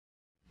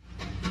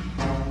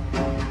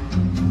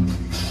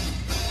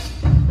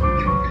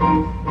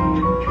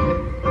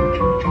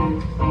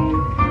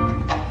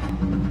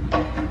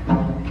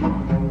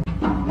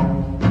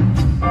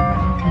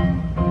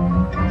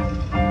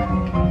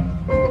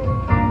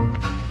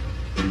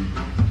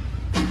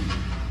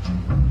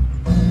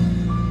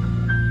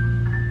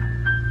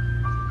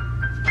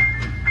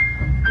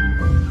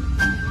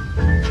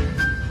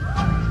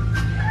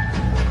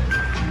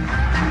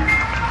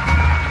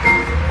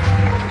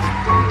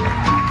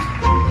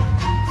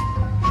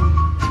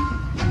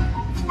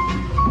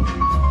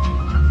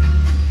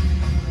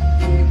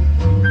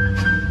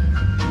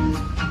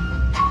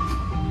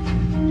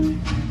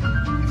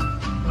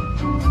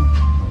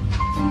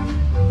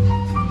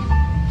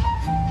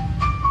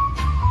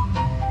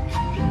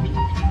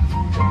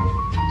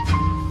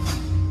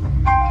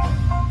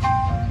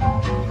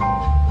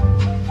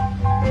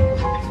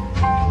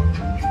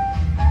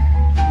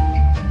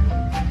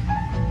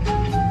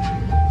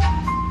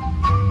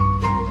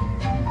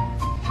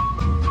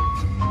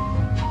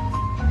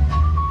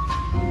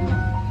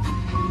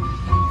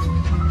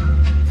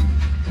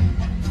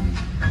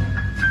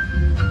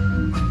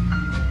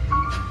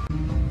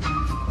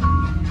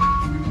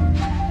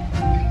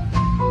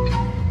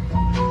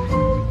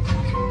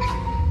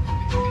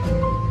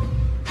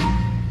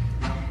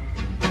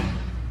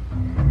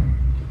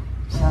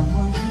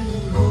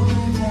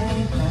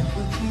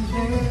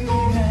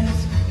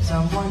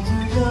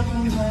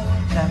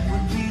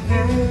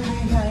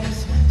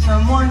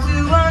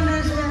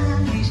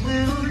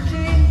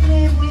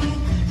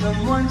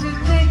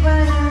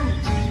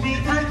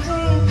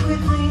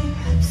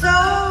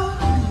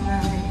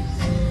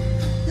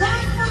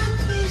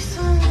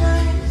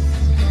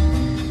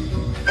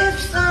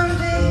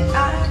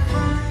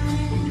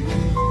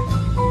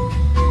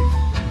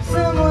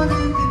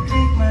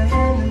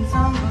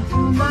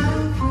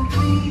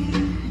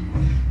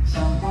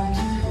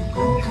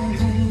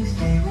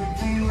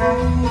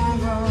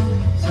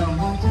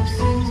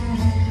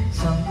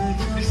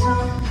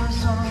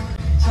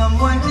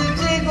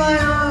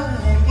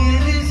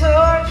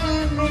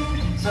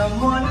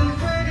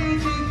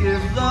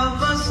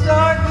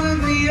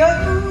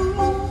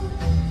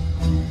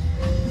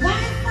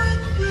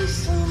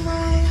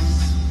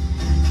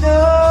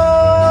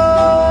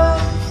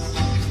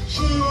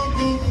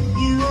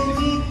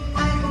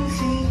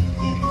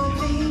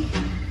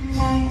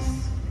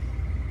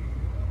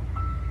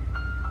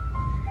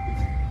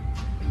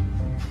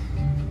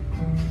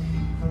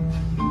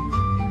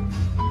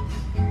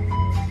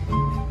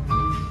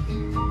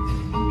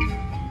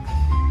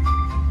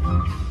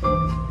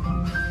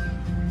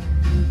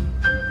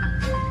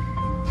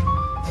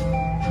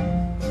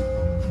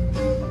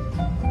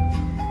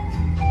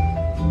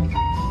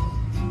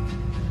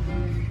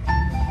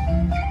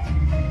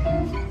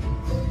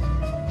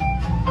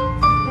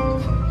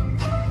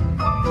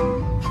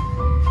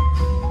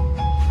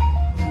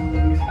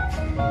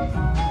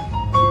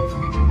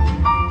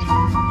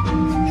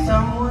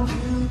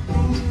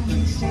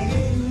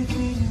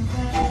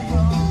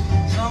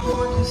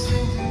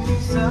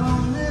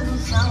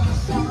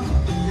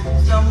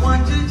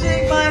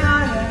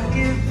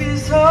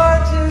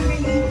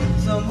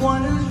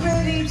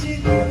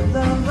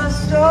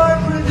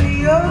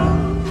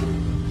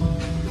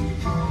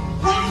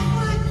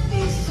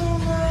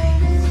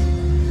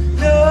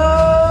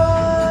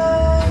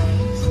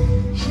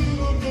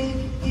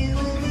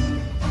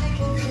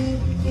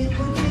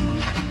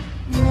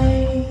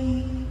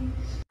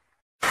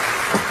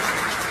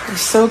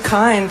So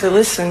kind to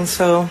listen,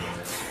 so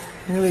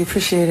I really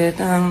appreciate it.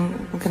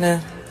 I'm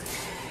gonna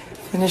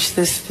finish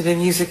this bit of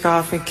music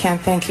off. I can't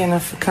thank you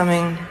enough for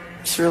coming.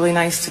 It's really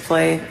nice to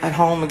play at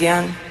home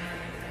again.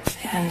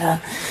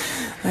 And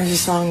there's a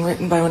song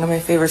written by one of my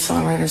favorite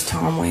songwriters,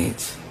 Tom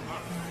Waits.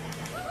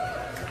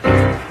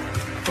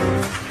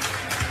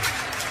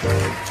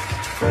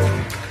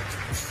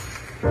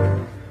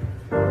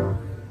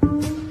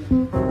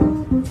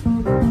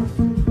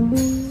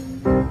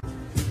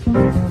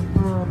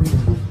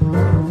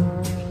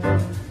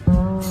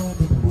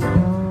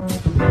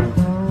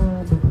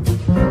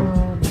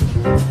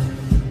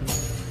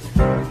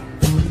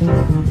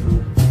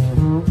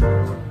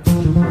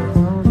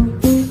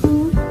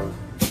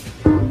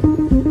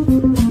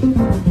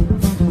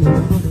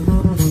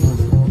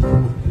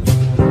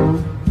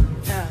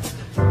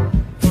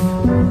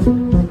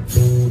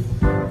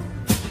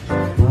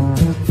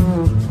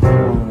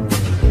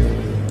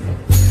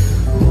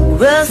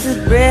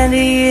 Rusted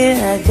brandy in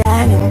a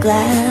diamond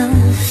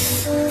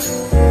glass.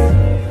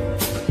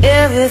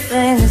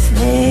 Everything is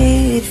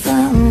made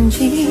from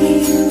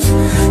dreams.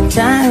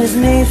 Time is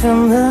made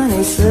from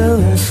honey, slow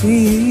and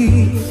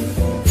sweet.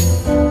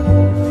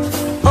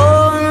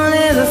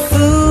 Only the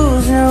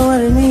fools know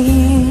what it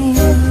means.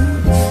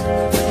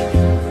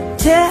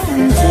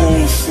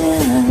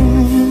 Temptation,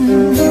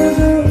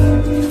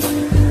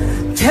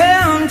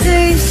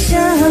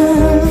 temptation.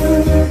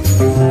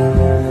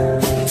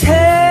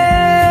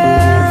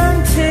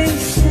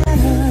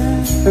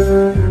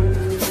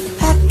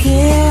 I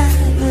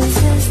can't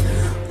resist.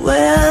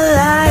 Well,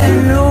 I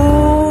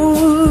know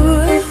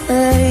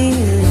that he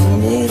is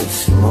made of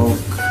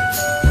smoke.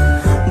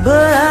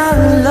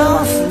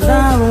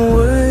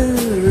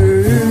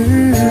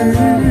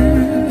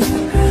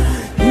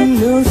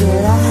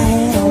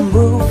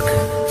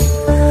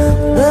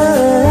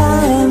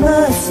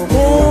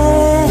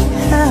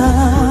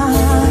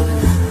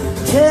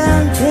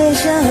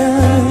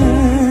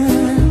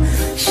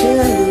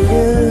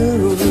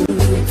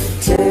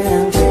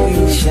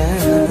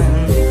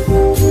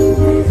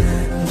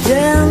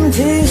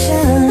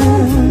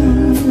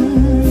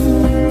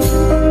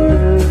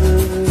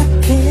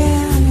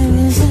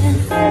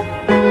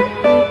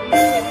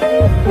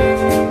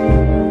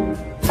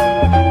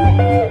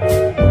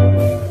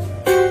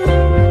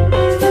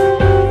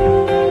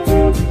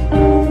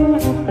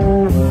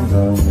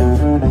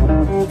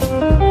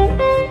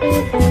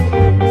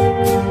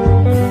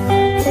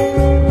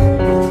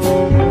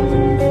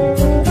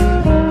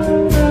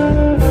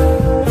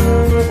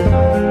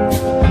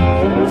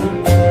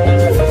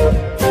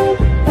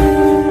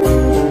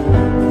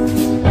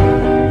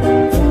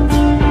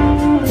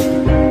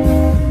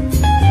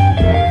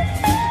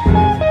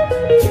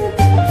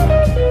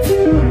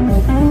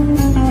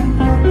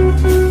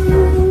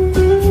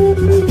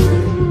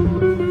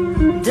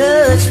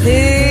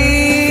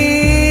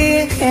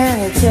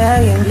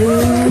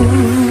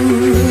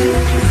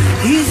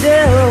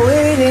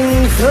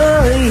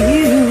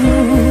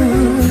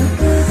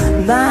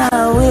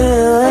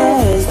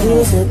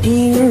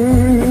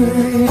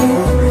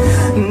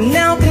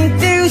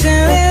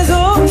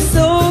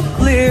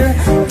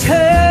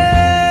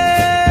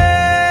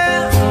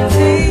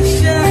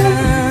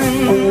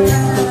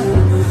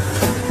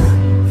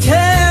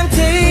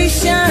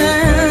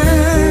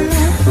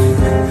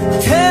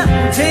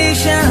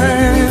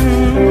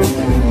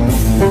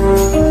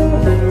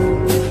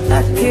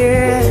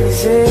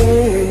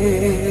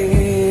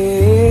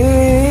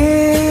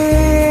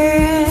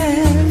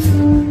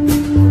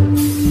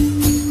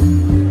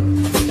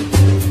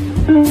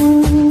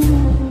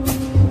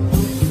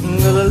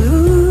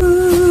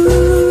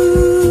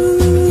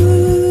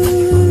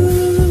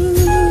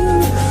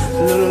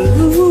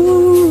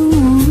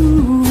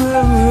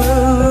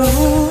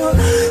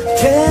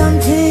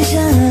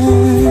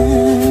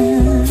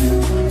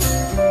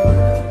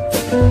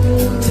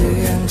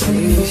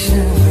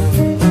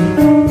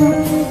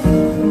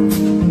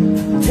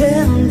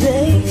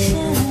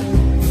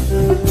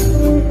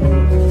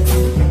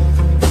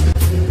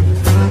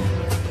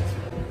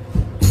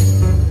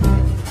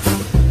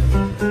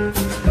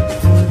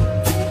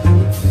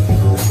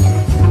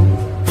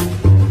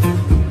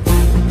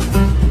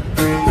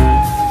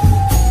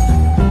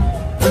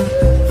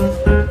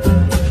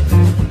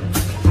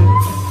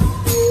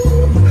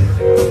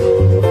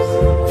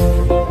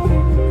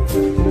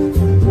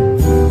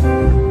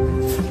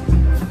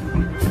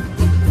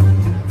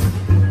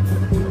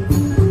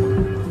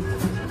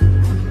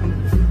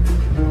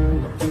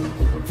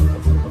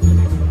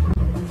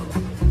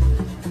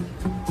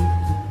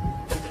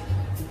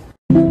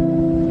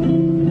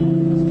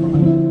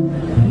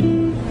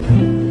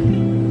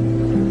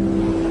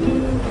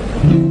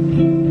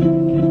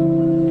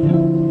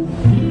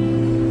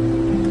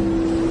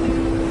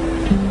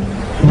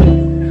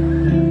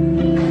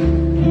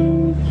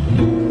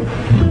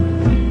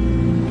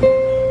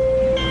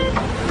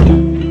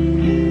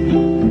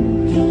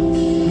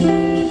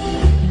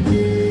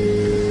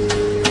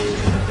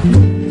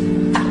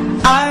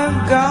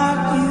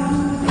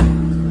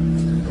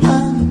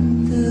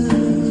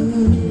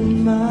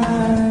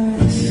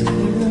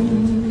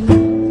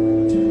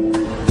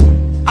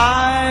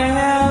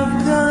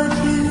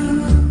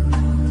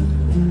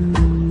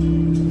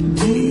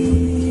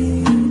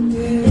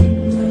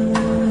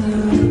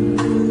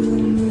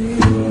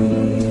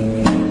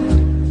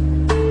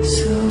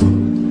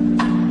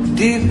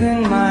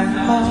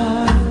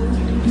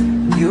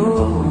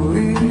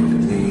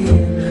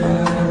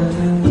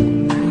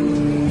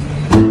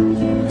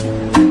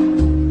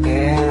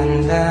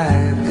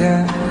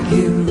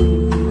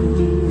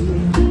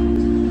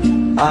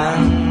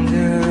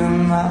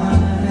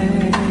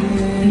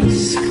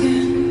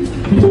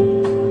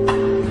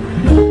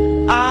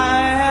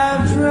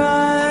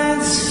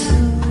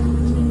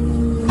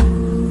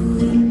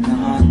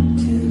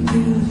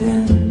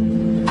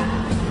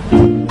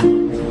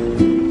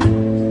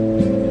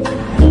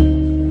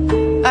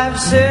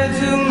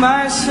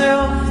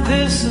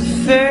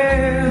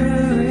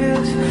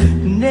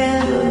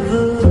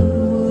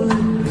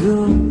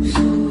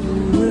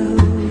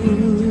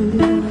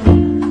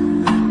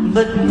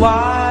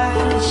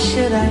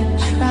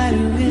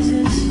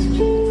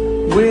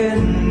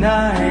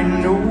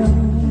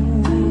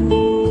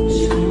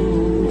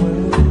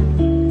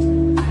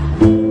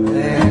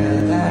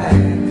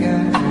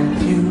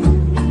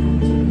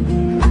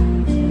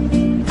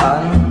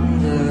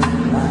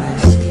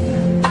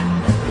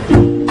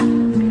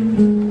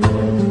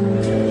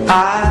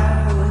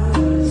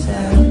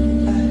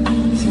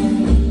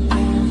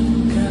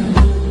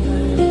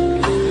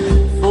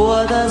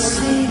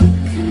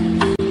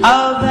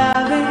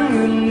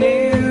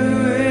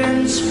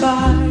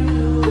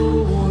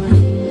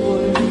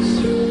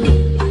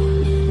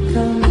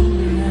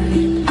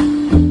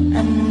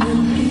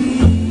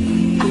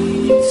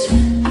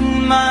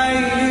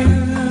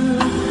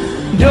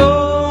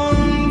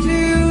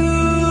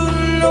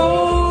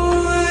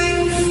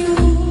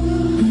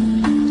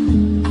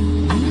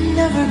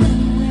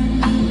 Never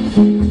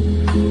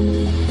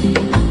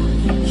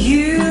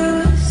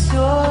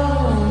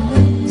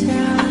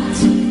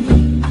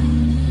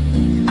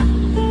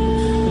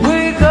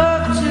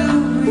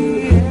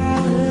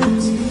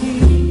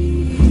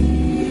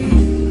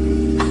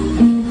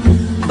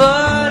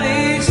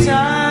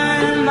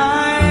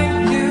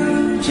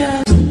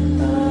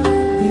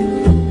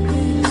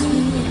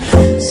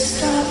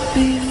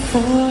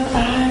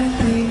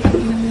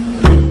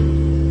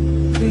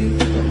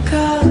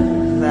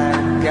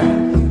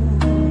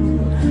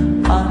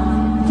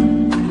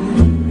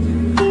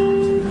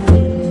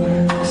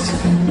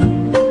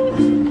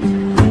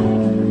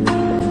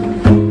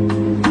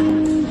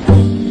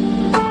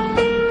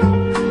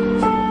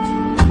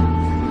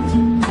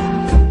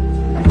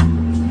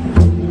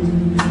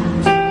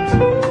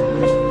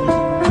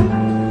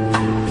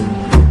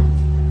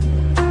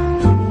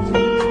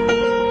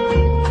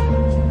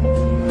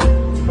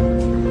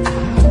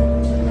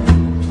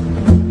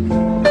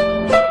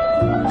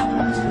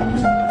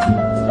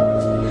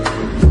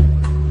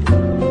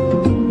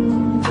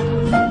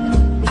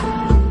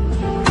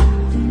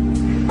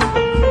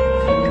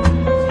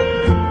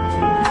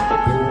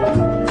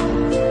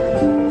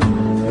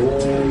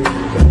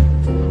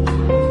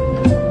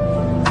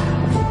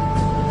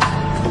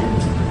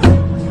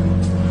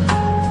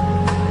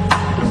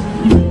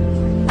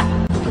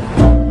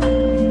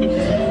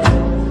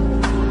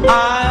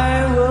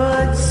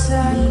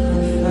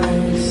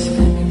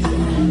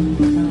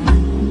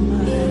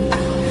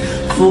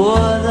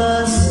for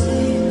the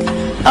sake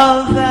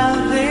of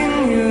having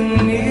you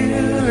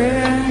near,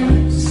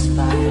 in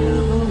spite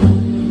of a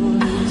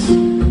voice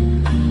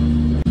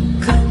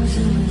comes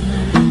in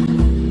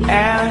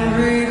and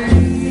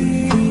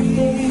repeats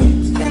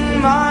in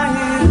my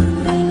ear.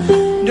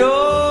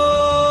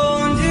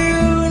 Don't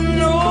you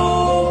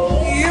know,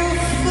 you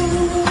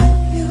fool,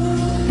 you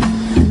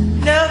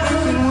never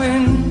can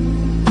win.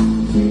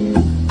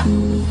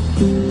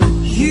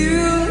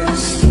 You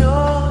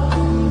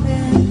stole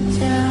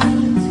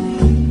mentality.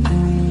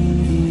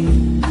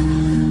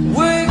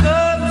 Wake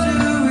up to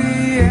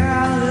reality.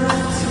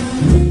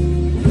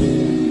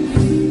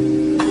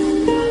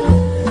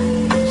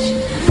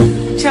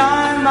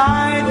 Time I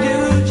do,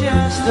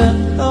 just the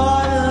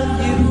thought of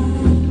you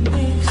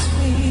makes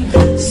me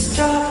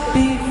stop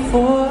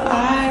before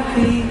I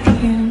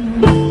begin.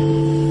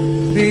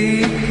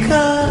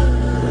 Because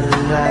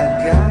I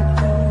got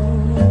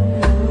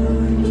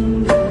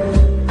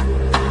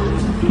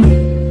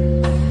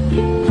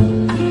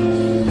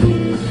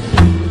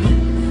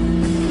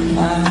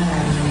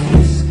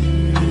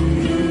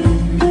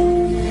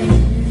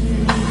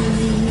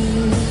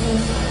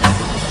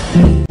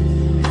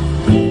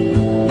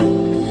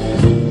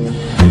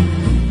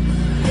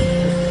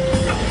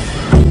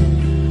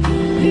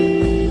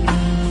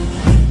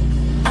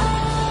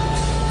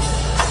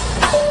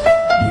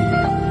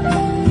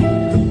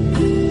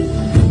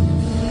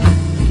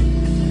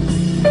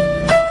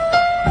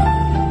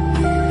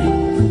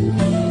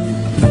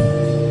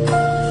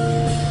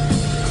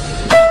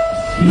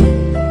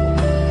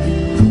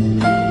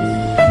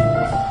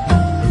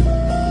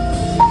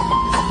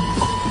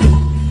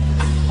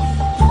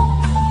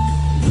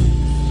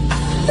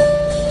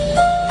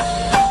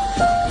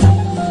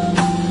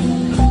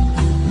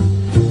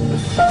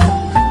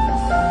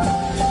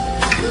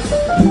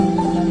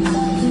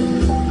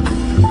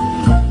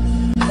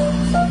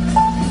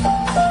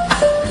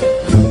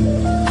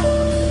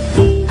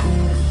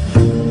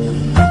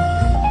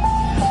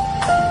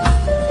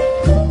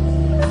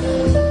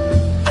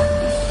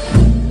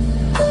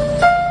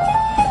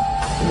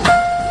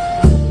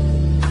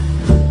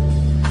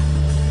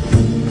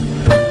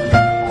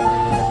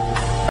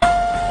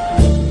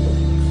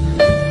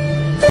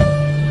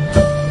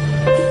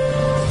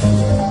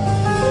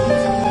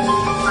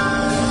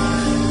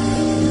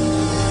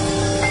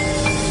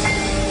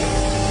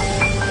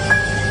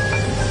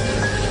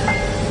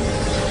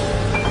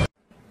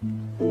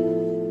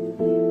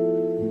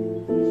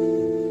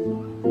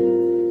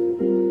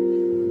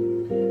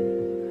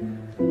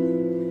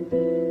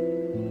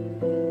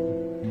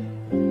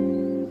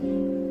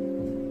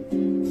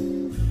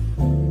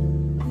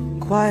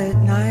quiet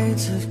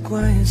nights of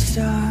quiet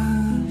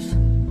stars,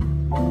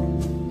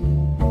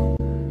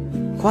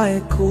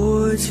 quiet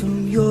chords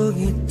from your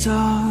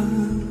guitar,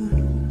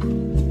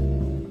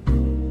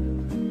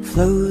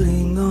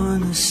 floating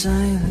on the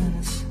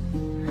silence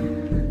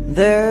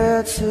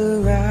that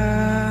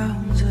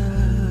surrounds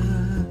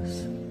us.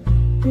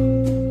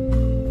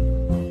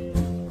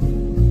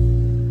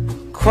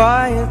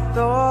 Quiet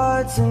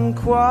thoughts and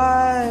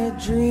quiet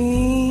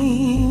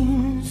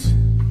dreams,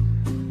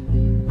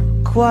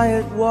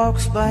 quiet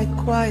walks by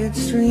quiet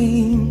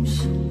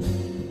streams,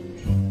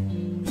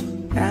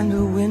 and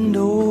a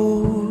window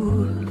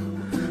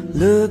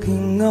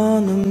looking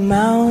on the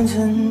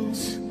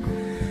mountains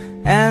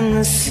and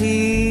the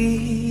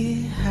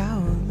sea. How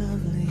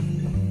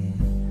lovely,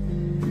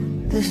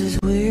 this is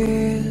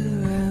where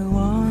I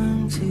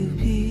want to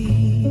be,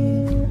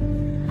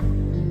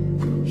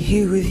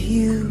 here with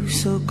you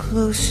so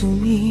close to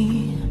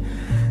me,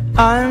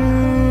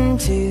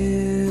 until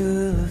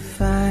the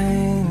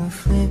final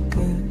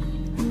flicker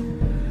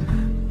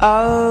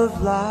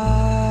of life's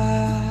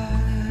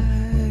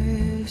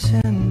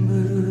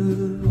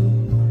ember.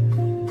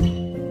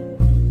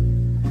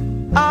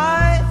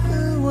 I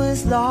who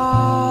was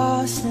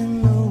lost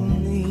and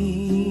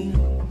lonely,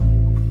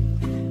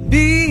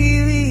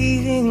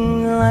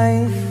 believing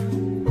life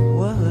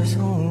was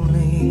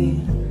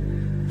only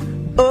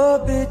a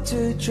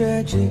bitter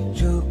tragic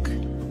joke,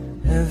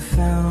 have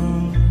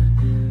found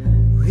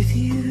with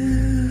you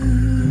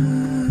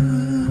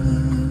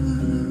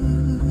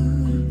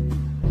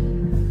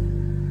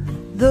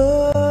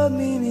the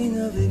meaning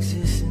of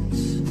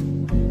existence.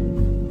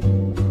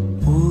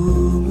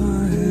 Oh,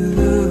 my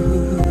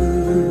love.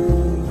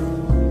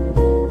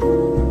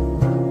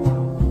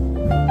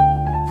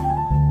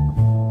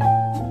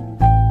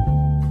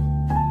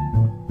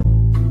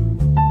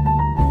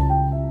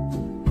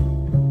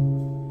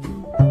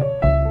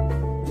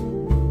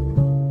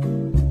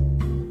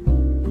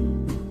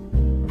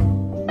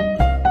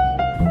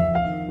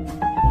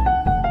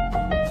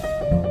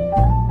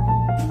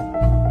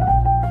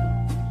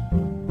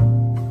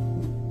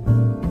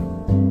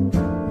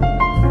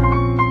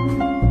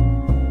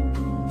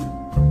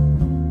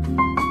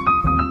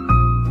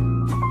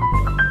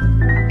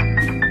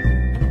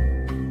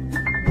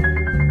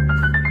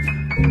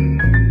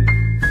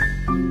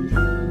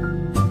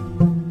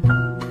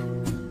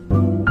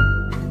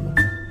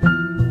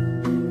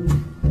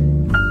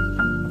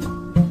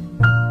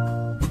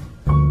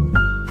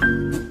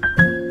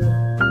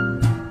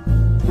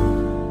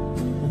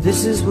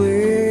 This is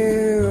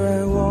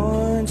where I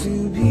want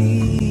to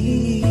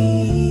be,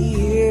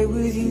 here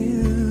with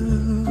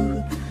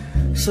you,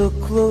 so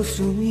close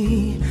to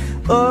me,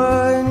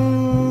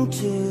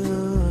 until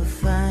the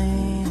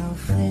final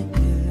flicker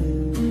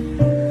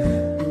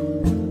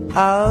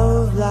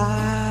of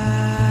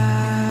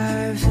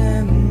life's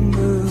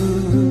ember.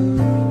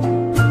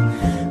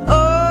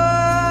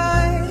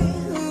 I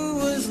who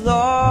was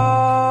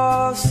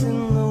lost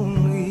and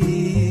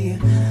lonely,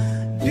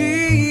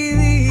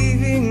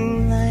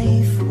 believing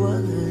life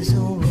was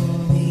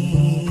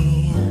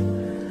only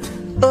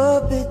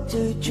a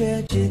bitter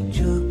tragic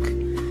joke,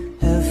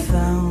 have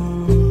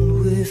found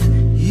with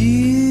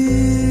you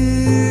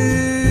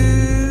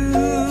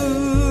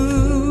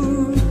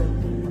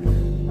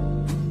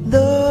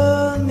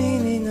the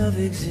meaning of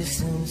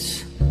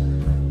existence.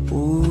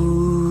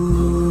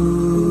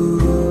 Ooh,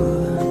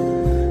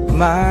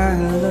 my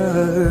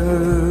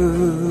love.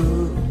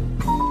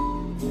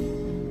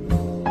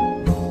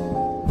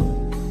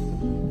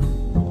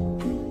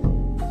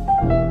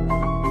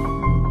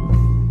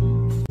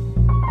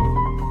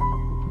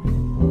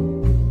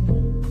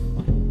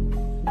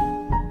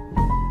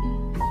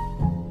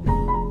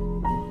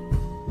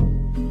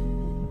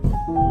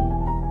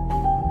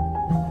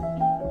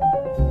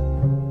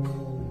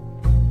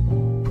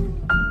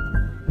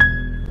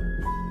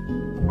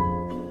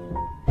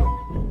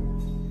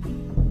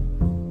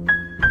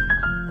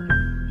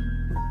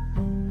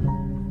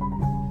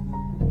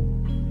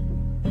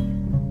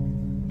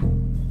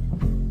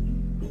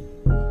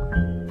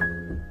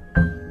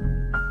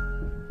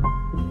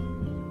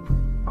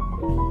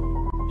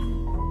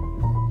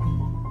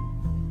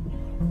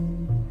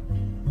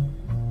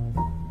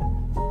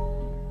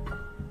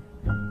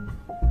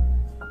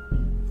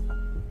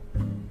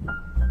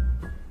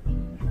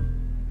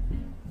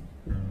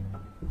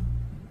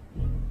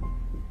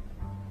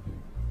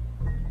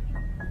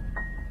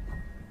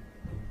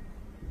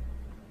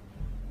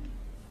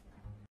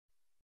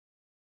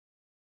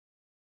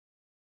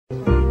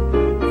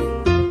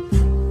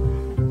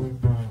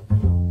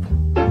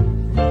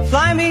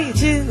 Fly me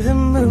to the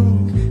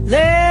moon,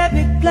 let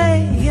me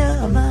play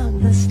among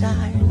the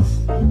stars.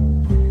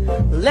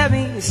 Let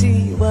me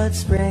see what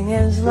spring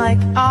is like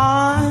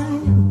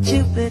on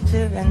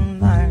Jupiter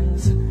and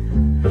Mars.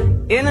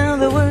 In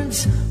other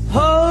words,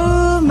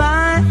 hold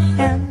my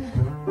hand.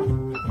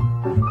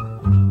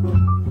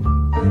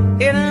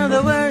 In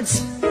other words,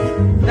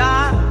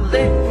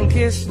 darling,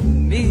 kiss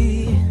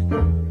me.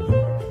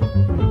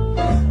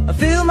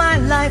 Fill my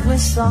life with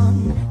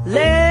song,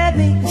 let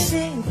me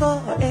sing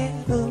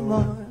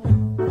forevermore.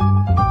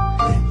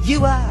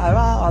 You are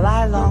all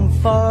I long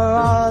for,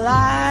 all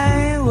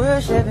I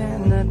worship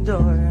and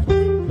adore.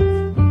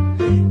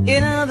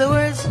 In other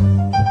words,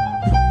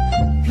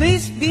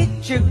 please be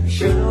true,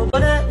 sure,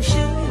 but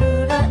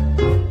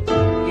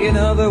in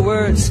other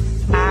words,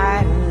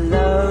 I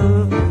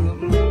love you.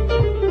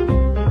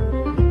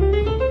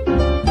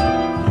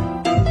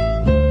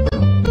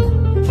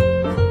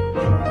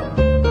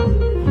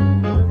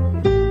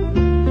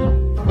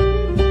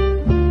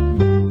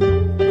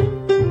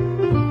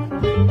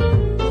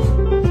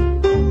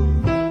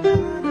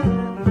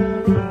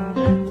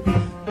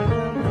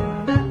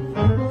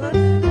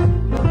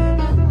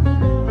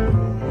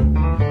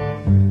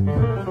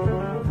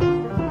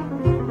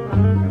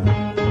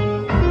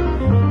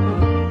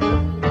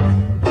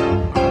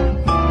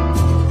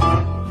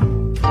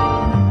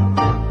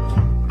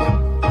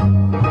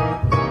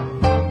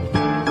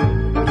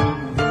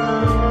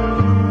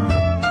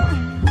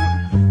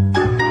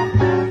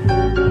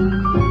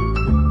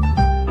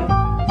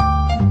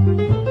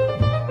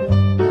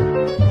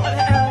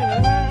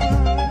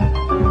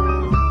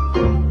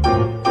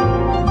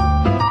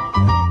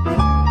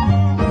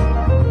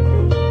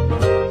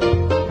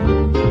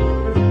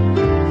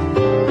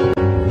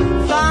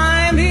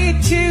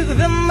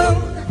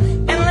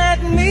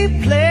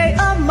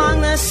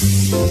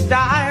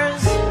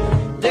 Stars,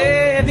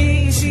 let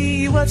me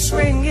see what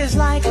spring is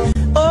like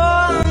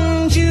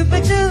on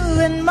Jupiter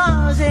and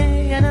Mars.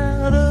 In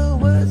other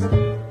words,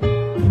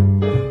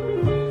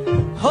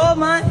 hold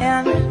my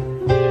hand.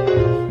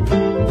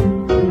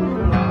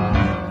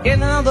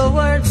 In other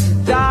words,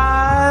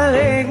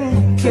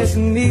 darling, kiss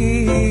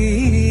me.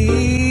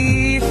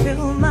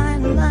 Fill my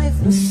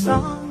life with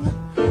song,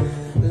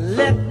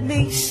 let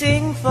me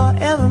sing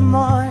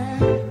forevermore.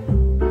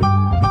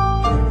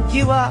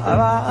 You are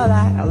all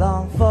I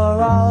long for,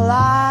 all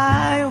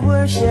I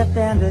worship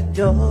and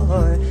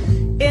adore.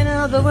 In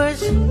other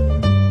words,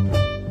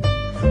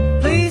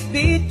 please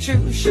be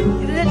true, sure.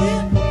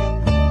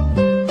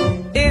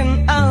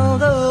 In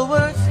other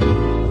words,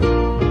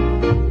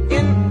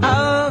 in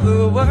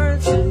other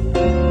words,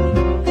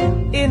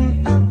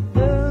 in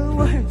other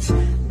words,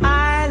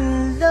 I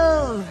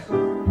love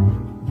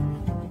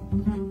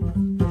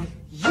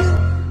you.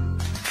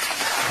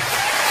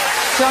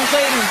 John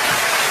Clayton.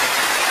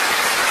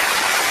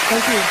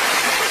 Thank you.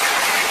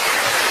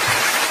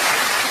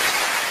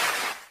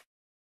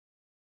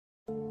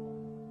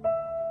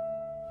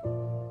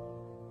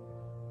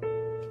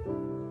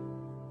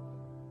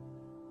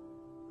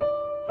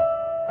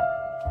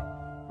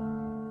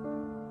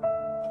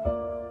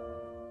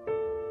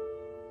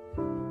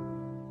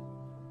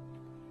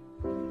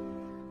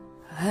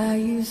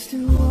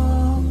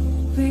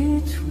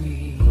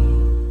 between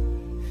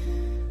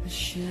the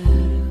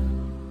shadows,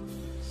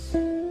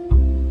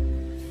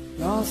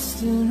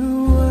 lost in a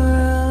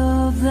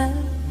world that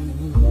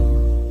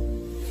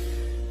moved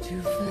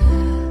too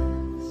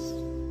fast.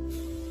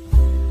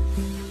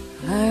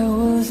 I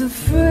was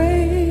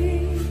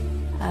afraid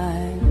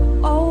I'd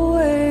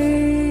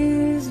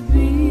always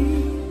be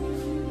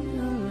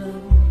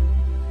alone.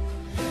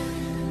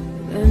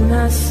 Then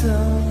I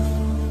saw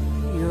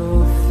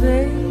your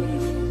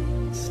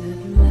face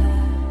at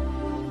last.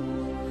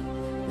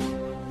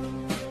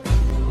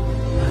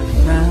 I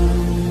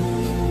found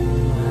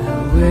my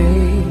way,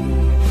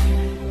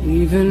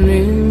 even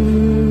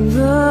in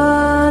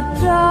the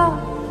dark,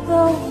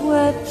 the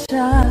wet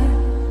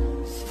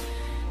times.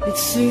 It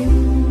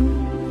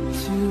seemed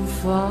too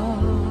far.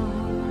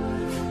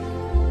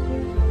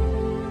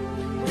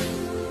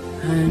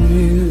 I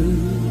knew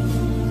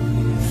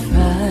if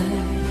I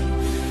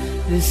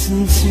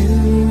listened to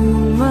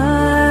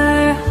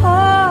my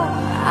heart,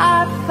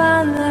 I'd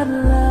find that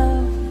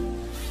love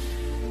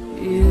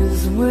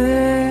is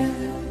where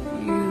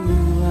you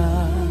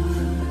are.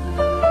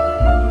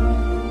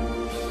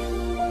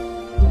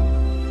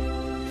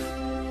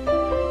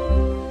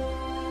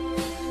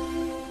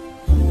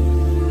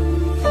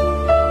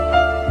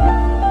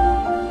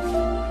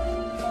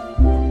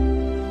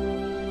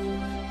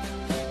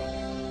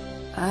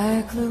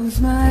 I close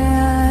my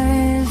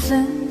eyes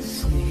and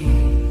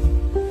see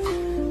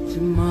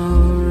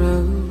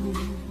tomorrow.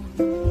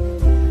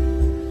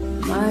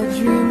 My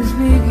dreams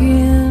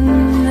begin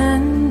and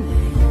end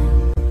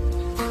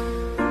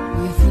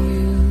with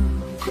you.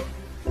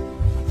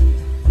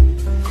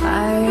 I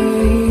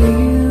hear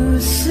you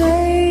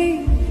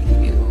say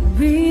you'll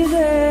be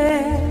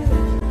there,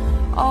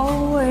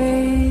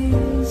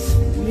 always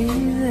be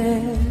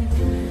there.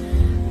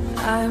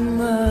 I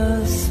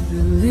must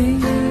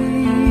believe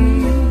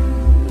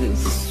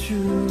it's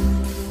true.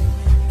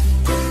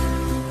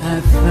 I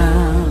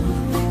found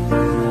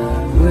my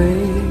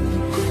way,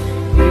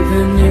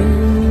 even in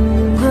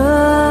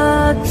the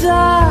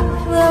dark,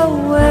 the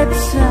wet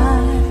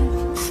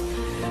times.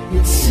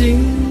 It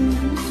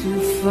seemed too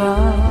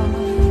far.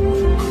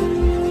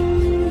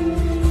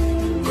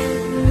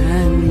 I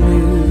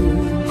knew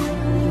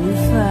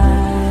if I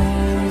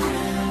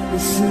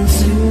listened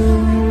to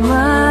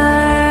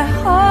my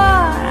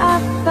heart,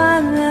 I'd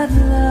find that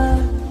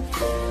love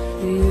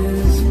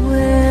is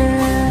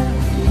where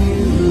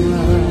you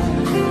are.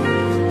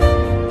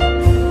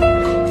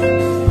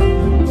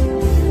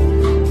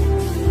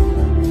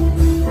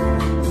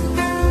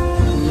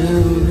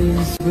 Love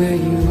is where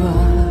you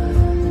are,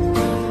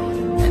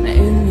 and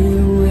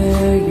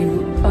anywhere you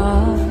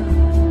are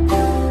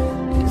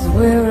is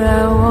where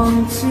I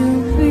want to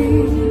be.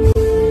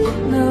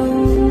 No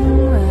matter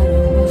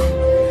what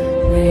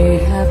may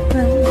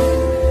happen,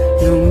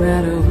 no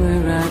matter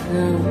where I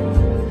go,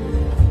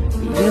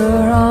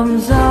 your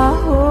arms are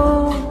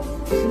home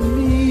to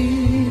me.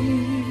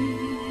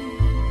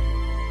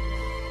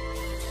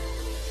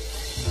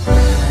 I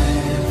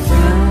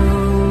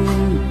found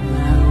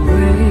my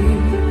way,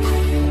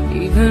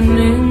 even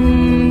in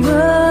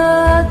the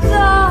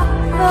dark,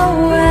 the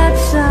wet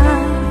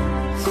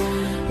times.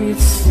 It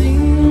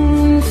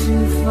seemed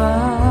too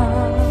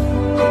far.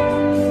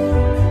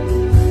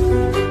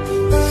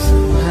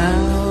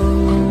 Somehow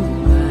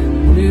I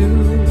knew,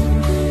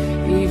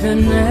 even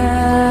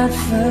at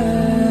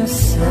first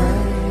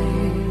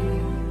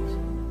sight,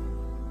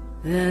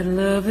 that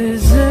love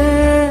is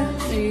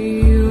anywhere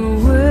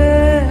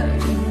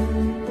you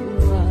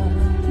are.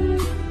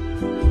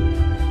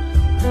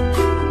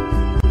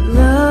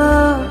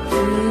 Love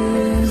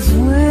is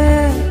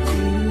where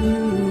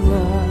you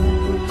are.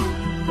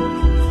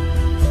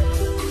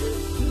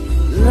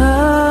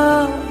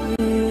 Love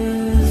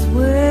is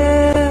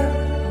where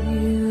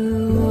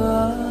you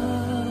are.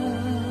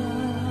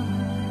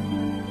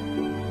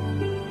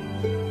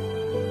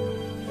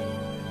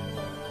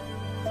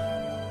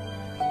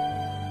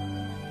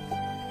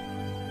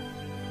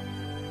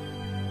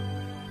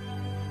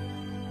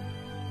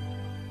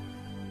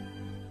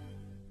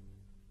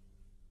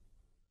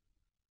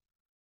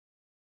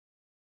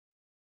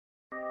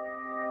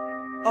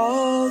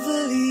 All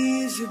the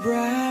leaves are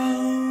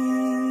brown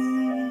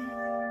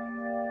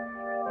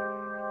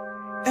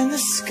and the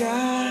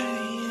sky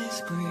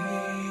is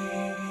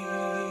gray.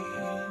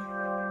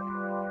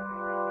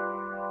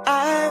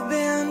 I've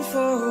been for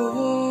a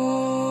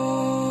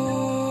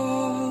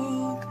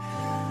walk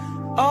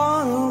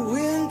on a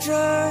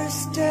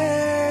winter's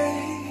day.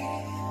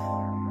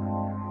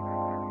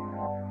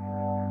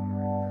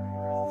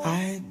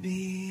 I'd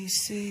be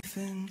safe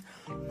and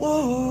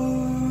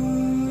warm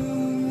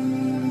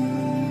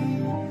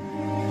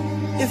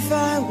if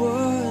I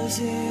was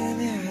in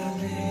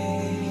LA.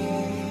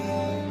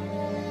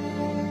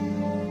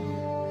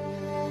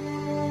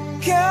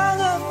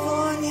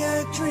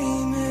 California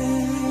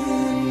dreaming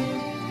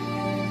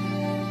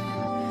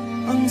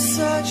on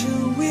such a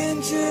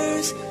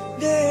winter's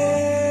day.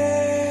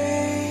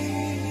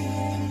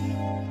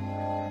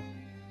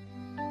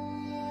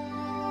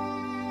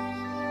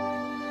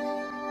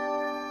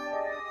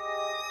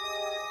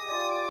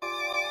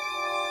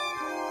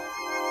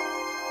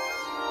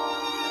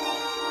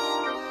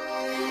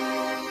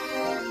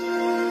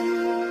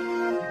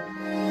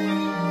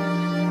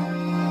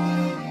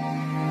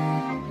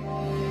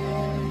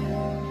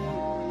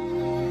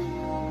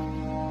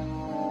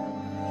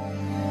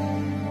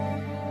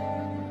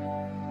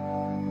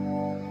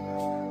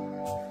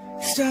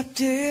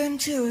 Stopped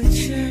into a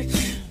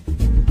church,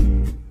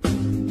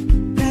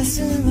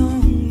 passing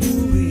along the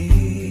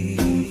way.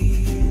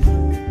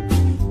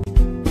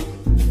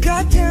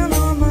 Got down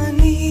on my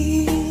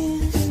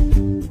knees,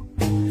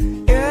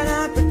 and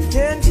I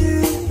pretend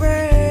to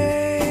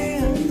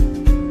pray.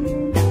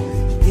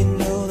 You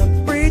know the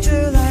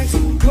preacher likes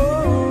to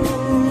cold.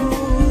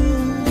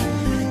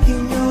 He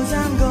knows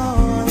I'm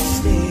gonna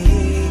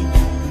stay.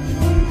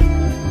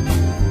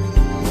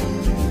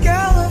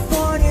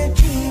 California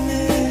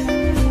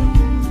dreaming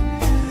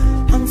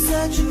on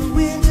such a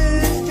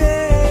winter's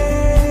day.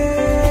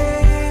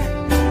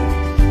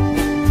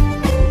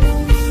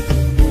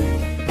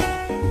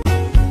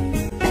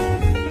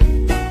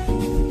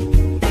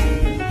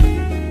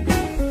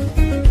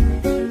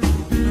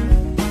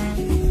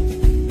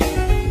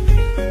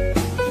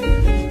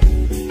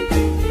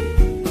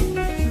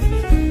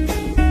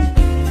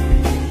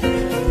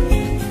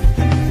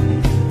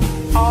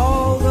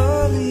 All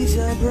the leaves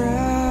are brown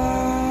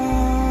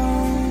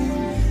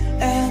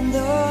and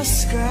the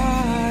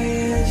sky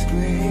is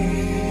gray.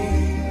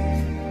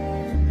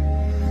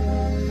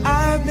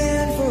 I've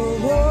been for a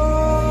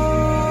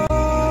walk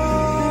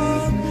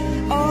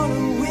on a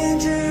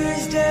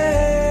winter's day.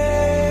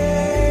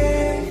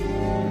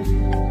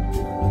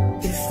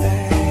 If I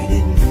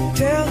didn't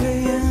tell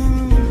him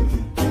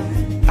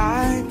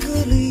I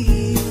could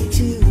leave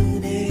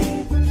today.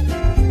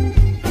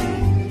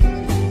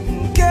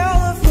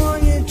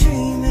 California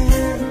dreaming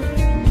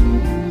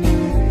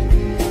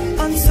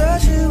on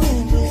such a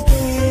winter's day.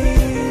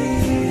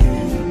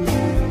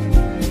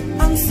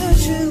 On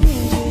such a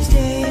winter's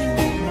day.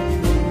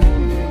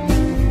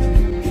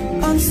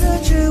 On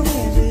such a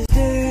winter's day.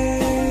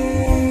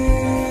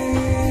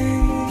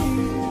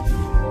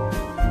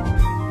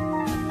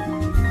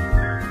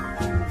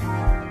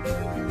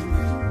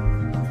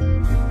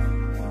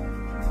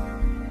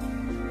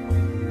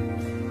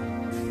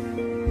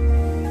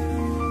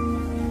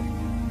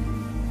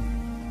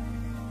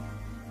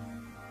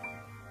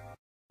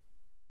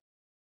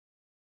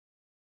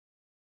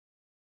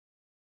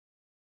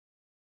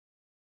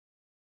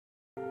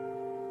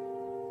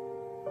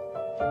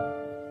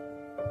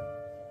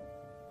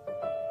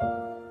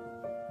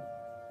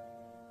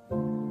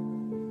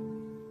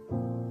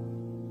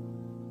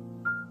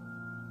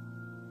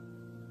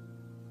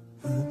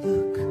 The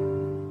look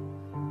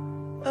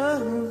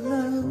of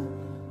love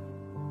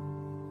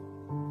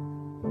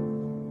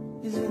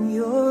is in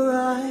your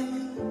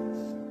eyes.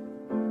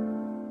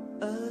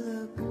 A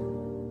look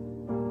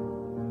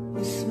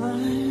your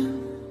smile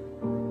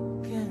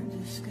can't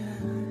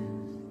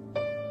disguise.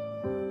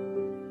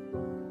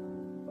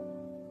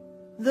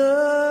 The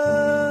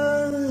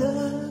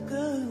look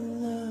of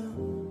love,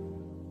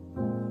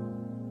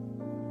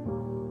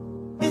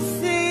 it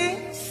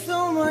seems so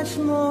much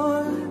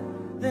more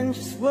than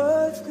just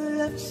words could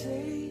ever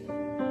say.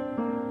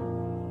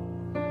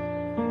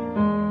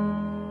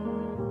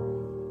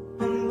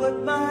 And what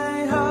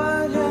my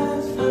heart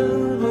has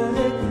felt, well,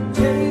 it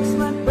takes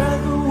my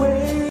breath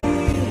away.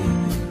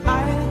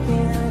 I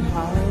can't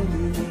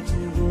hardly wait to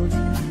hold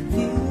you,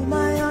 feel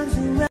my arms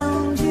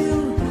around you.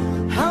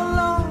 How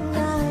long I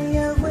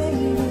have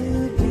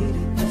waited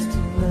just to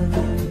love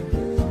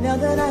you. Now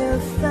that I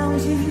have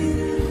found you,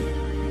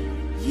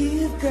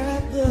 you've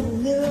got the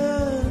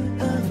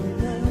look of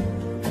love.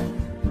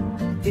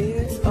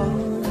 It's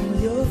on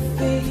your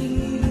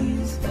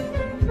face.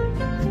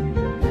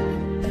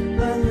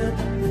 A look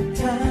that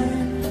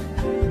time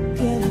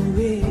can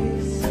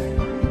erase.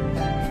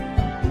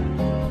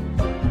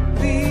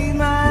 Be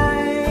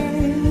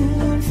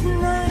mine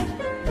tonight.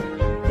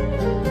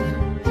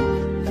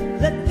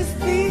 Let this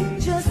be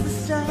just the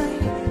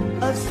start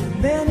of so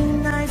many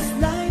nights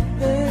like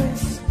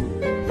this.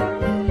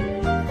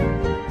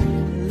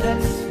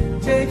 Let's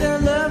take a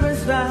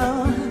lover's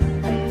vow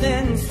and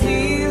then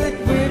seal it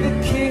with a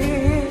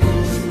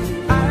kiss.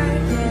 I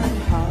can't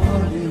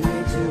hardly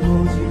wait to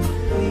hold you,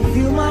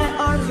 feel my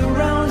arms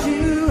around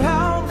you.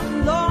 How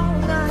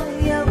long I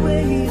have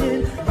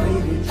waited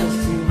just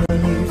to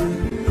love you.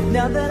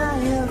 Now that I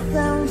have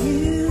found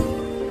you,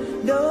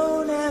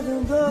 don't ever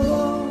go.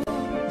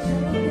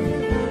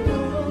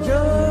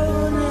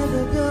 Don't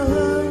ever go.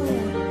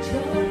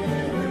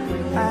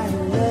 I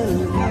love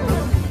you.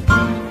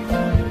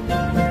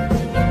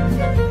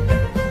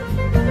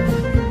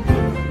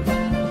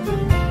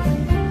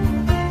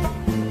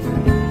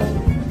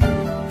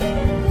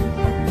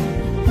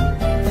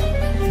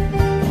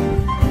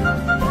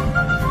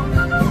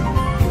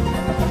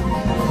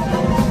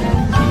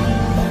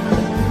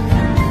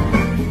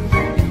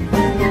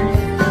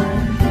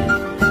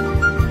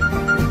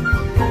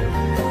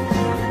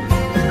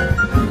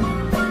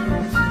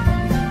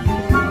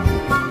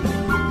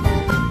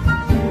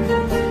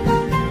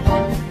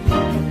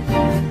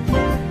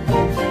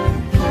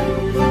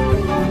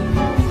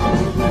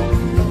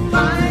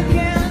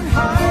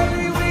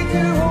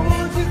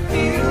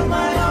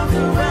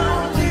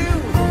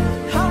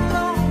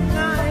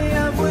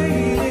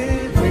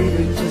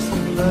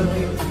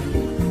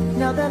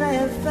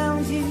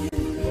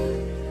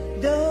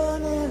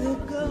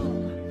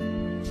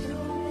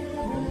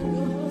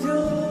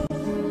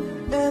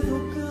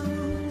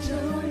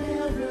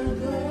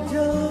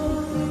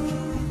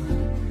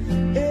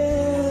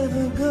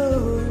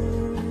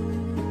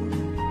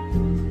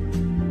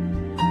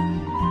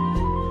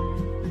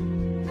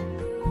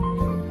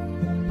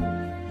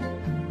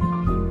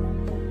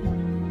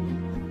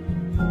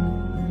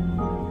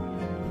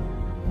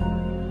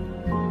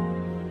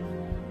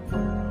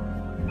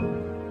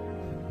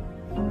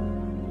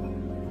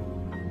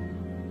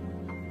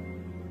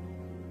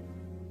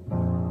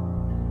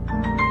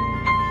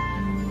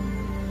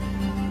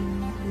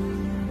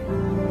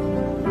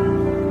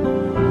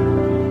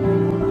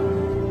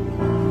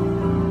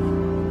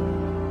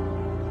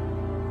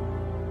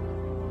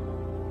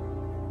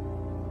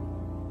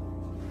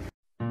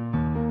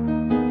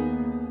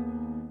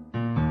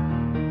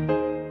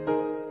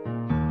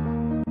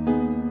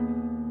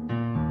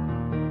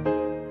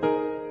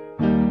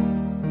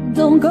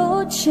 Don't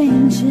go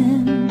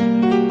changing,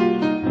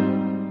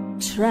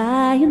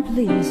 try and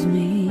please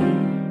me.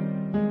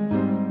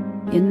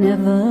 You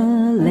never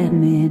let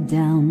me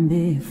down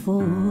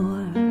before.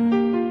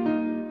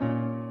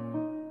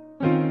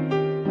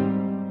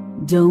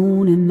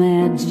 Don't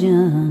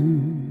imagine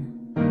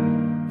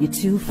you're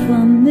too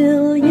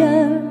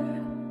familiar,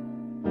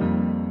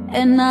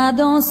 and I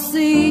don't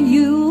see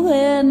you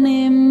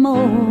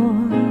anymore.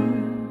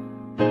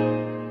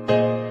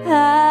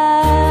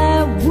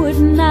 I would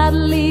not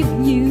leave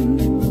you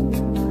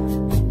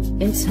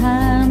in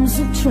times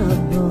of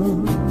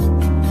trouble.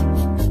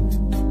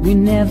 We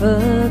never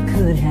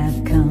could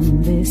have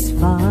come this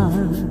far.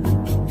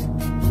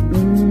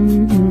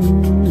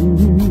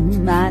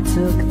 I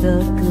took the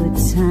good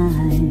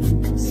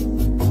times,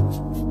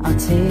 I'll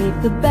take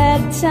the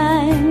bad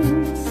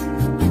times.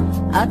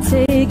 I'll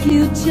take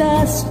you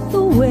just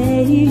the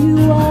way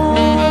you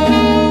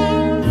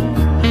are.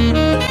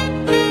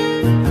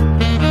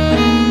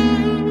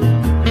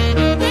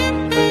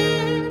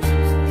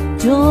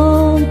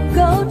 Don't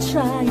go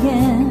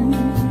trying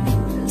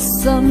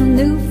some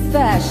new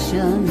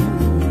fashion.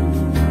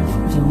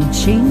 Don't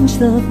change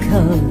the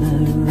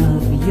color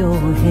of your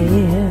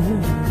hair.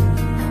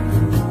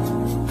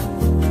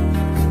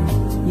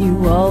 You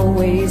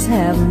always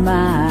have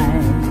my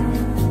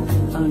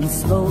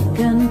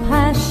unspoken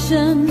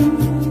passion,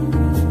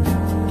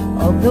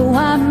 although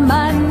I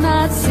might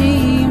not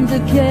seem to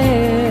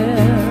care.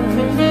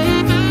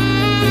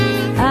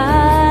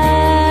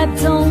 I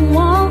don't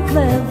want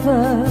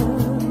clever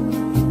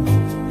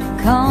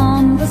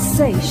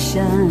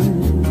conversation.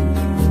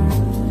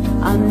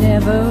 I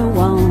never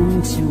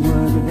want to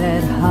work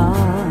that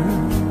hard.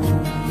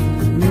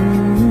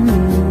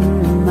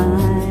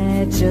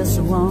 I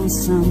just want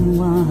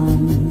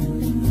someone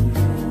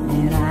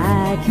that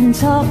I can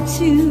talk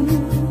to.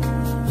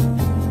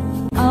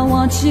 I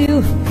want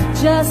you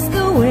just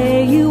the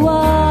way you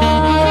are.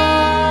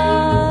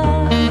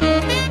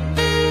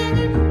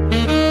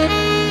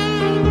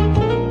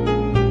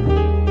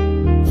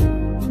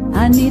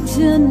 I need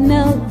to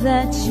know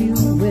that you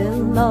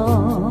will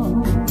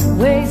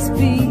always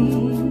be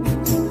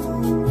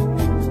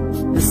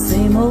the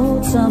same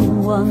old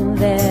someone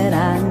that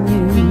I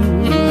knew.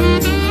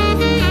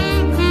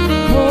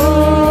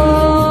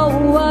 Oh,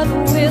 what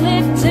will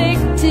it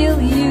take till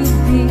you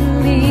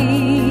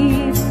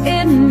believe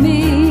in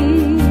me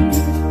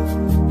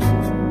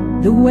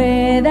the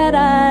way that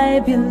I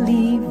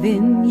believe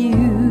in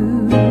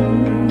you?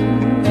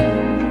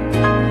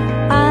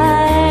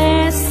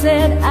 I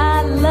said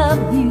I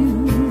love you,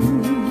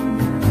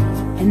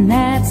 and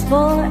that's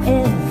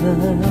forever,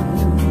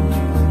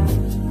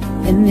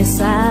 and this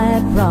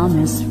I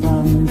promise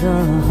from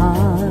the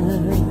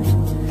heart.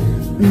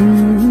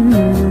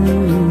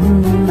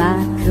 I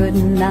could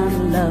not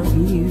love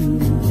you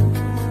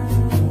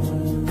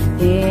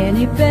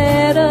any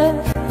better.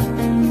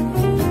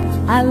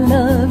 I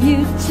love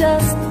you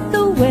just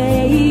the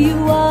way you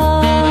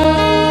are.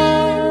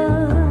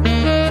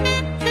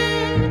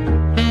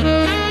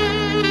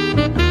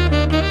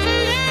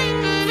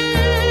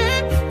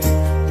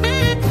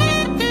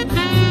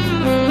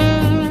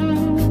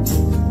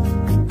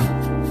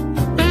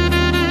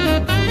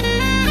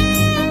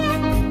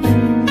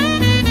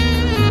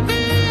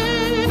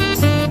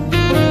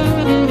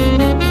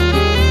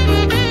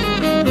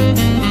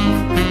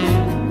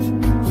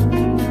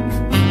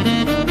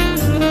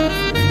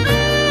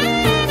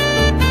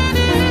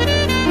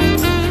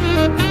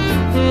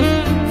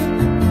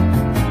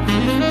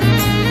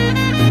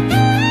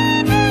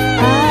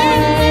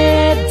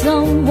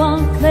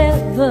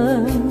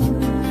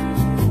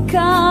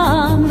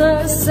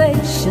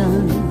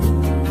 Conversation.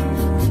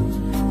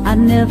 I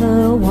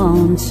never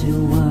want to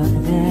work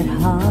that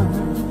hard.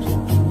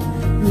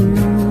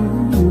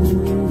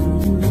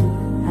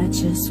 I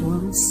just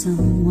want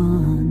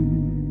someone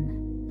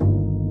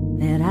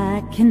that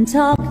I can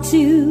talk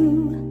to.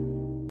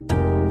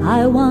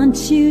 I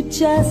want you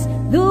just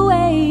the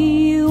way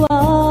you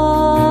are.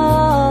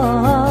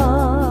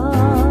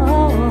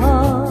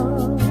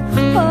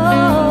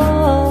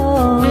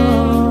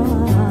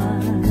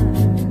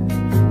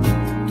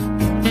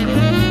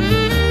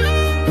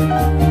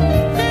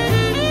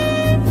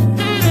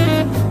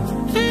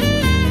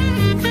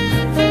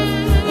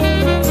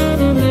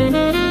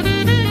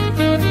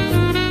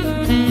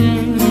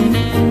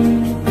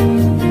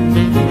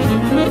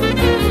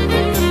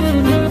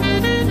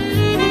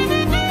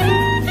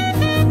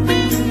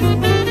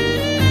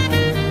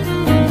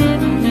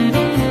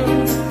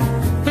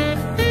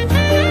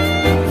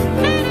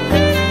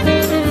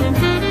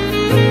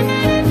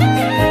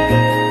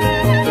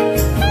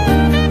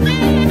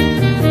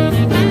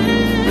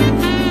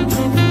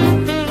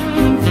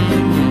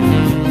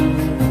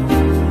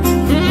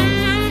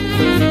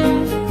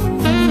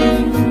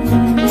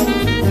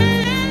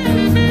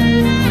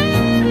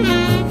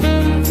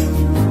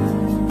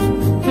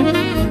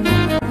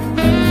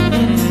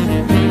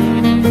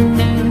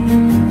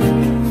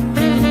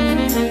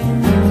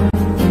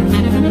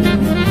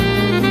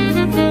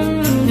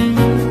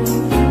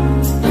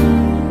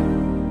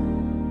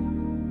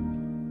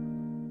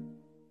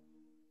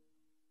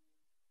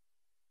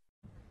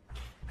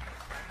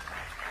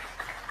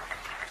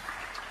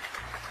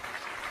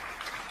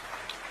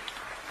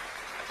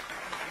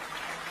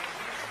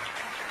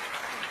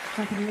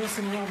 Can you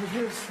listen to Robert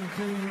Hirsch from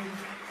Clean?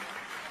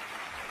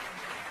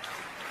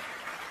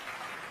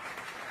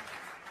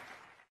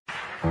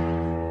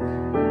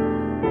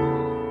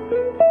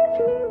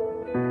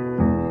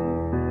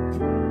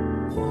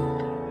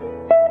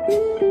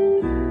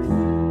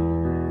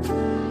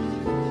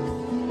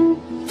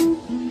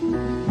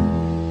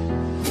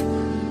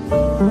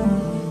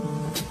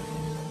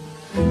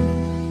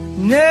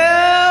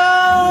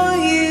 Now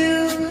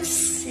you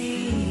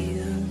see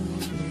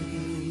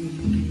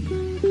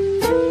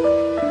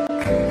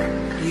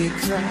you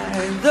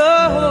cried the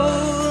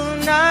whole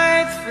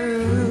night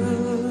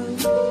through,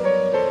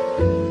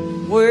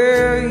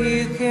 where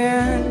you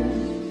can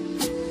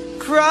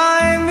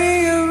cry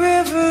me a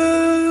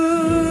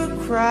river,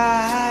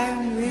 cry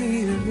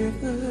me a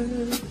river.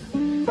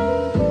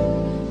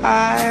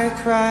 I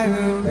cry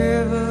a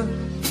river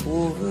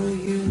over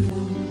you.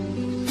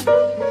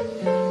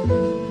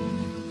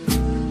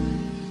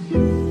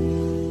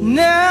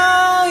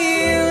 Now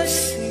you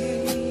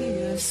see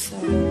you're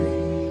sorry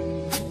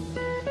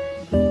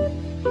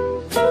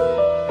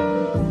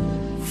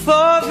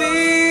for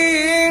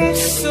being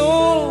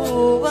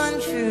so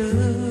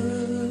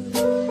untrue,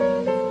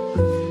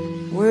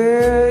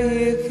 where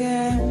you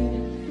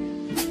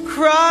can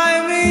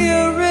cry me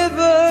a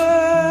river,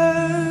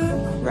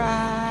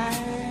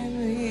 cry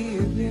me a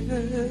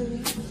river.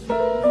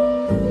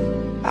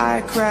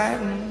 I cry a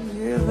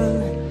river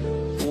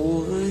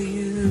over you.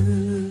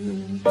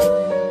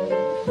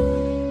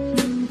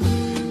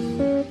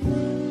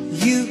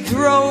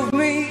 Drove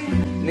me,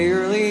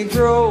 nearly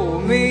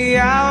drove me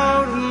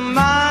out of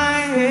my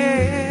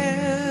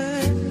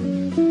head,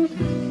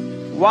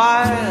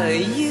 while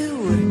you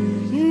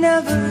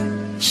never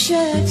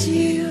shed a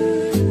tear.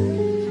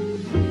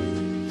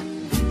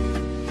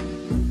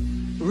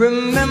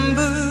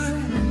 Remember,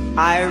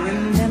 I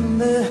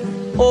remember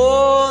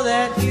all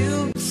that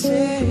you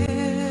said.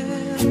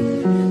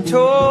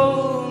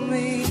 Told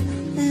me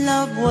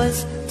love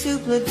was too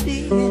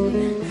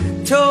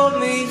plebeian, told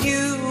me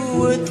you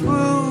were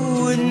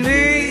through with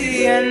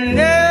me, and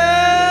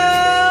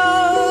now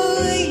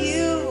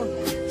you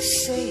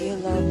say you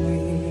love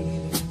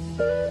me.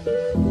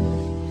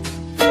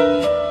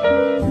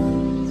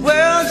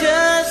 Well,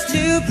 just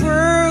to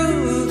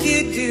prove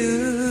you do,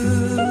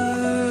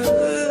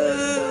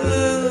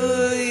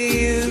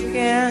 you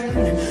can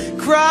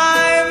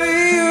cry me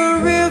a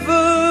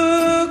river,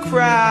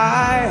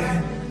 cry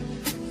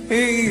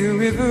me a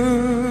river.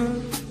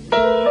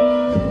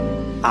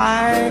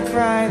 I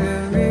cried a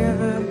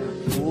river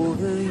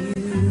over you.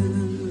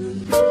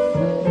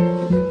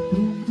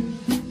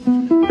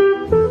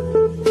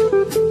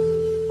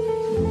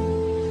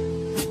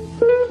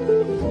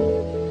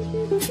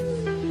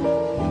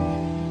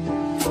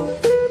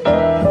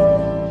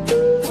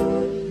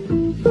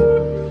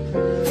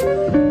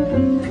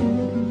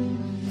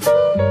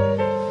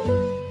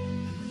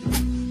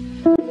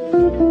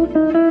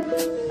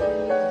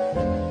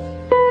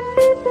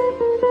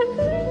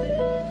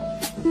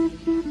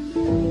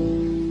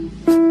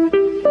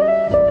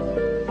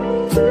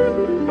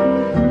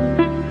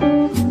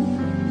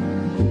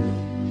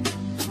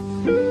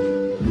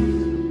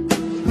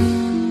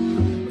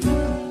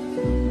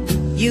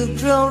 You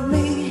drove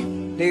me,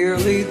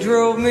 nearly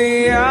drove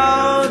me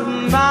out of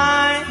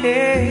my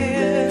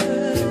head,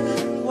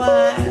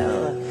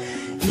 while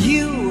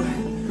you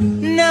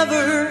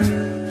never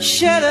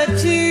shed a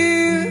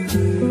tear.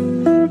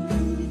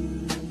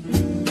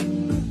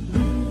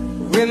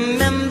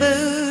 Remember,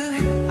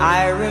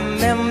 I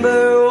remember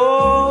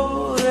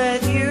all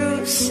that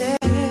you said.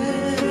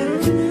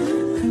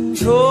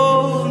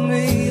 Told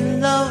me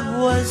love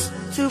was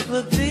too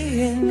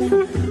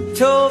plebeian,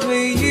 told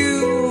me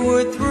you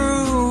were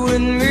through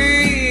with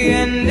me,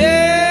 and now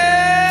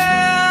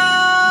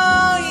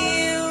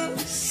you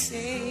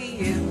say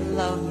you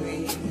love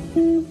me.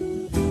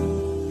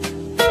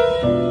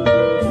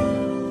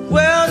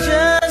 Well,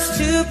 just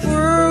to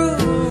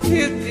prove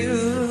you do,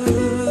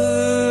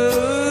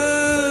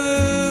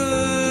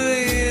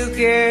 you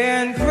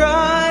can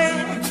cry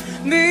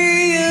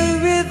me a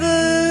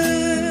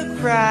river,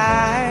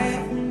 cry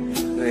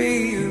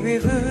me a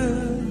river.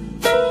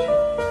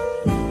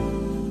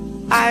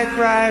 I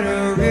cried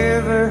a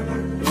river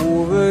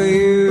over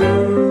you.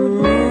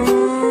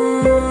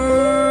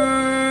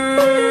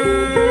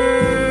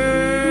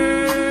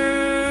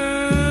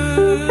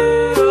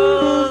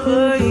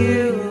 Over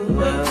you.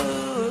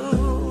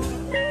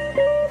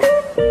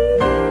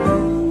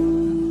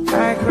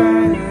 I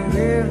cried a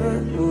river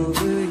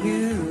over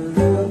you.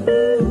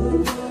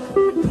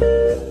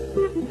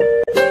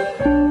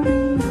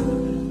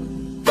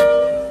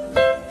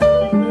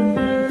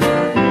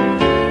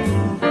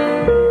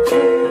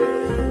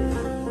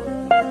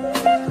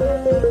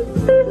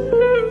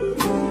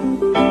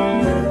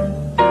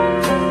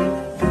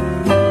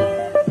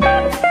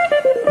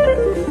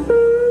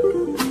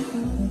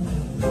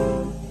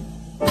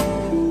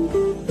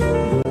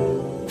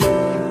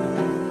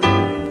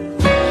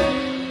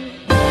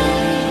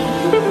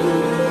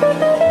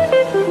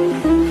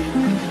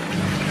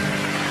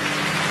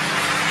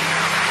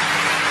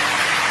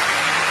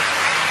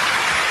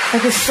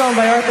 Like a song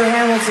by Arthur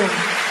Hamilton.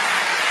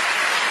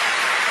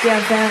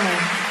 Yeah, family.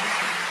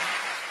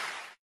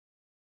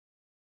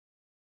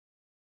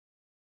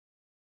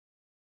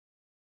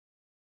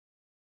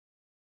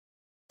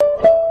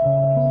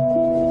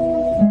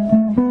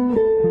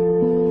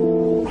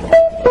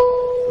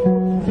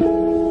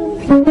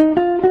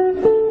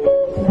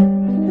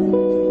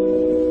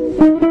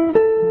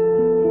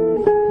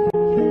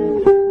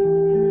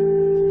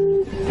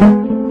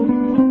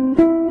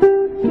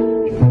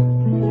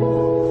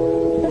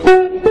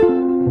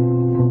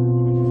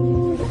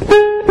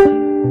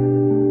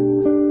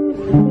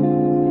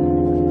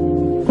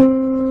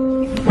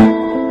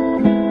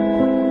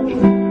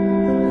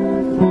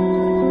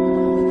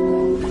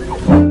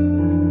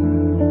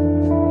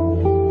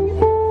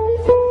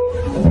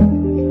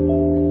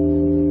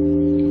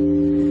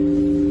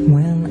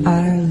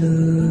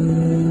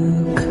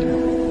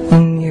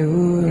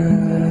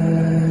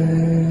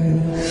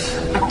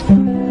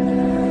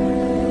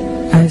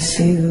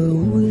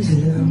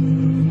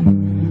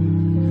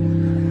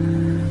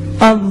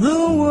 Of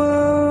the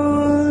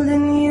world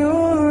in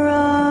your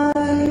eyes,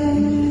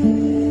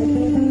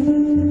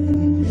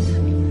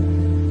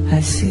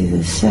 I see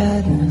the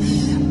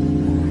sadness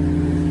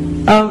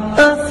of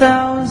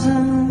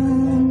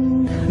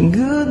 1,000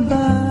 goodbyes.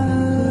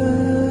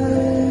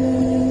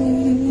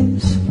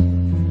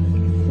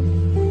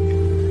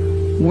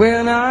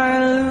 When I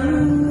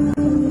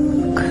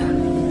look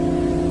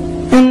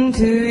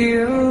into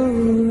your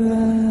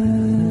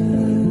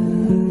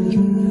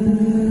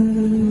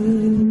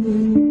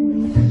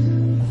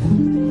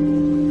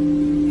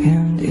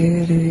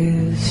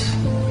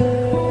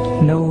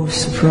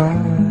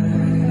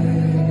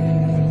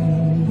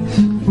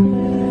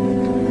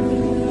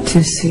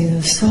to see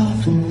the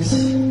softness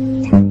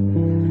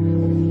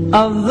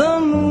of the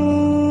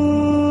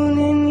moon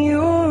in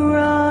your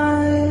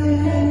eyes,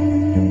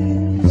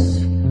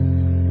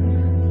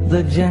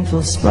 the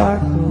gentle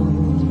sparkle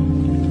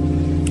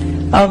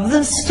of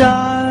the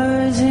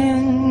stars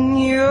in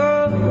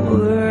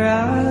your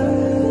eyes.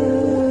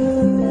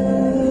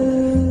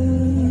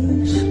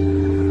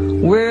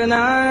 When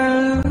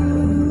I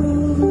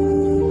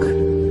look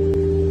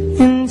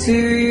into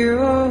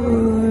your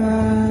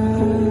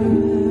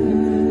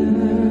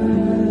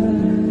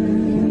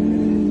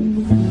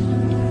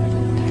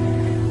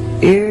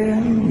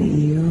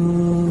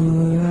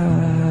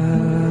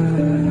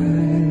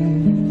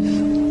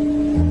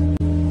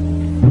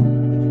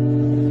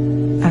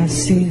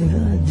see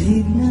the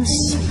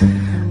deepness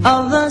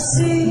of the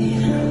sea,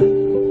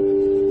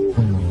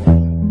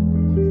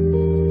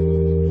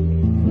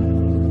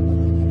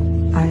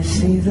 I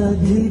see the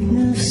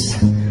deepness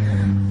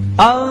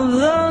of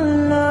the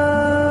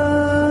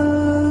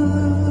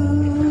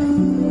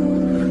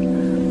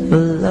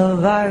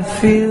love I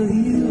feel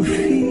you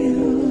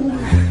feel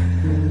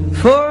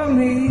for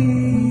me.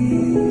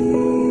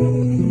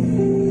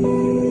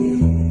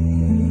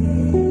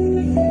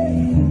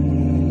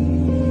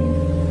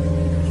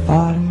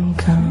 Autumn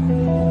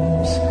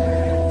comes,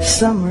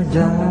 summer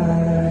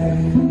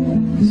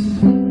dies,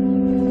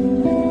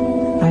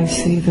 I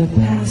see the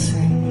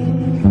passing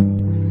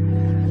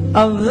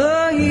of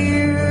the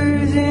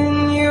years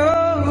in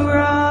your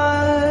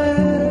eyes,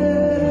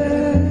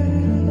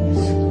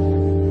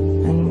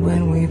 and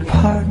when we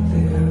part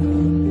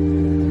there'll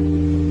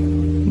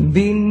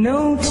be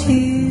no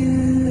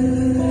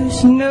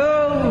tears,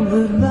 no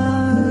goodbyes.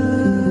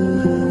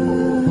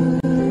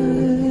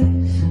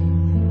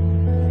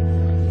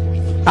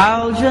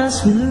 I'll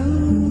just look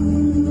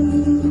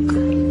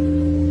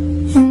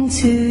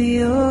into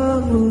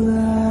your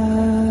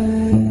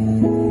eyes,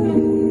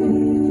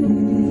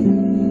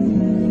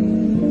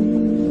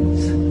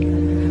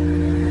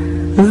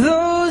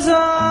 those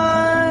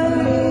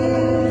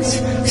eyes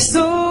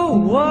so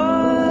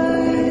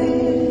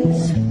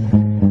wise,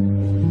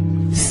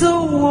 so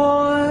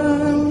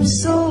warm,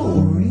 so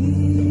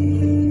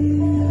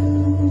real.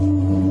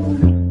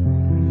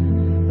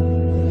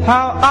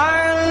 How I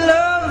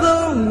love the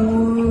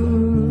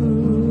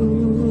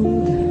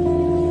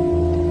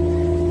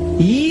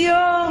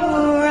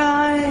your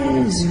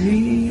eyes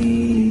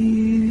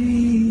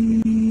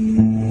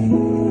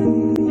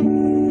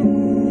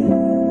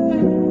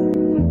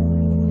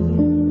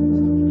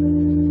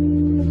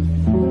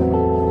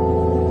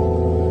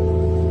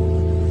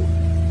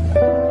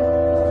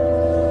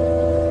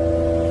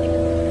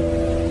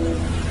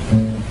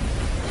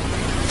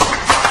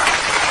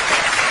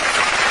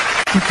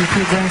Thank you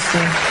for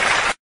dancing.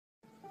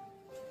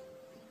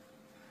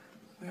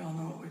 We all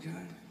know what we're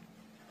doing.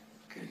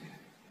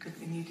 Good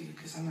thing you do,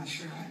 because I'm not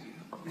sure I do.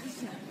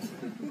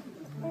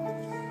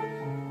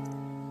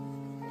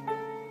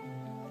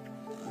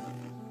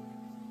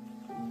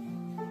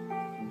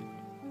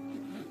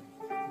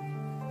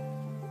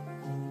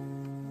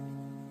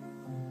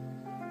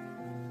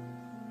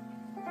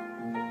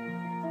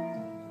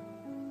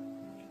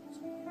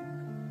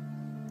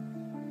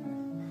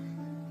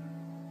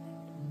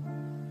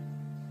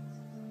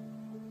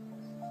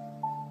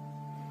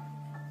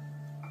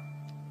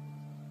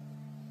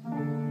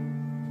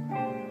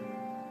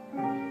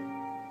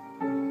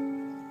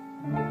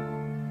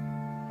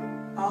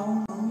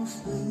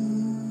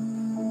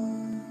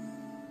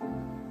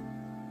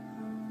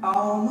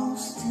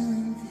 almost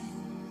doing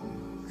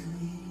things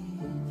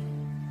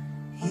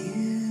we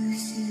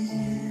used to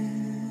do.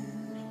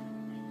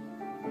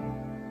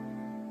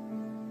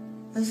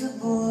 As a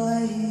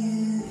boy,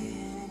 you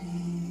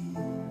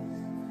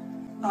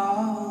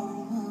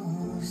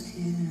almost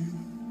you.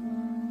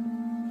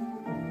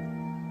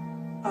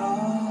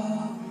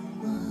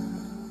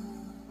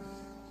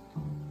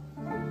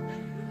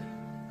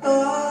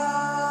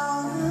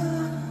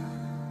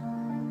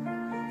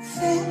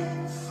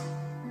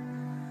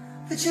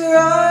 But your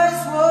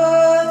eyes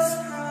once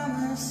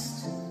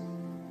promised,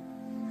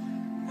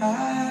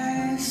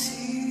 I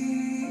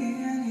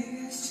see and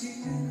hear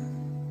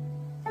too.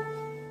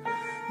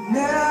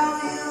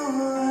 Now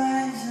your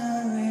eyes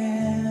are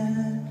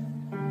red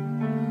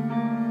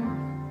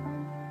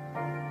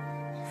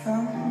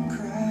from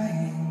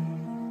crying.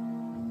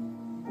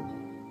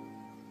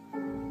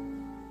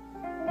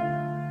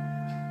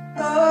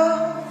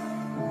 Almost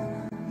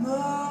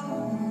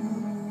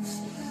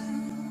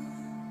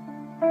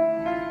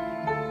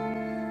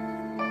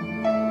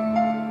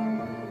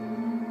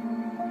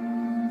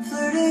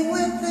flirting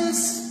with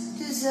this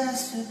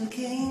disaster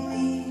became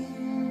me.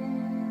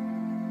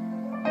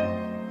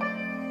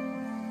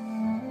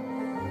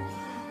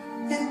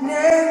 It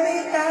named me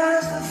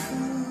as the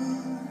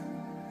fool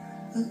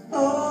who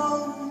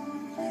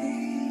only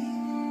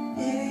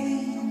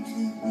aimed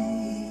to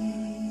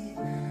be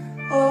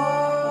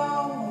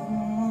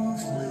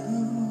almost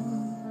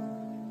blue.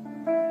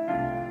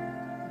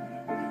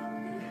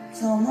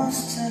 It's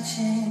almost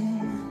touching,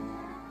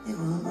 it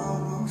will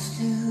almost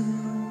do.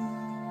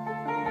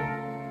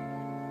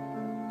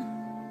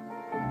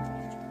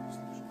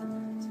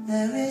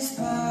 There is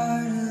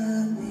part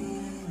of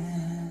me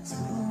that's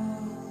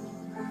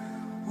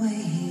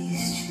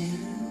always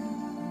true.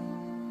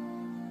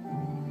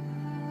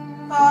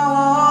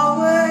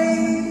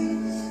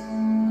 Always.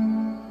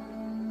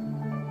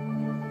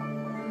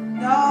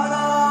 Not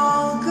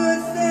all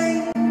good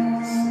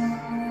things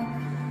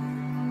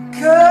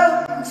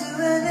come to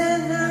an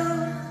end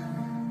now.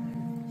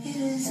 It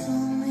is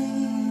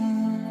only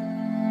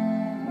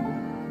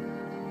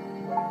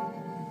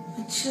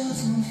a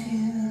chosen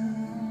few.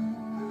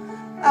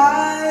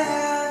 I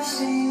have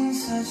seen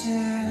such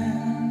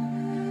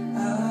an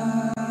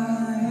early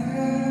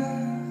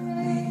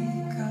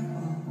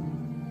couple.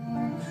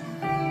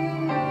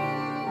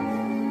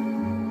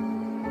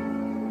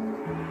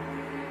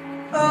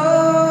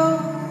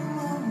 Almost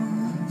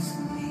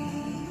me.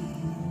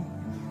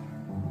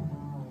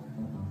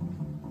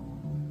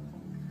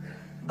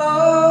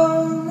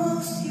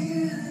 Almost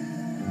you.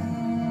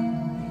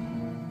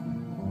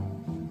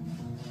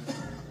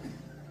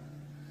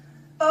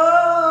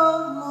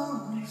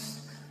 Almost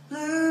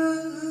blue.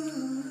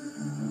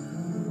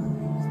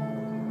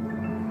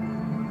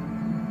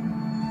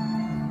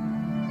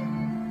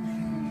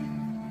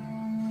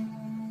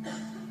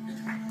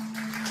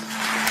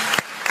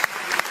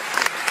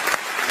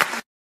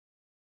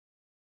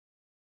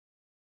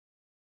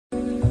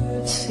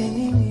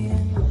 Singing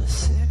in the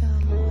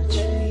sycamore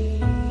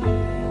tree,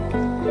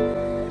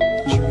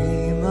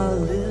 dream a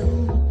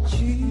little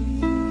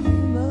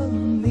dream of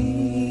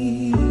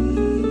me.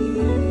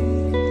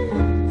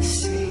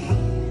 Say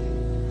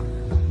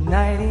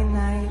nighty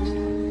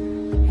night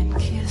and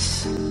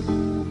kiss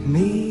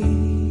me.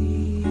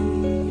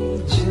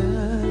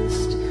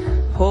 Just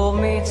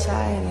hold me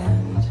tight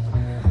and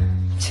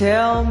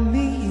tell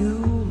me you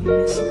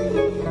miss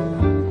me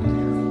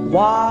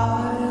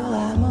while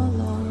I'm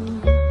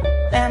alone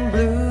and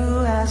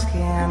blue as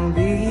can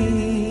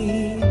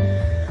be.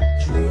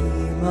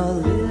 Dream a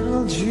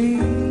little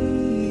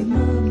dream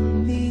of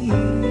me.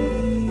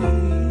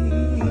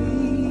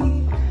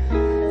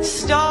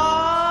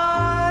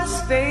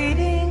 Stars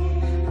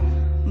fading,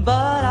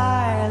 but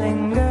I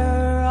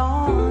linger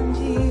on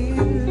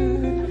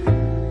you,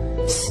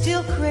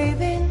 still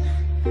craving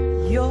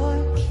your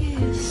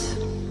kiss.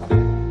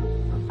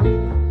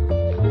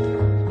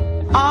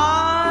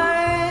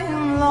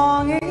 I'm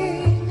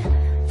longing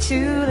to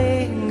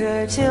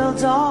linger till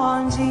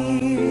dawn,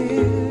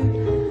 dear.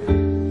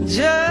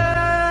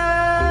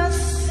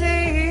 Just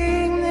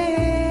sing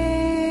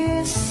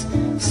this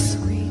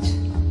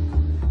sweet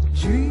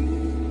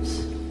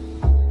dreams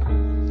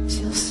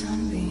till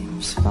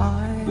sunbeams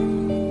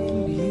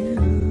find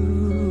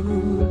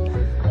you.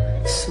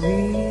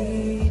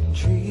 Sweet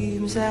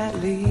dreams that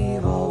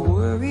leave all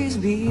worries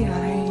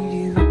behind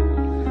you.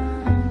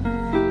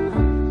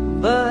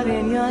 But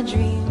in your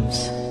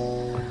dreams,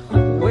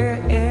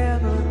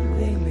 wherever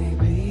they may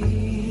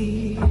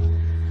be,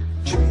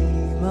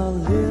 dream a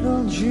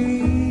little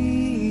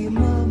dream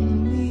of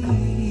me.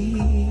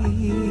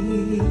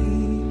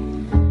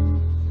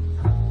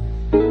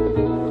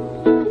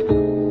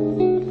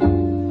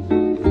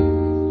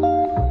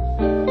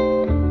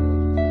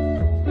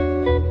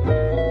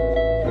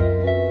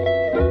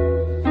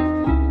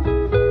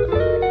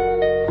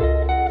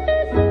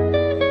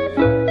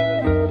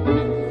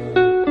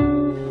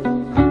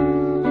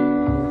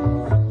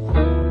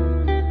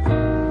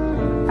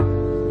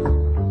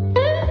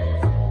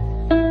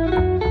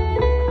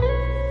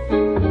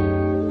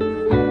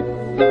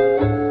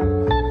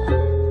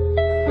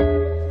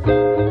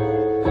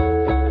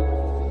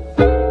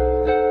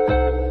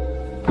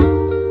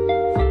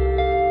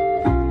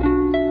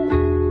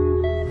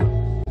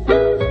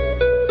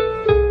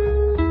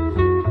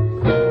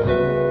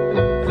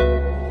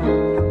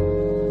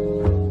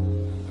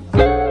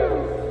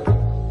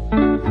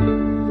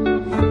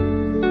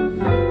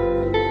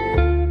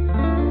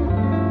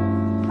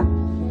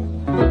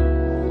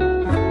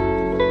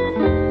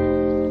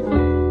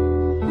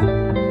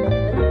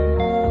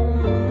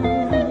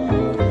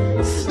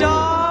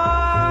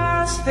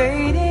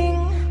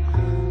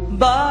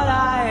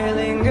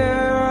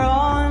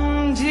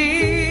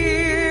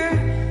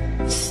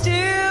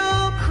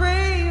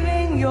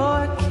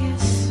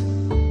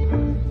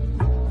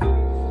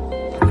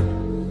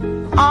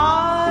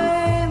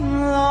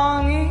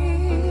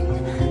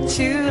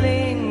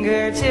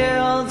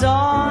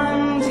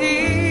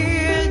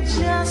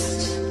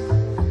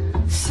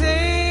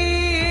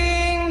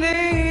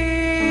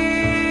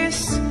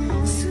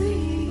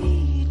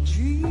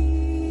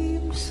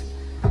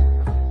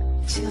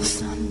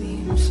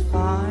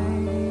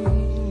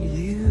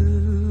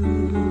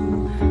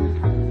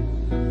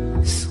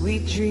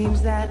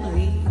 dreams that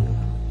leave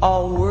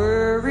all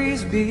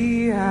worries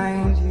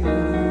behind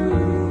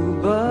you.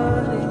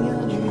 But in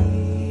your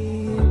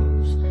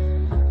dreams,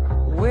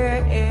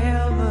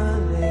 wherever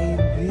they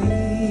be,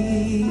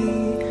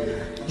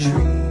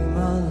 dream a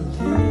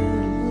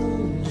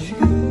little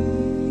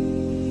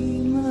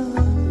dream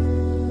of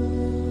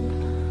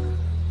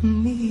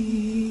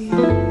me.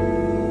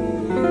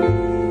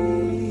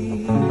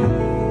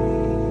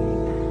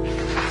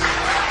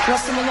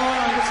 Rusty Malone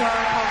on guitar,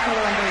 Paul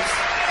Keller on bass.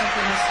 Thank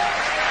you, Rusty.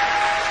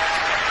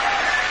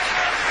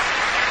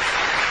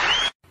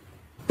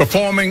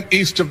 Performing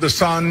East of the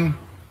Sun,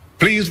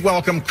 please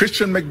welcome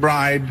Christian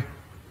McBride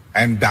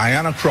and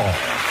Diana Krall.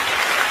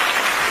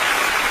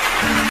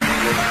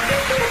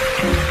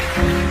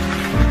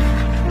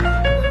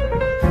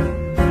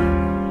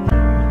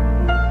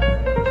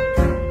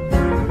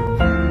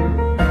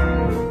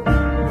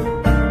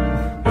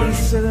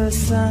 East of the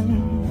sun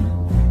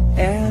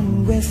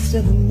and west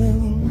of the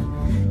moon,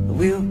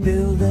 we'll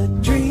build a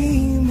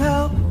dream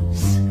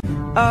house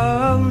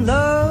of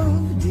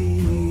love, dear.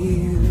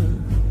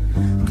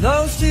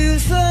 Close to the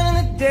sun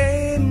in the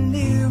day and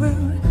nearer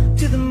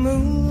to the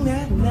moon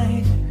at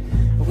night.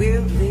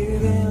 We'll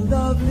live in a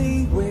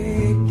lovely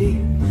way,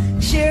 dear,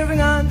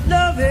 sharing our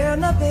love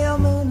in the pale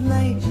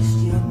moonlight, just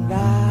you and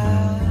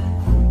I,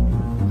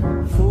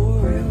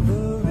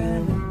 forever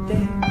and a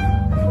day.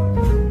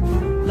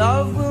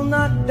 Love will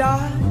not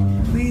die,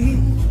 we'll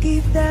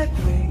keep that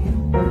way.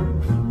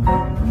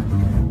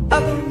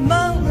 Up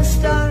among the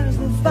stars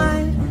we'll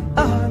find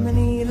a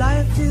harmony,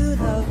 life to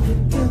love to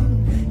tune.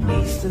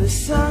 East of the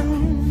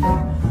sun,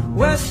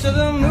 west of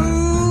the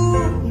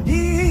moon,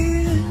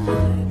 dear.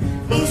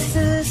 East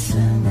of the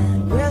sun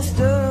and west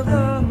of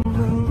the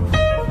moon.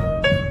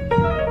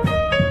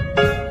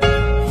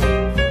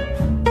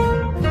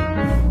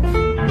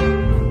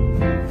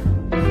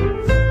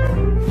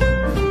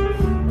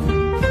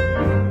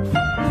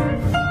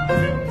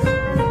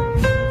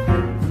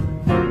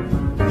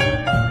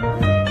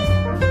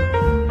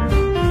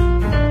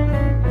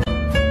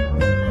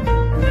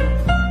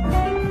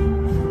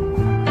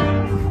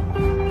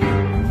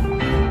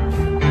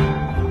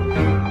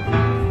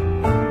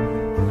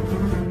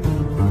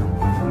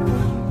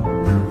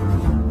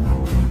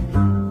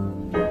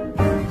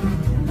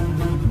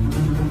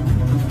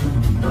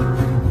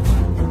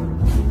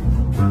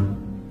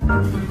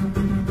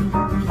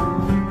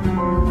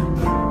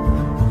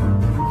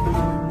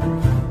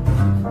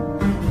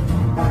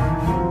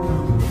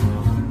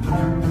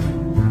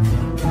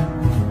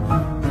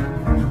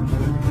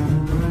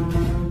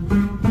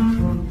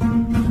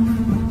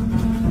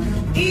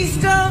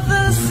 East of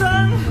the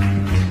sun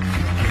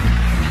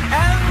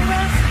and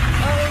west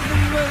of the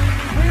moon,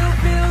 we'll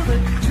build a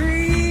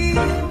dream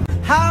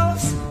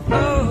house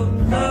of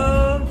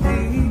love,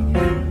 dear.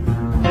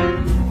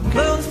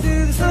 Close to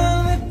the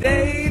sun at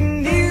day,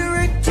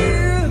 nearer to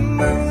the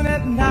moon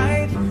at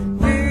night.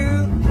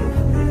 We'll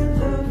live in a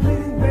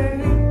lovely way,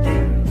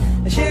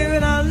 dear,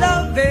 sharing our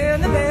love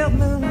in the pale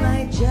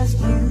moonlight, just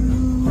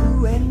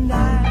you and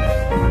I,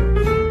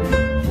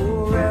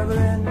 forever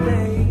and a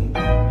day.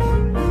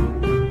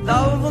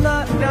 Love will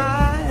not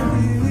die,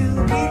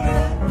 we'll keep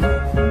it.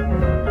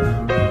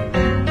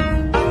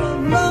 Up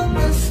among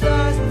the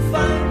stars we'll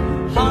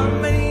find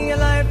harmony, a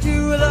life to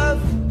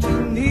love, to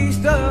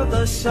east of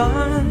the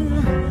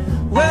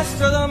sun,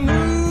 west of the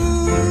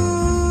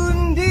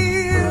moon,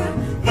 dear.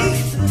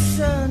 East of the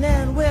sun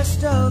and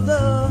west of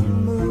the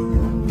moon.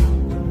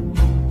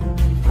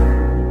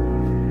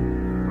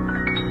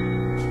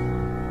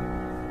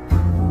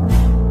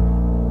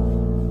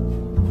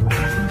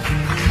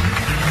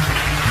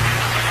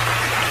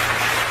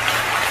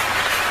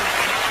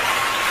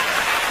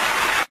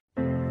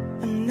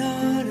 I'm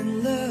not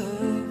in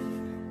love,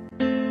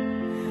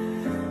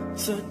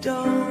 so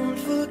don't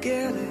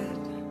forget it.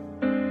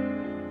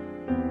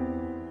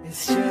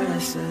 It's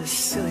just a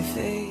silly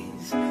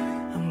phase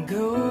I'm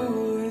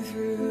going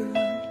through.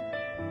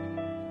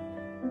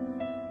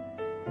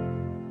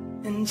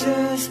 And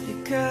just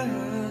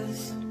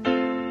because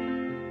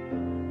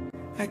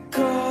I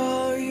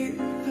call you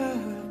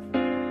up,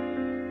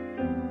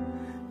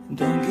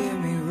 don't get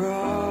me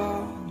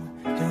wrong,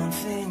 don't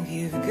think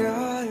you've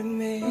got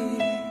me.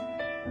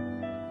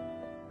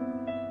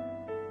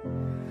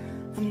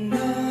 I'm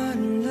not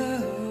in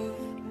love,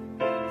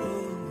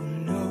 oh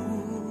no.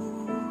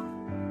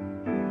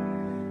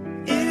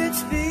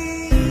 It's because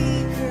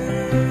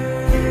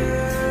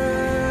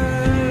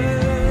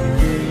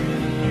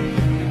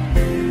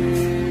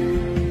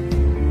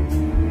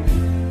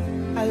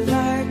I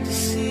like to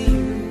see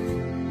you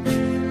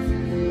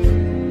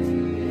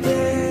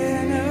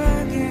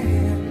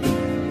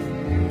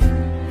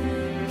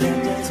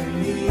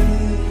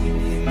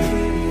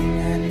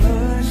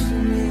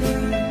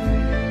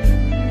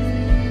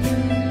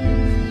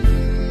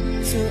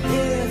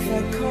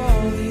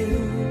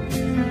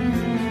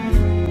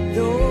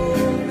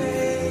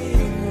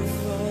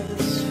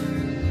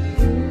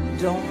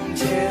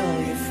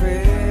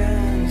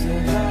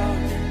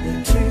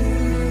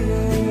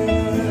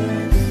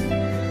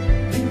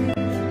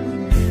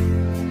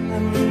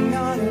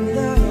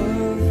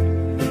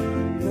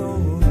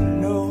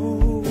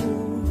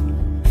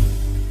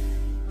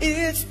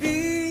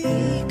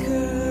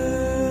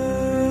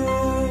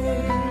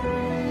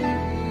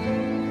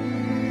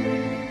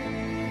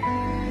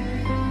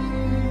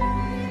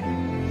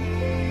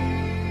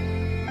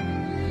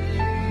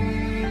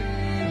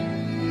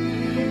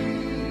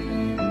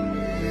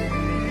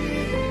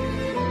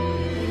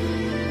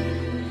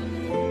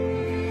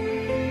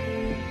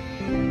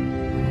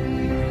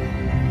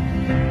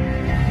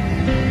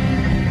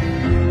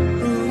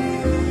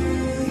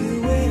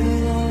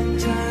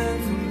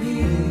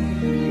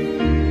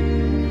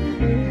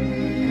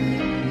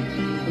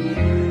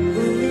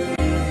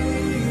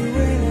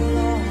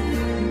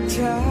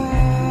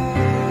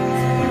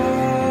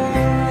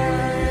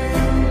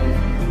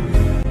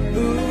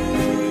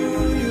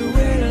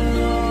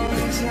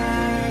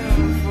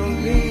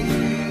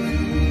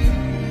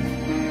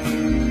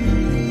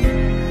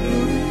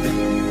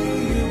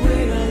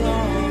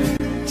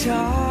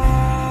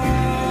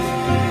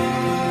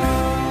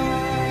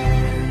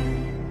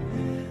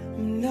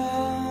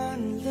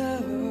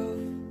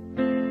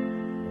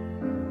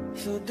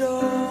So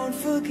don't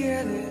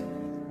forget it.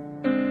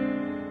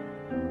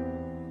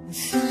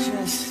 It's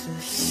just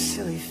a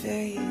silly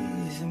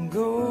phase I'm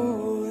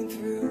going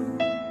through.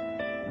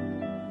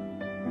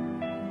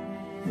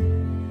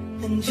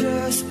 And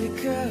just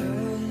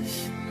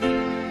because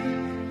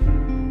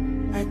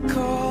I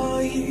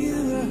call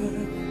you up,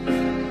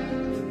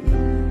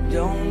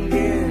 don't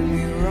get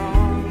me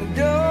wrong,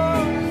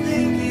 don't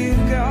think you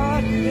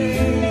got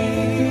me.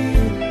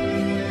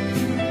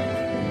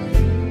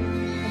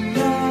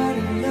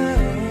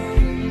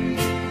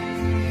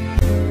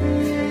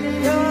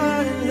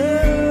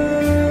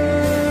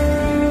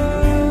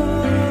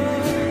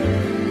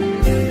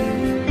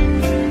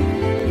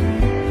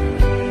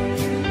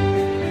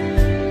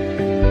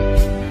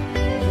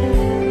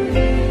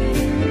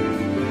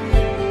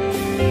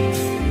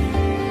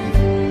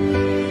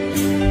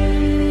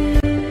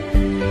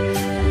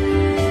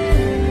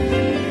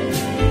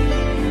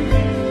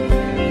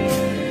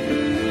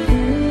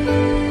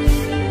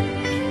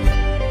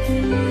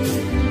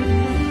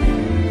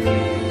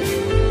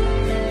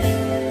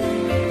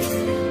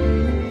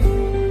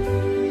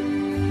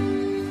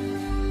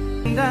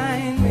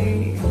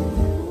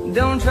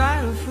 Don't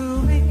try to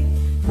fool me,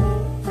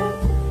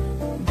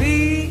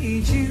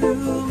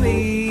 bejewel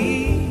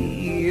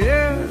me,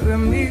 or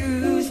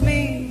amuse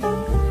me,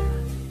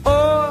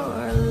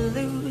 or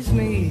lose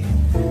me.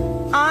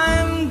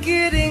 I'm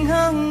getting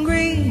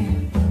hungry.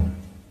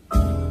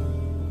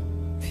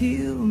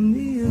 Peel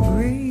me a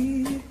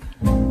grape.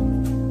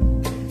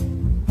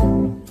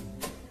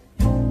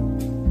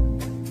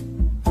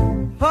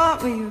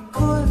 Pop me a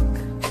cork,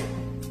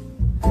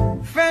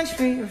 French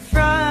me a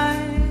fry.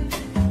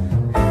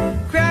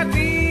 Grab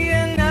me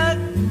a nut,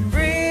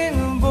 bring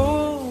a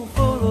bowl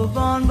full of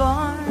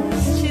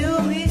bonbons,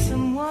 chill me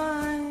some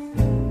wine.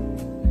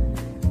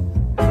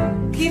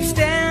 Keep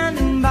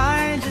standing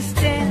by, just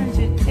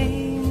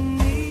entertain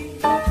me.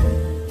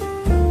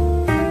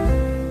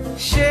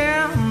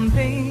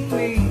 Champagne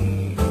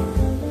me,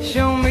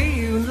 show me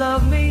you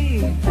love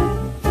me.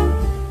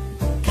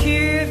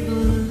 Kid,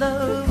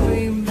 love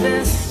me,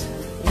 best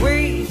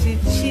way to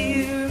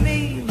cheer me.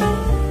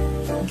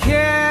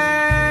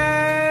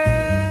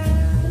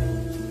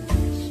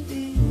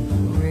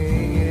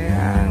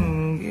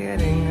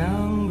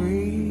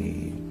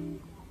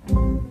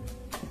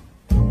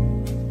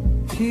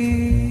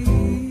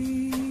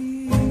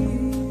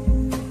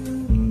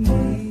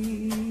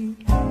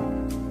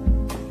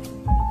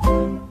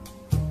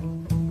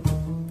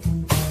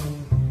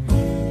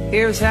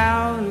 Here's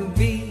how to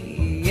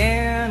be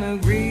an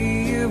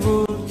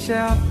agreeable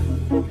chap.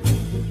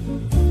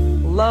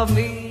 Love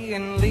me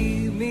and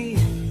leave me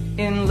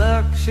in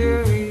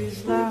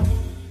luxury's lap.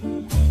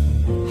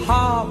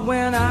 Hop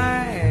when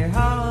I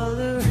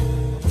holler,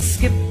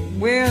 skip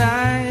when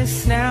I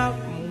snap.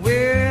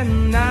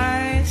 When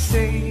I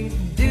say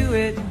do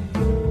it,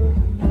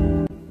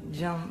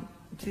 jump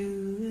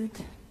to it.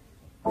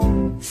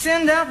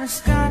 Send up a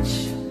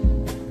scotch,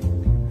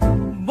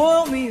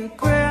 boil me a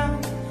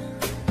crab.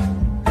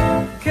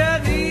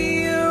 Cut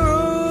me a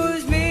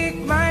rose, make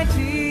my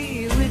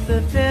tea with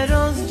the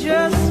petals,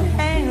 just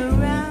hang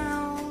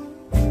around.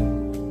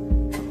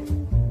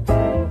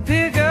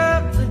 Pick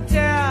up the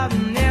tab,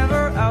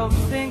 never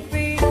outthink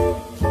me.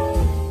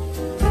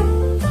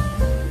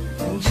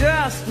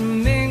 Just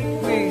mink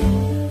me,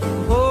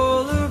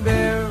 polar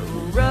bear,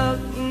 rug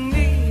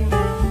me.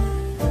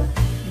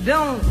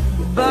 Don't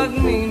bug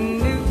me,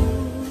 new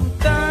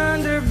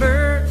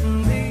Thunderbird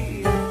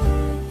me.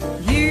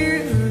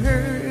 You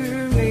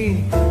heard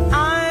me.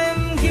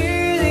 I'm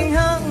getting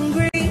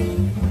hungry.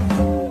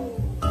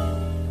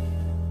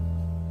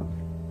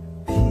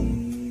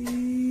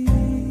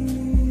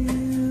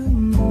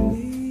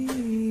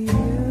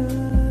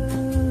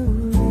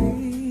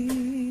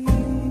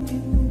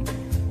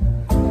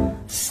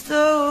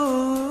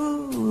 Slowly.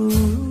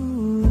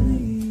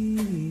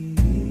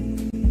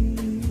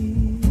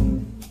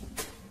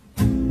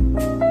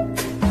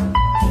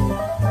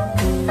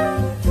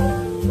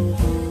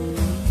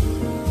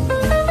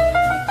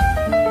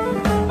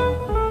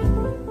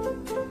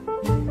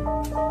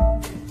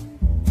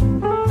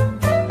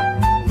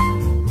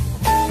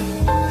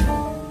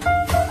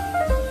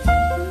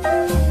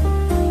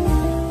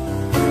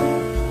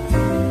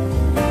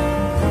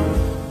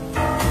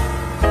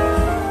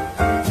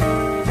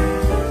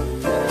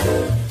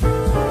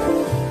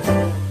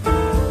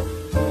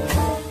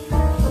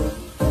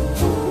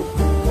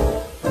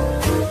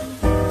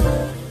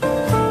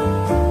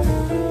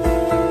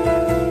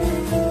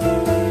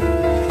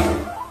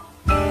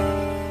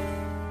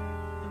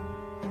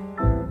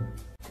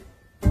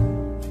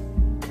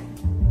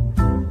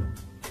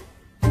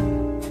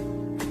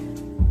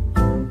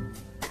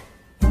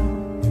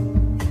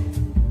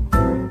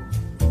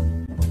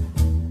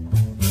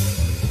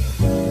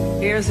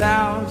 Here's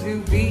how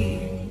to be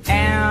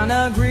an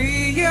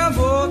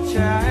agreeable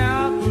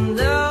child.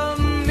 Love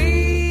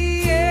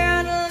me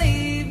and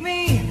leave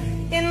me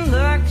in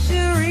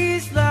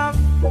luxury's love.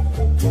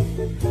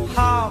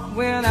 Hop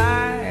when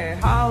I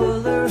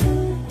holler,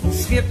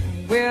 skip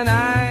when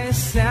I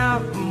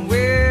stop,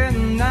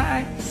 when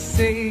I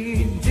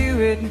say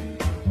do it.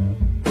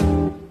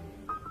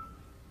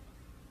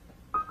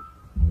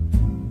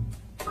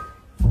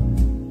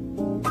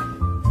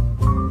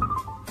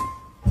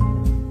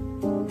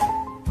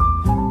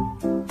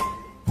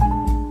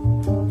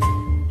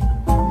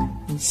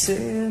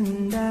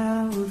 Sitting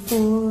out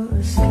for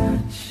a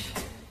scotch,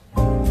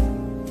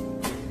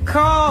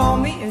 call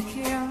me a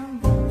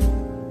cab,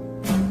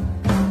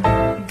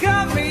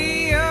 got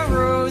me a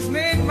rose,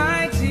 make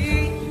my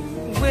tea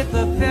with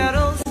the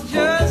petals,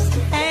 just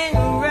hang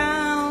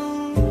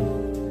around.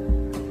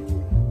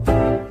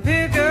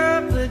 Pick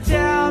up the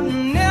doubt,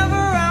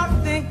 never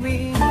outthink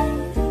me,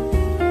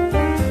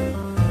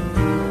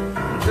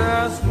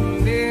 just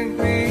make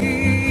me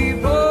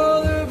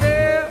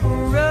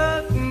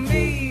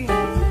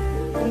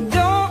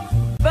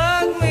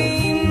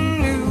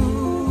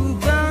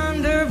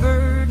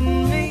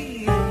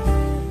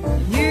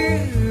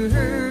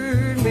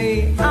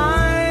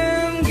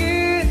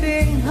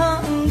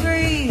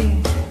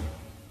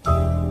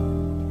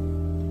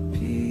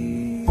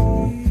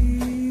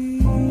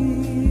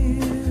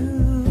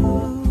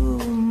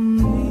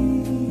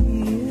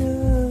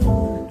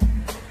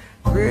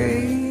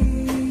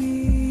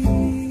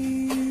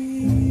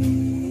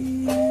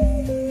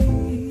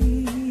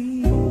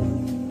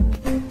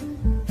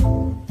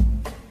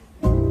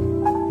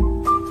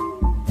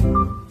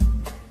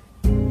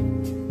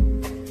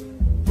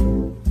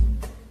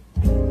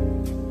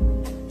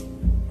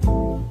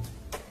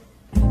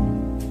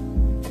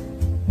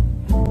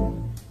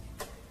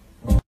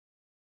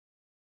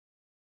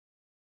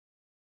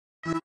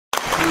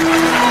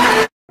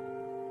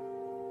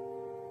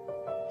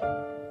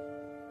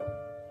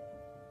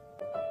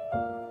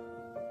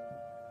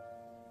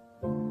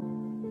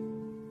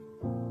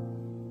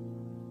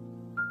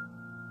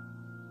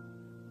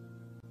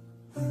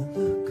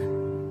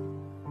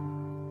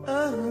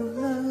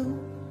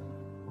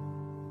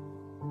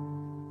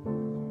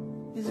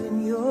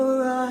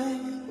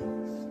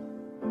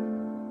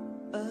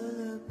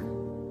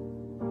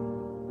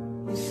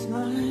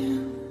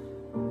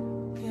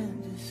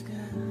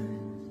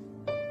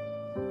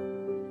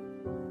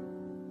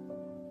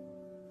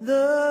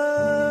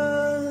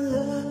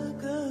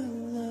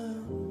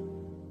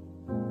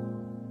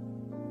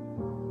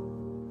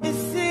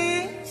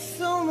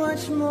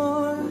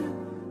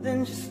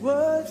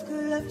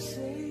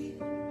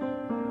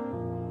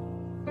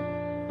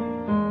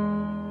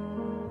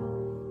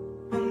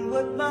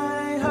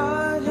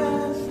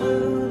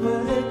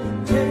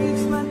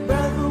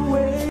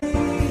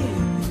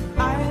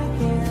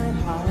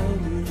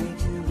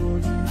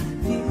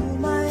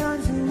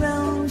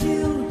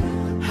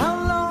How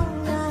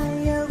long I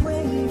have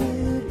waited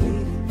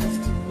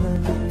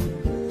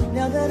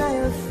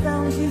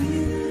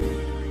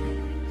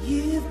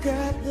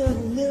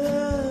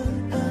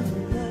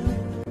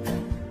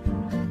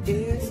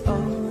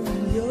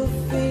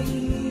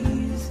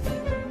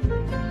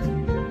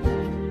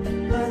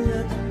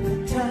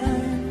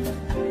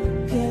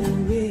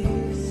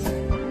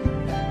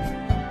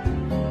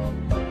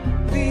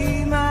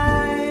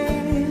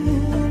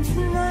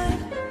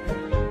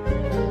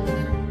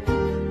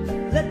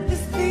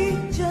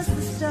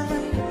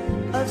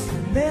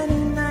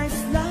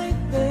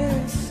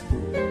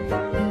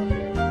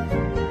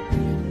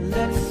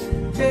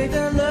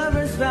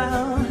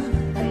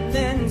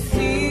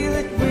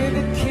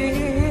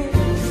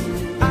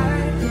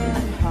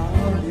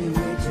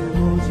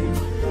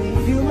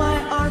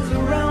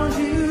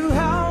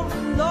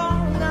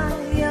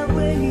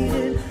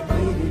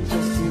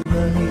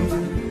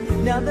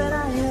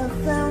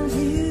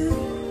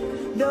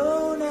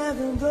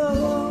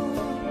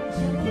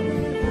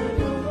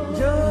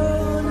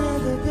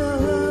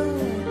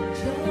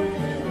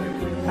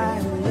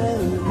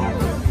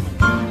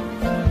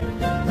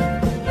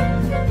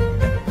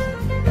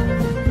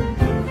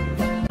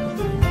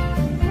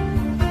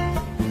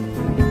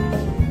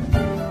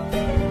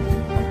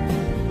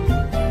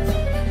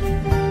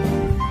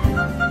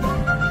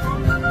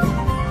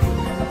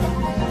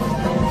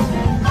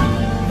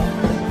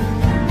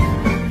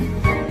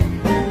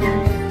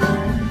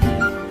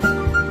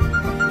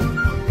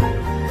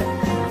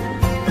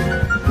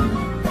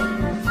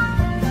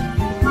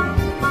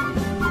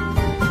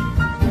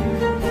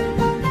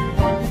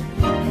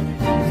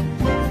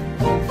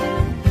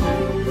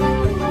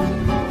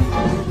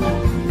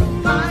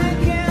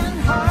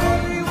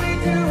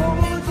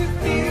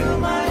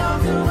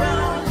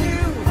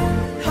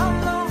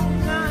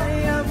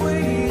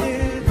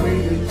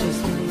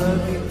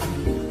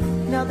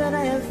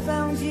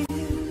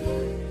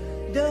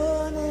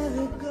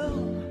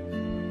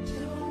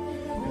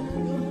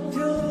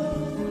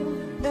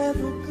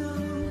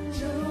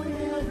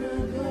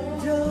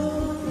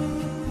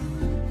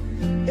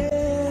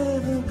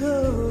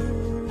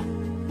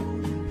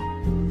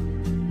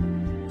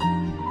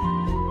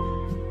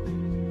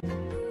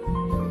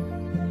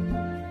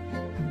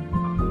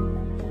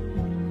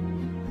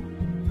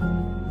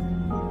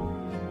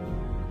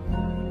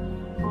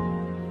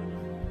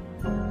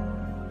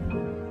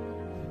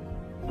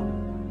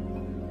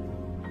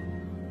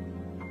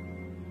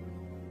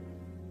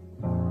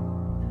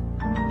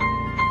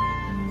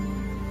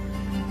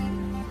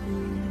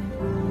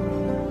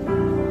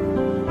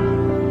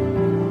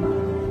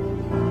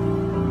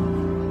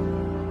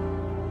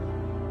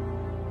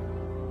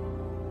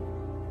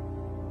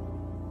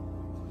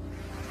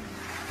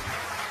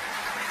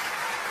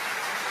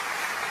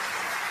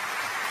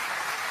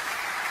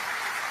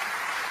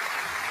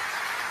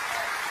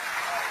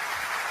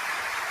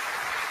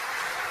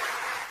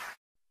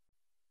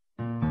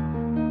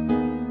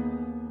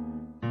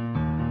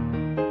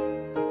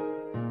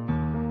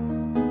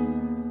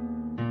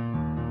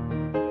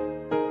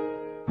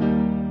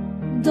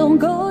Don't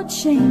go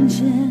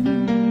changing,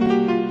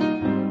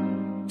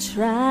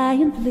 try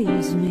and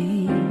please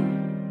me.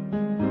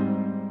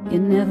 You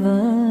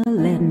never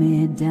let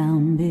me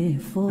down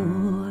before.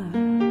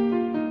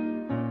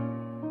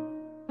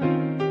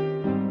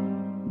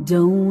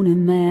 Don't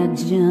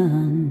imagine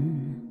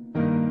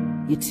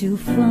you're too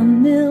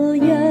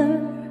familiar,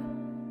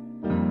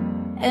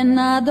 and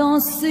I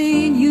don't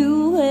see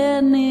you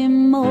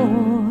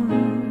anymore.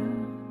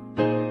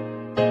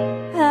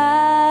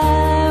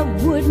 I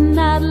would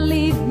not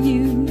leave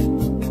you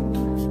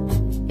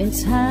in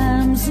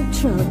times of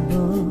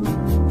trouble.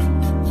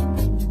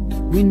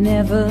 We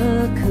never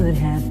could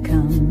have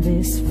come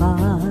this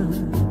far.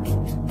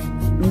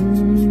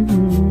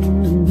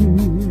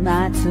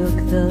 I took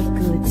the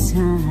good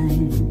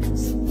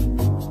times,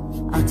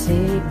 I'll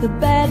take the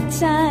bad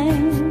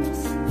times.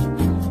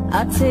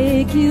 I'll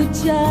take you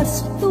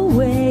just the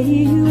way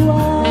you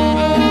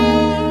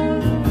are.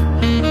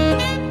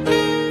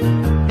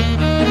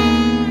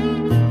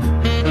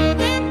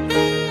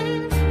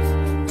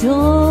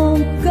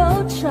 Don't go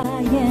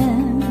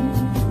trying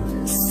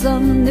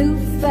some new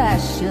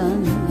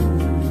fashion.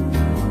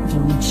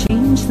 Don't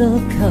change the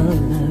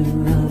color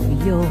of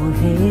your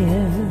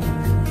hair.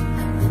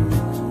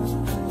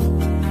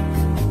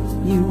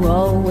 You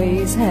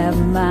always have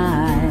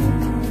my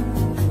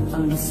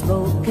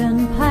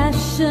unspoken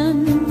passion,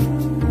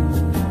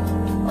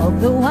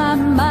 although I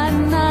might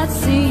not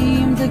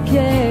seem to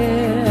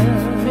care.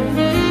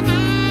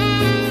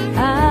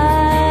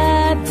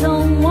 I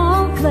don't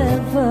want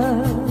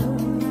clever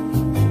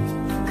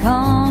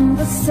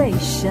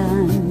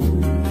conversation.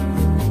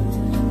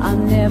 I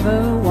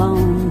never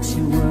want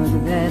to work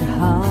that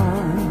hard.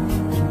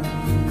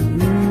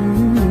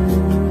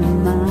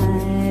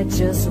 I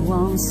just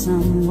want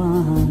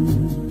someone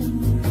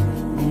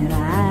that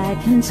I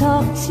can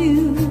talk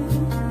to.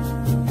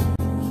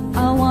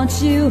 I want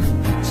you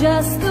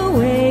just the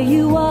way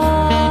you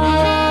are.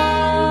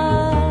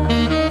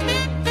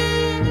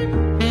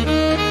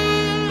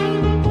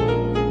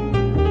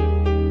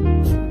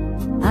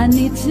 I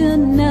need to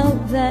know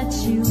that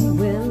you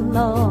will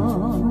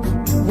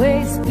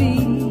always be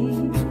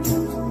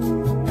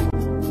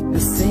the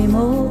same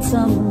old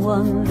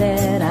someone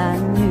that I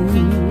knew.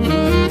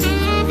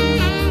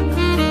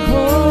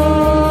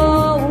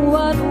 Oh,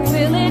 what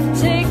will it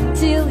take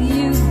till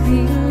you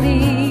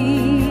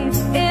believe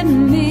in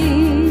me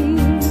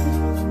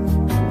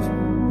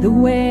the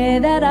way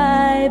that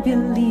I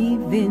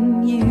believe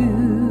in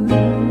you?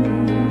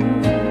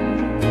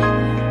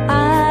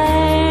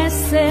 I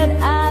said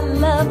I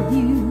love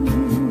you,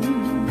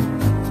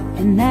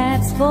 and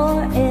that's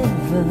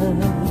forever,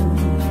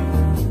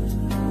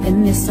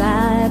 and this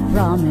I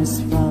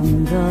promise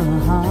from the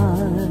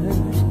heart.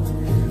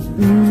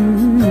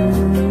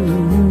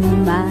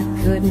 I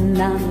could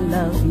not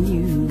love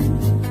you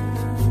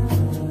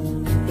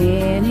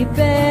any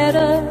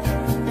better.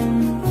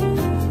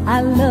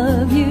 I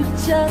love you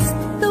just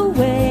the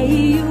way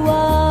you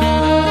are.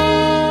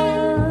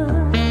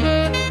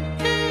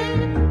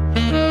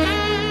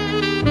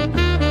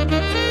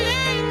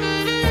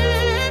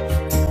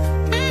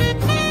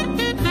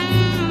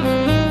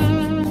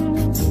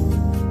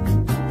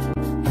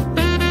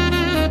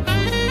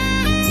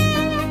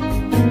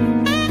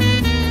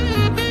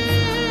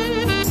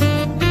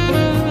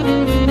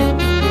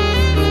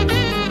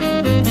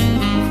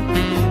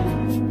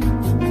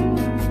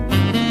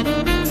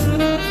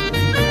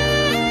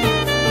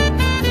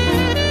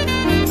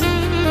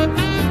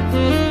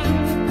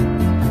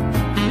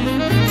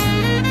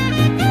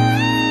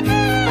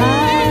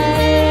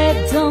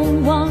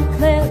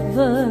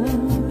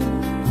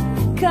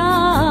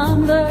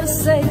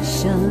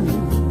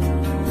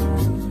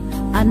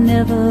 I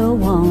never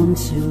want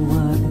to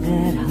work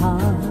that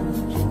hard.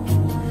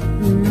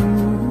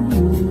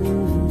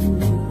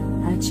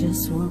 I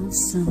just want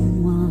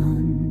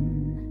someone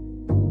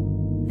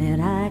that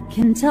I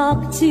can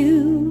talk to.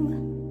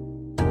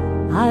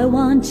 I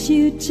want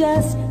you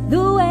just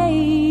the way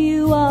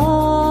you are.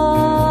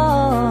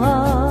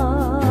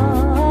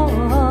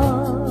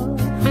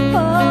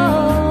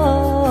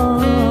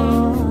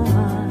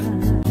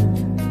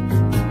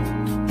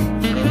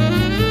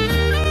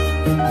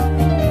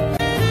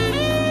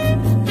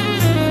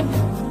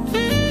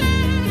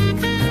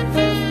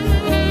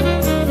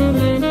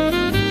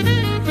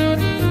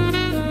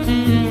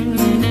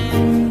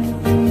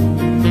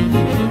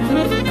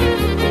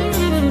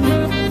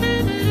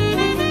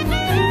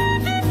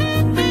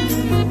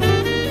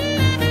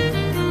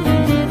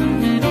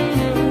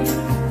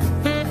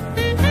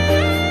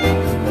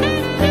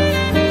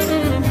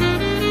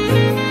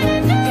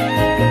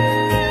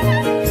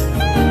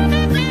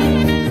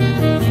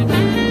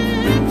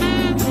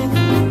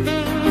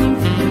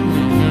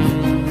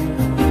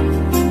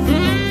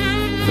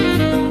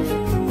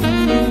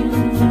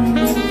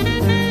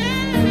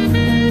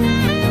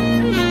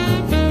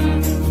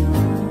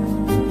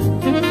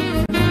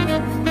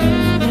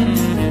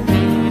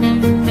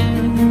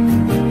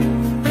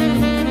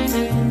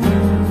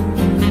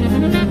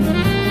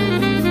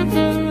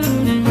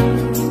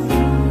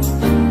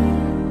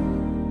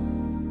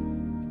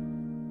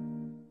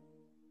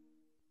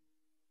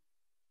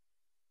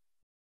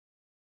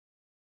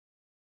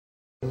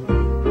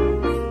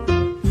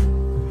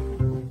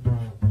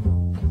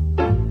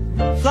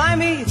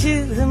 me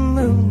to the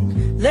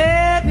moon,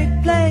 let me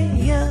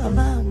play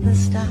among the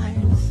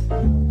stars.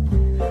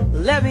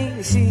 Let me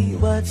see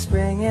what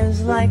spring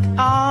is like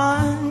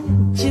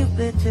on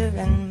Jupiter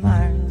and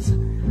Mars.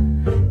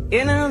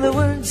 In other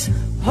words,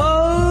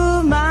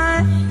 hold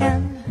my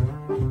hand.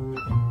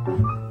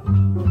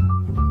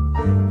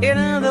 In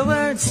other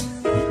words,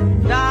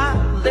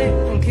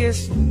 darling,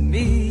 kiss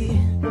me.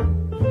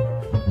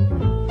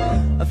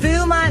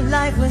 Fill my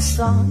life with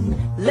song,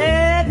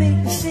 let me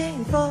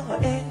sing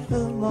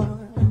forevermore.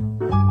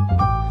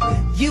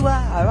 You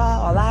are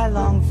all I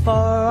long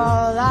for,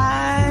 all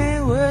I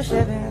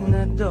worship and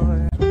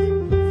adore.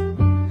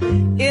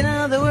 In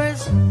other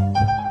words,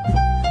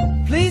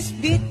 please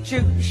be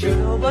true,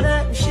 sure, but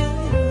I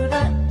should.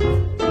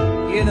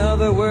 In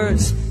other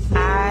words,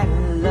 I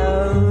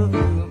love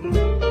you.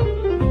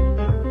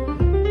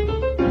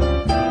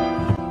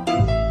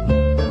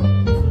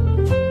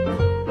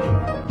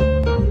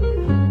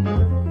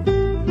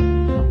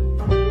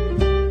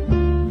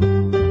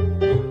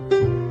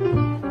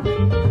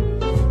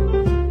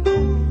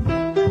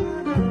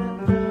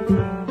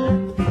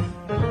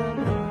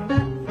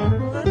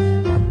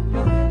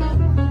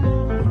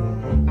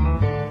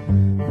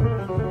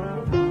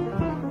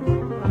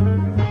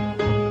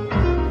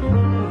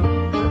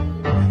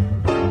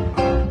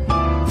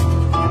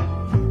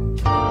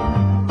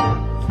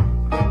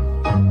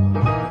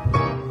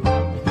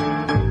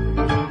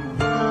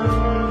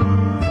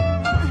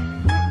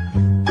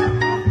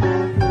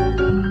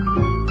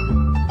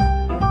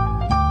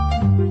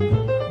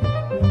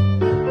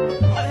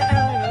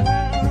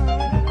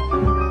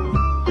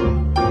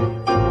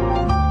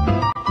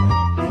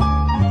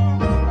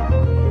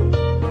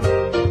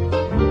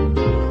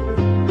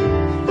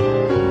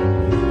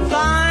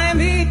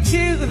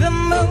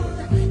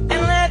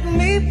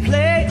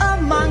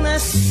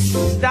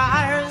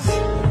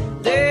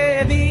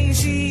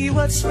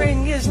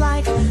 Spring is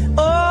like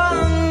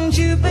on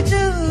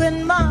Jupiter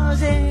and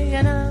Mars.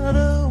 In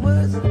other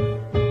words,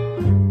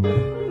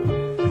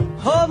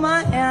 hold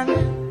my hand.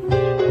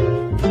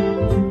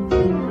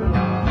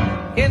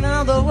 In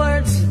other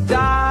words,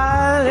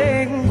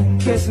 darling,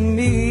 kiss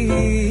me.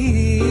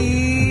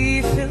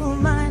 Fill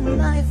my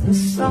life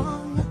with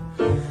song,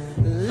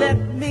 let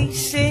me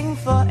sing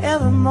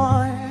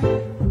forevermore.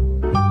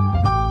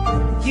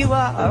 You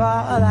are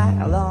all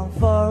I long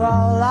for,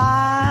 all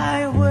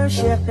I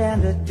worship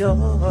and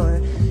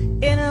adore.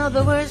 In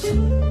other words,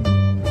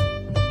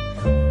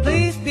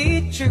 please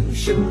be true,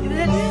 sure.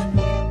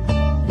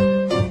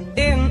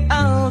 In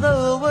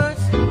other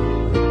words,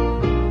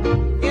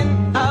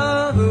 in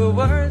other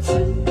words,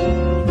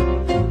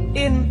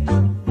 in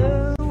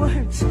other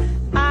words,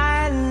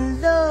 I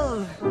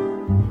love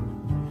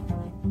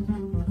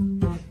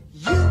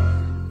you.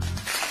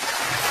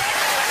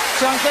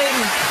 John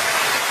Clayton.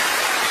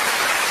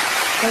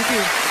 Thank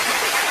you.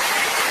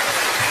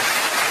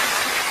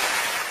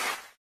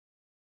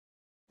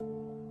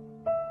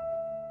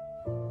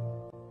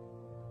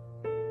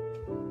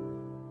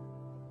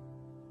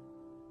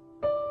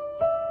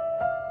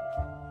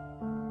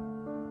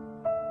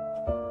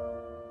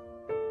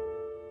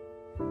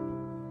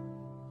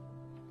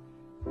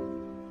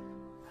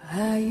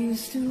 I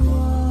used to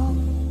walk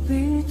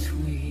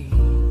between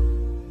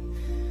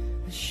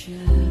the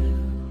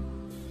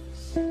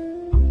shadows,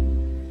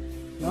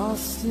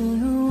 lost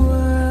in a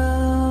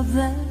world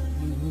that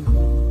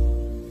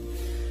moved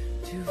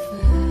too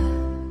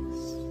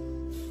fast.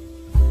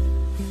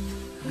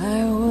 I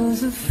was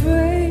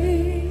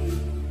afraid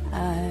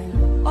I'd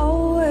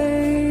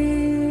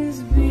always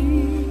be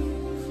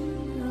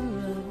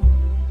alone.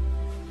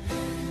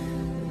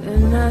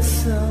 Then I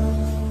saw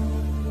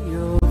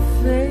your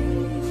face.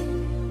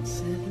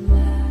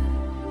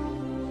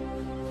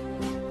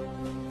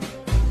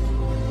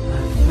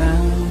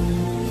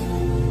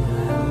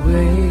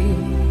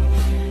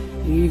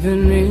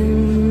 Even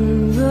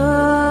in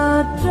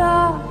the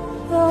dark,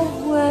 the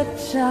wet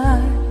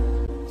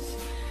times,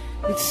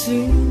 it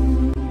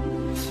seemed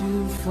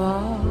too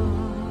far.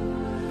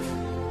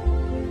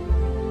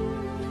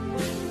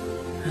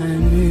 I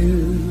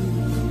knew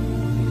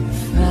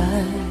if I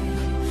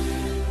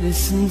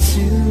listened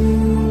to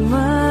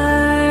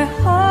my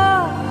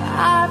heart,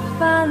 I'd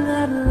find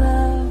that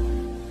love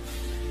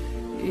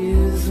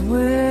is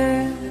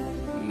where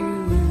you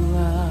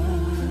are.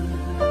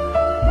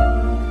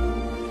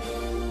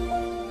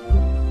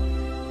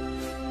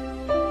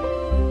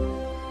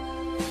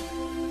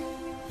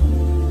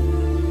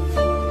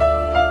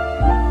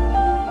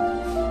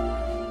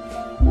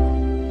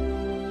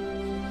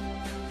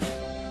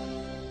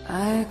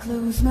 I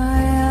close my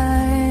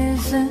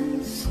eyes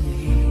and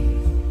see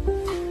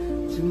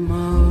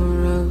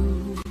tomorrow.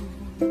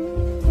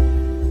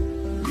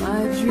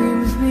 My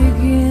dreams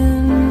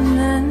begin and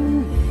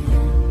end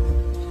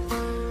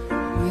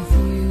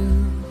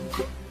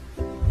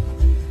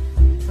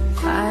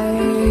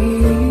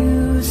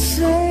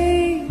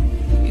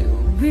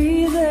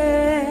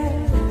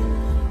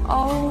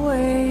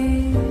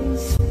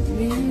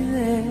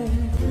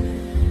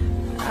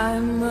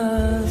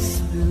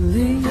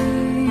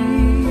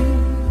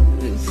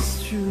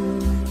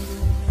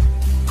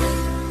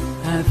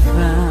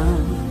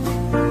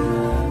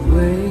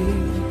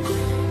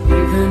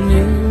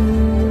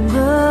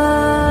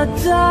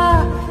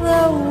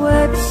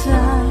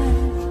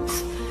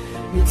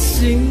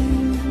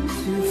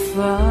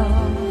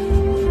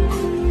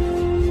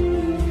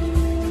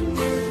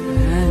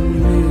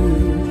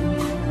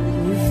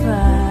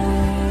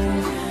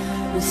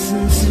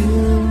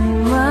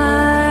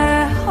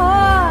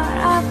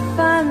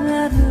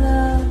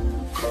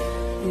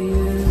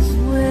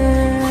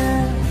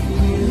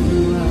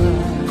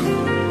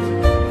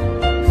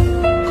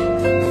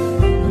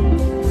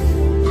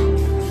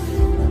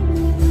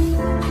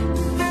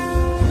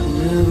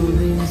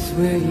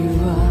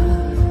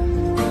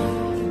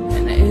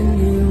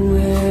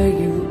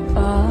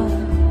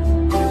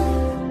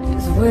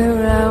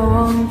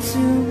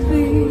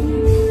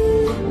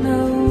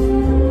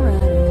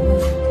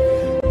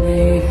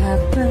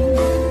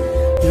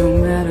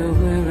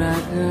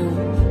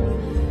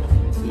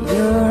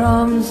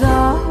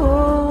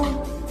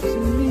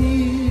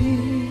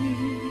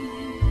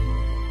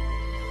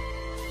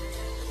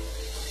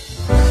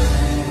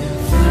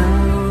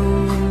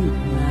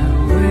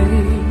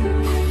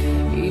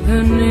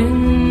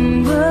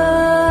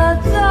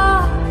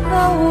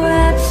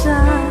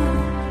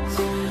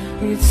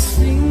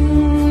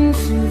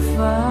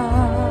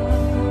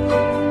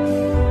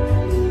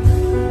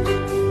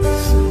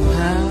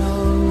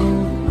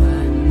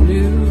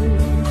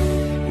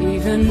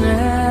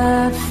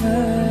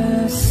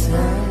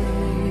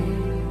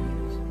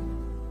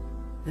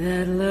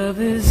that love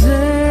is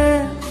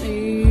everywhere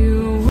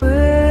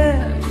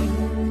you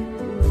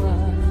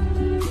are.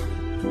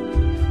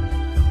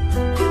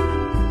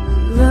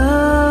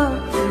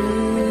 Love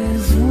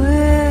is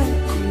where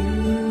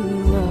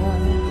you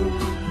are.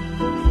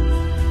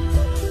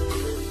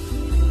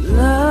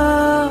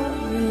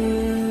 Love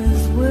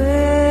is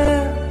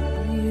where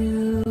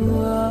you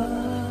are.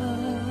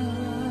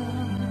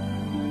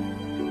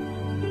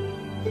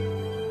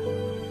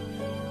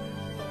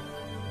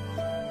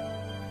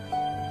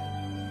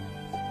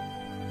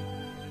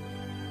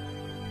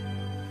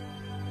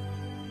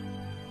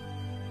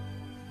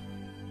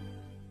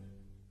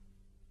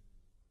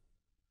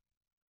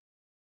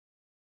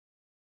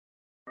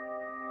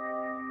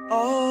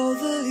 All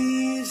the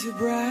leaves are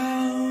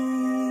brown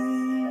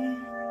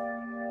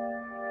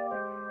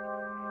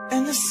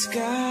and the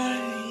sky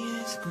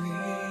is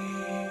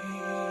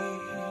gray.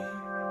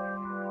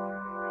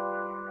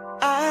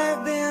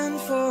 I've been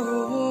for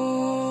a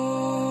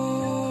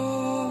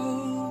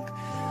walk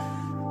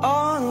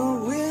on a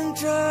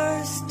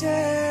winter's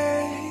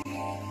day.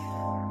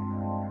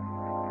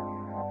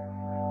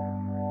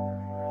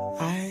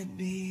 I'd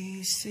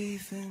be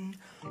safe and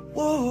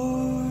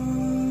warm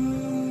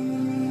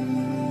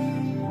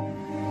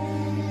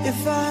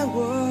if I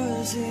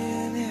was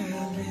in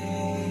LA.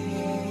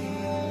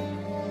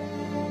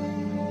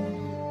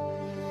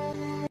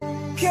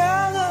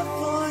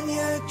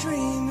 California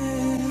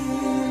dreaming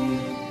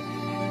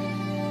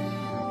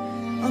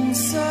on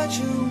such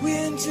a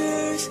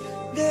winter's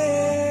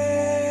day.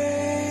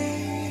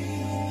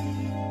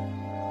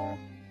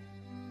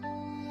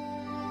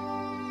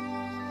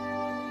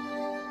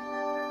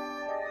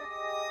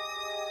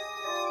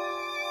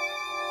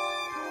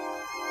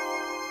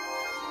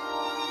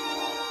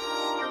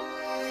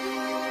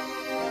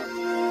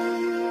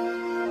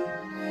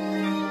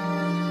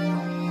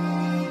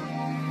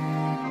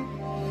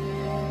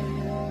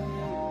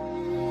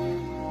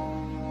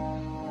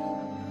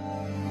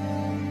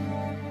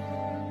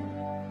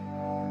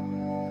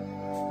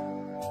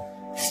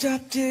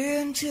 Stopped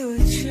into a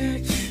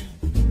church,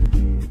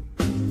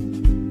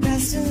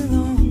 passed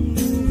along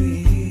the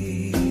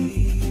way.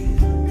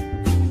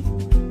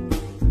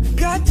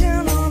 Got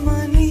down on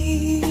my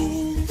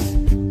knees,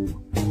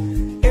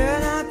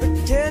 and I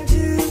pretend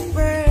to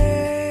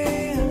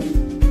pray.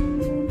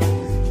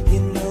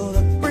 You know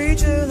the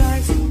preacher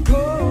likes it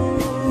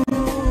cold.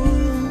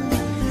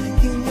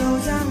 He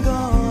knows I'm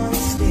gonna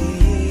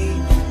stay.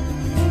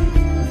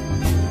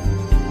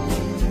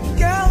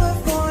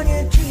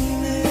 California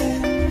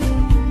dreaming,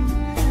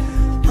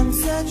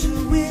 such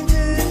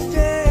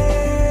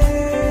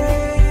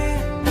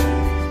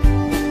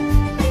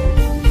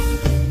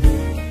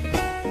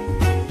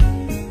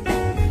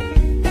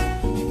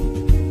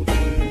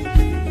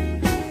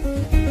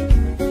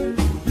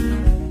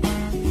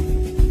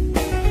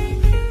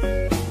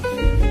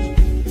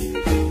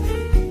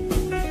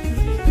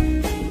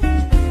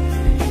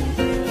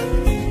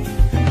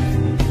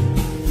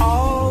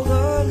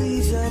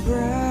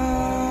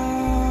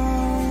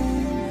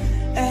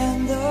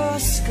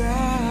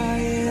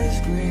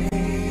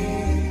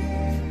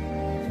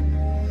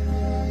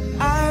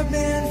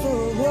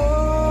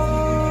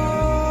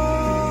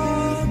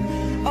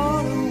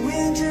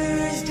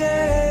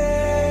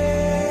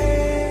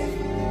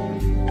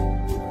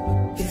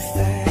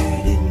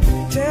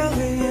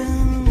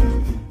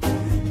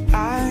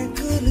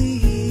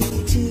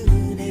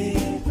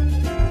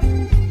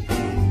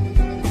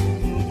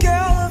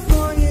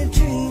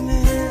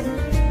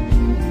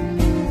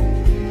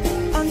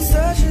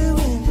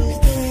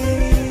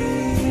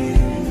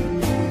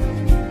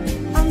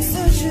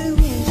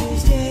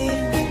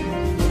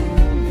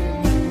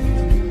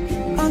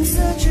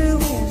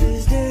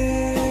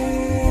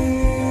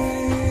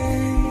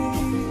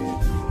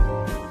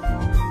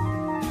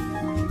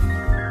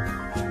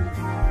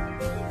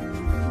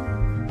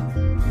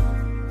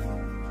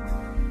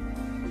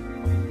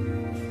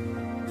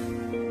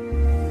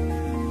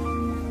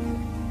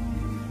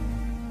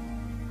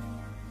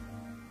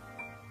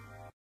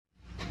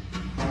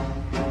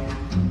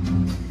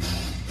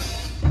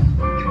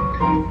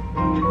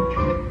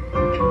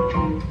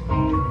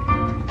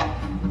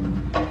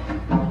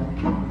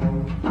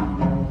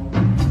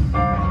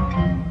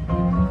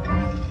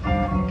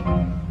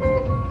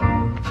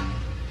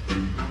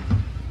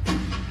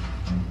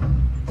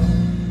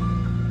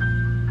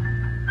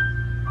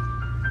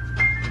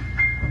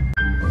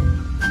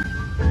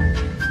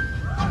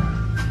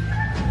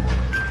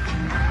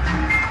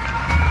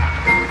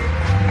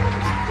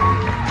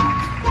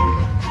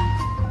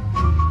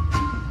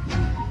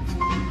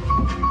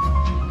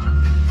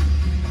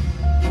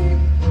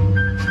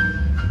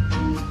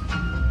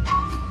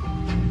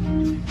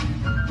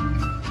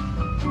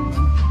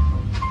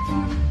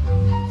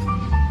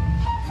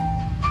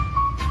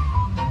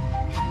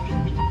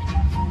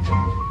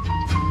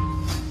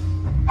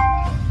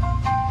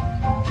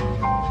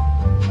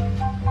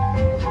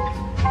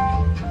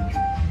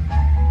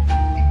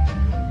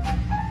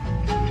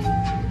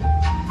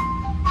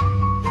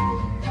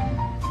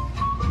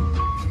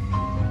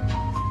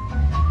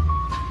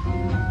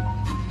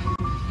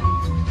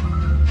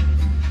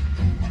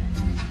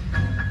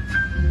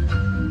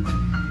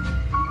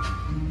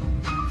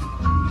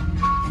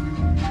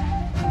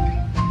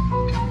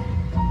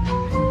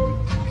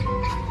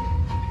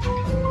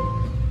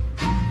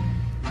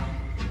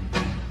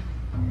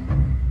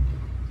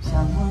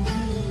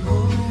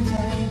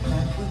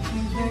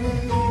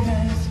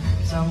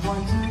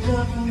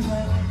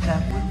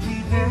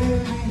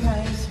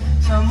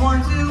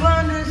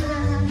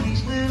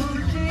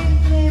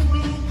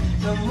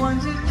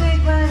someone to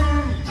take my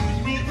hand, to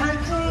be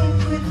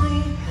untamed with me.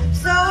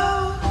 So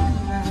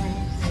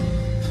nice,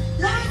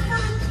 life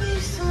would be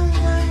so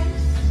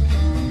nice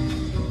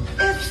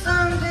if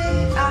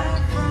someday I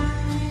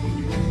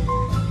find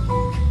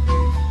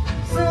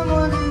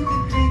someone who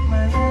could take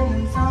my hand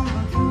and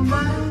someone who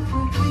life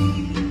would be.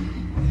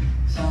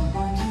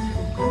 Someone who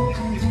could go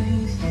to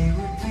me, stay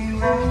with me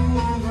right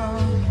and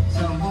wrong.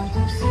 Someone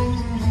to sing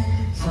to me,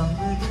 some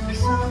little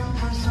song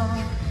for song.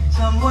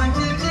 Someone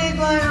to take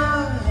my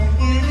heart and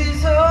give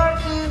his heart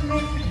to me.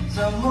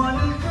 Someone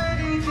who's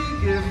ready to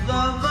give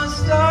love a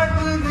start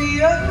with me.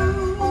 Oh,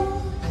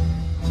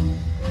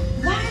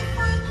 life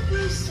would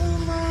be so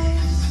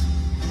nice.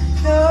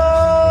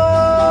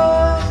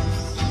 Cause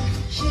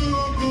should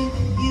it be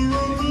you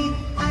and me,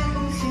 I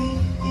can see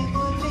it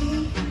would be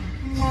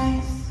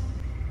nice.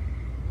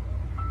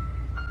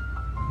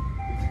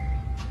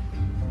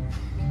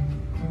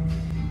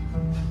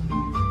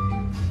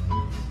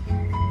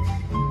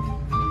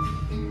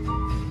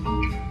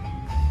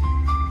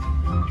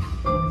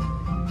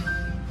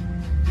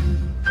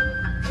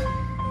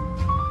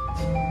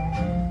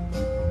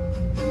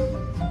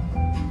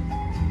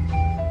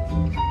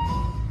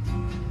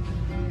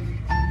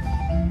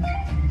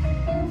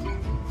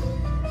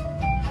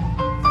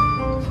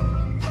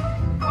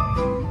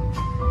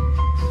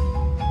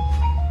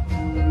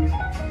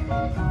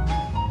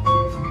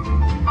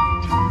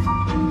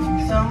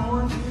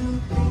 Someone to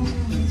think to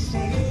me,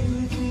 stay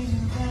with me,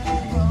 do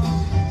that wrong.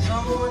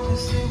 Someone to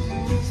sing to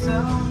me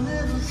some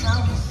little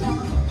song.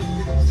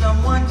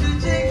 Someone to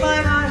take my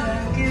heart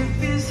and give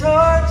his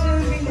heart to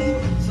me.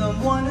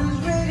 Someone who's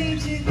ready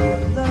to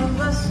give love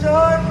a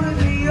start with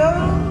me. Oh,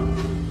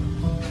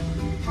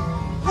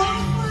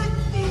 life would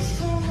be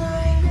so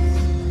nice.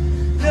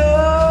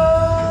 Nice.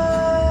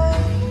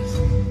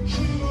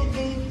 Should it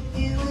be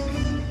you and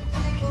me, I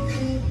can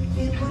see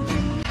it would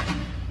be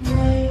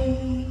nice.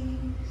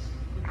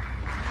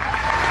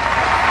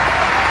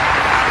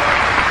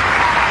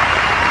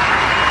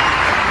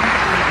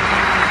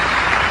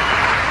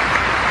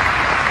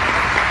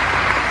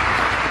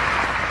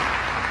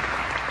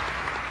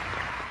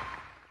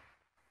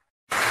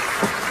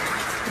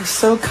 You're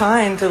so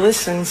kind to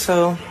listen,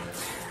 so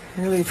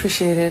I really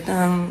appreciate it.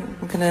 I'm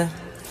gonna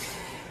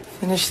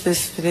finish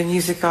this bit of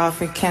music off.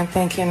 We can't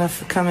thank you enough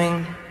for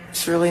coming.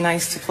 It's really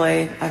nice to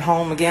play at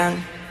home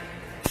again.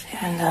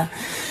 And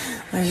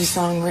there's a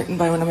song written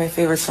by one of my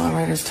favorite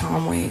songwriters,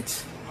 Tom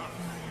Waits.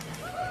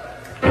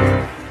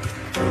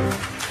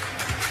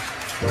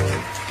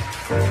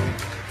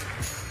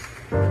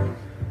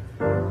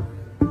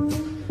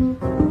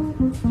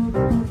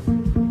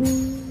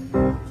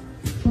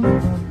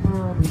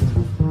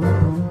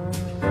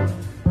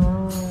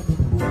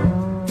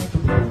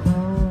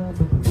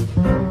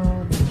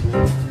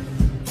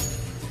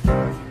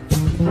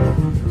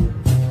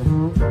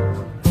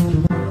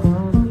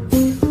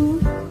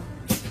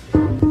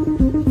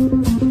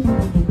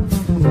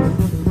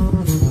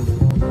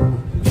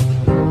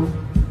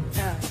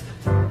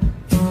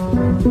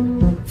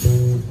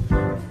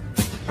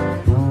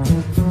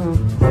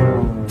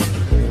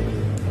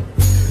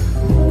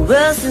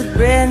 Rusted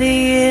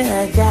brandy in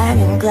a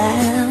diamond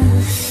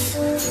glass.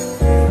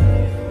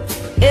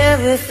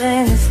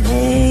 Everything is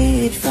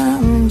made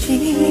from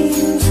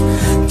dreams.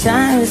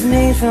 Time is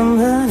made from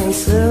honey,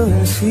 slow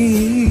and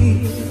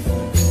sweet.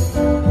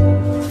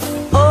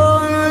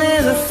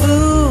 Only the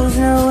fools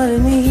know what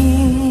it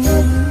means.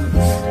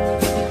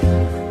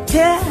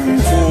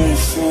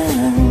 Temptation,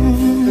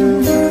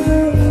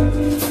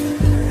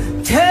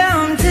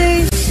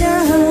 temptation,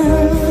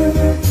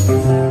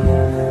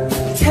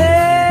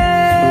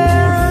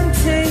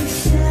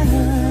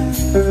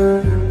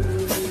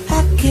 I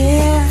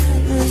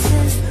can't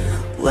resist.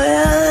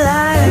 Well,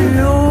 I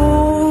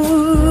know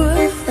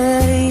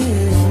that he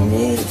is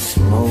made of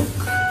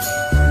smoke,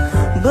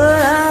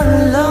 but I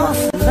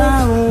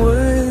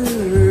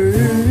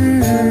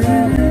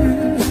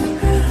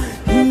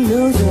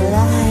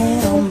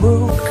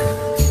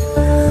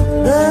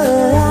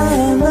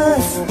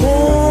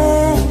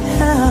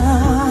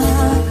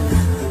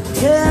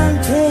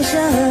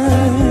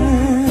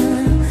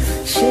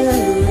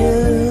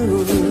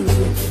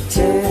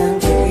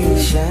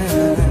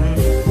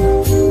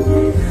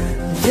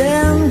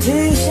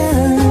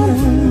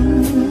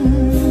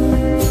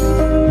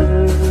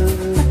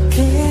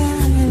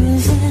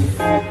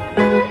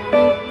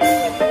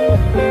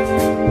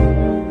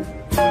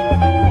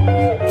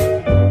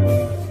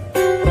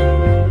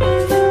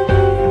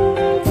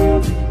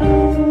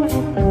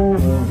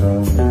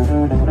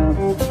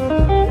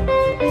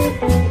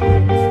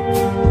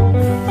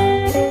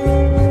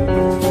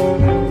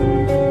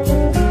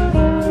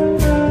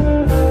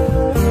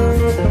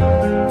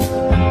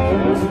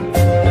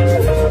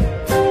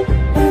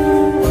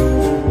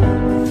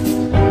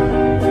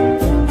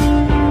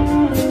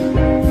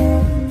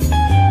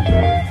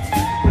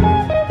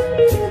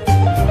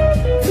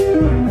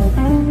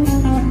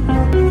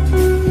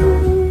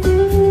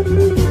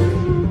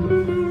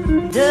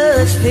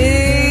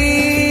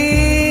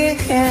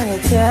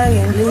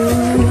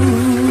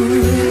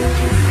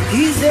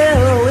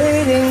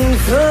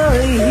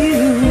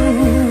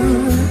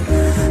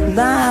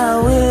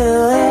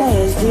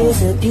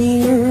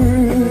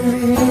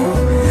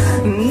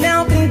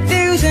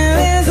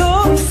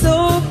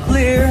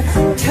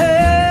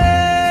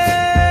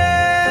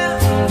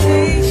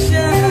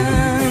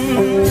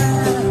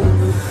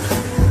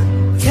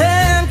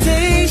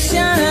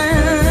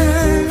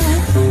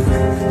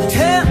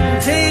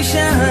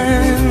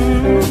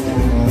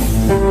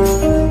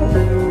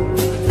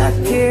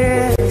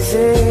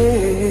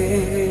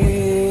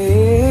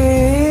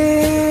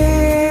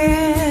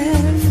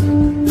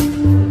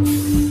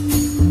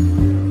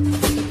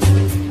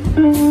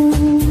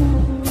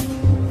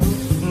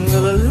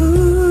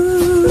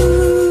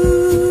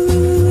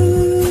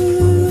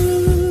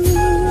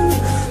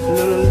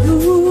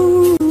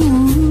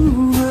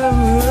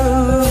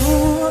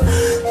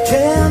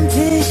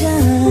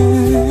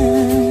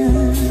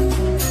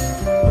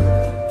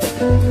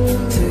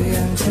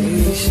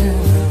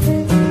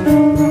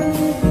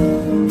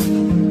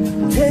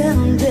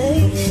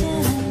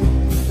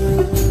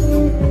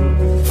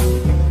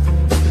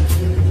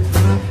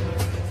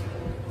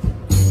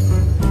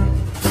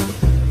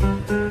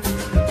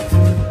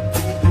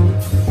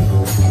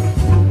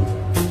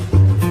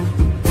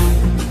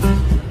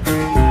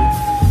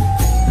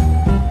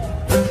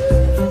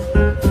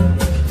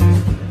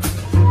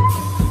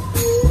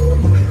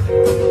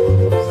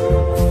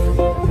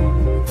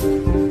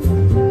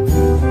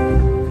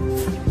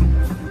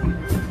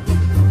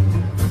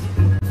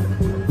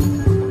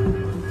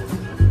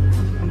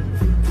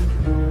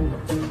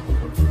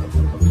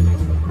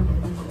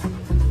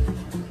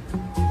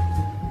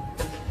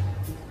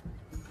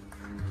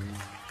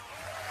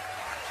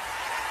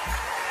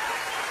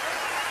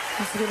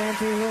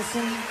Terry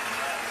Wilson,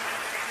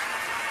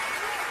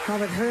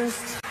 Robert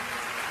Hurst,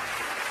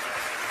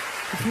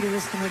 and Peter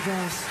Riskin on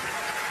drums.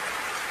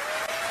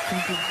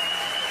 Thank you.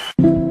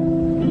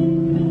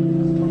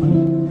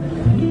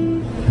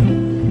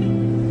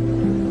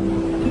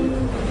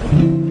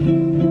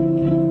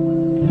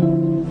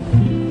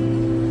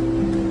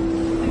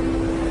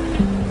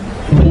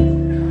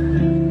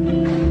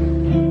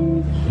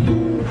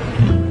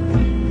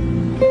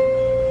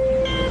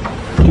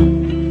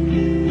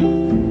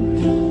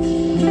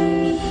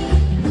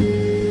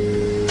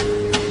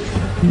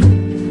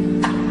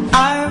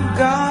 I've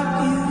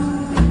got you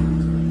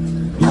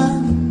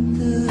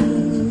under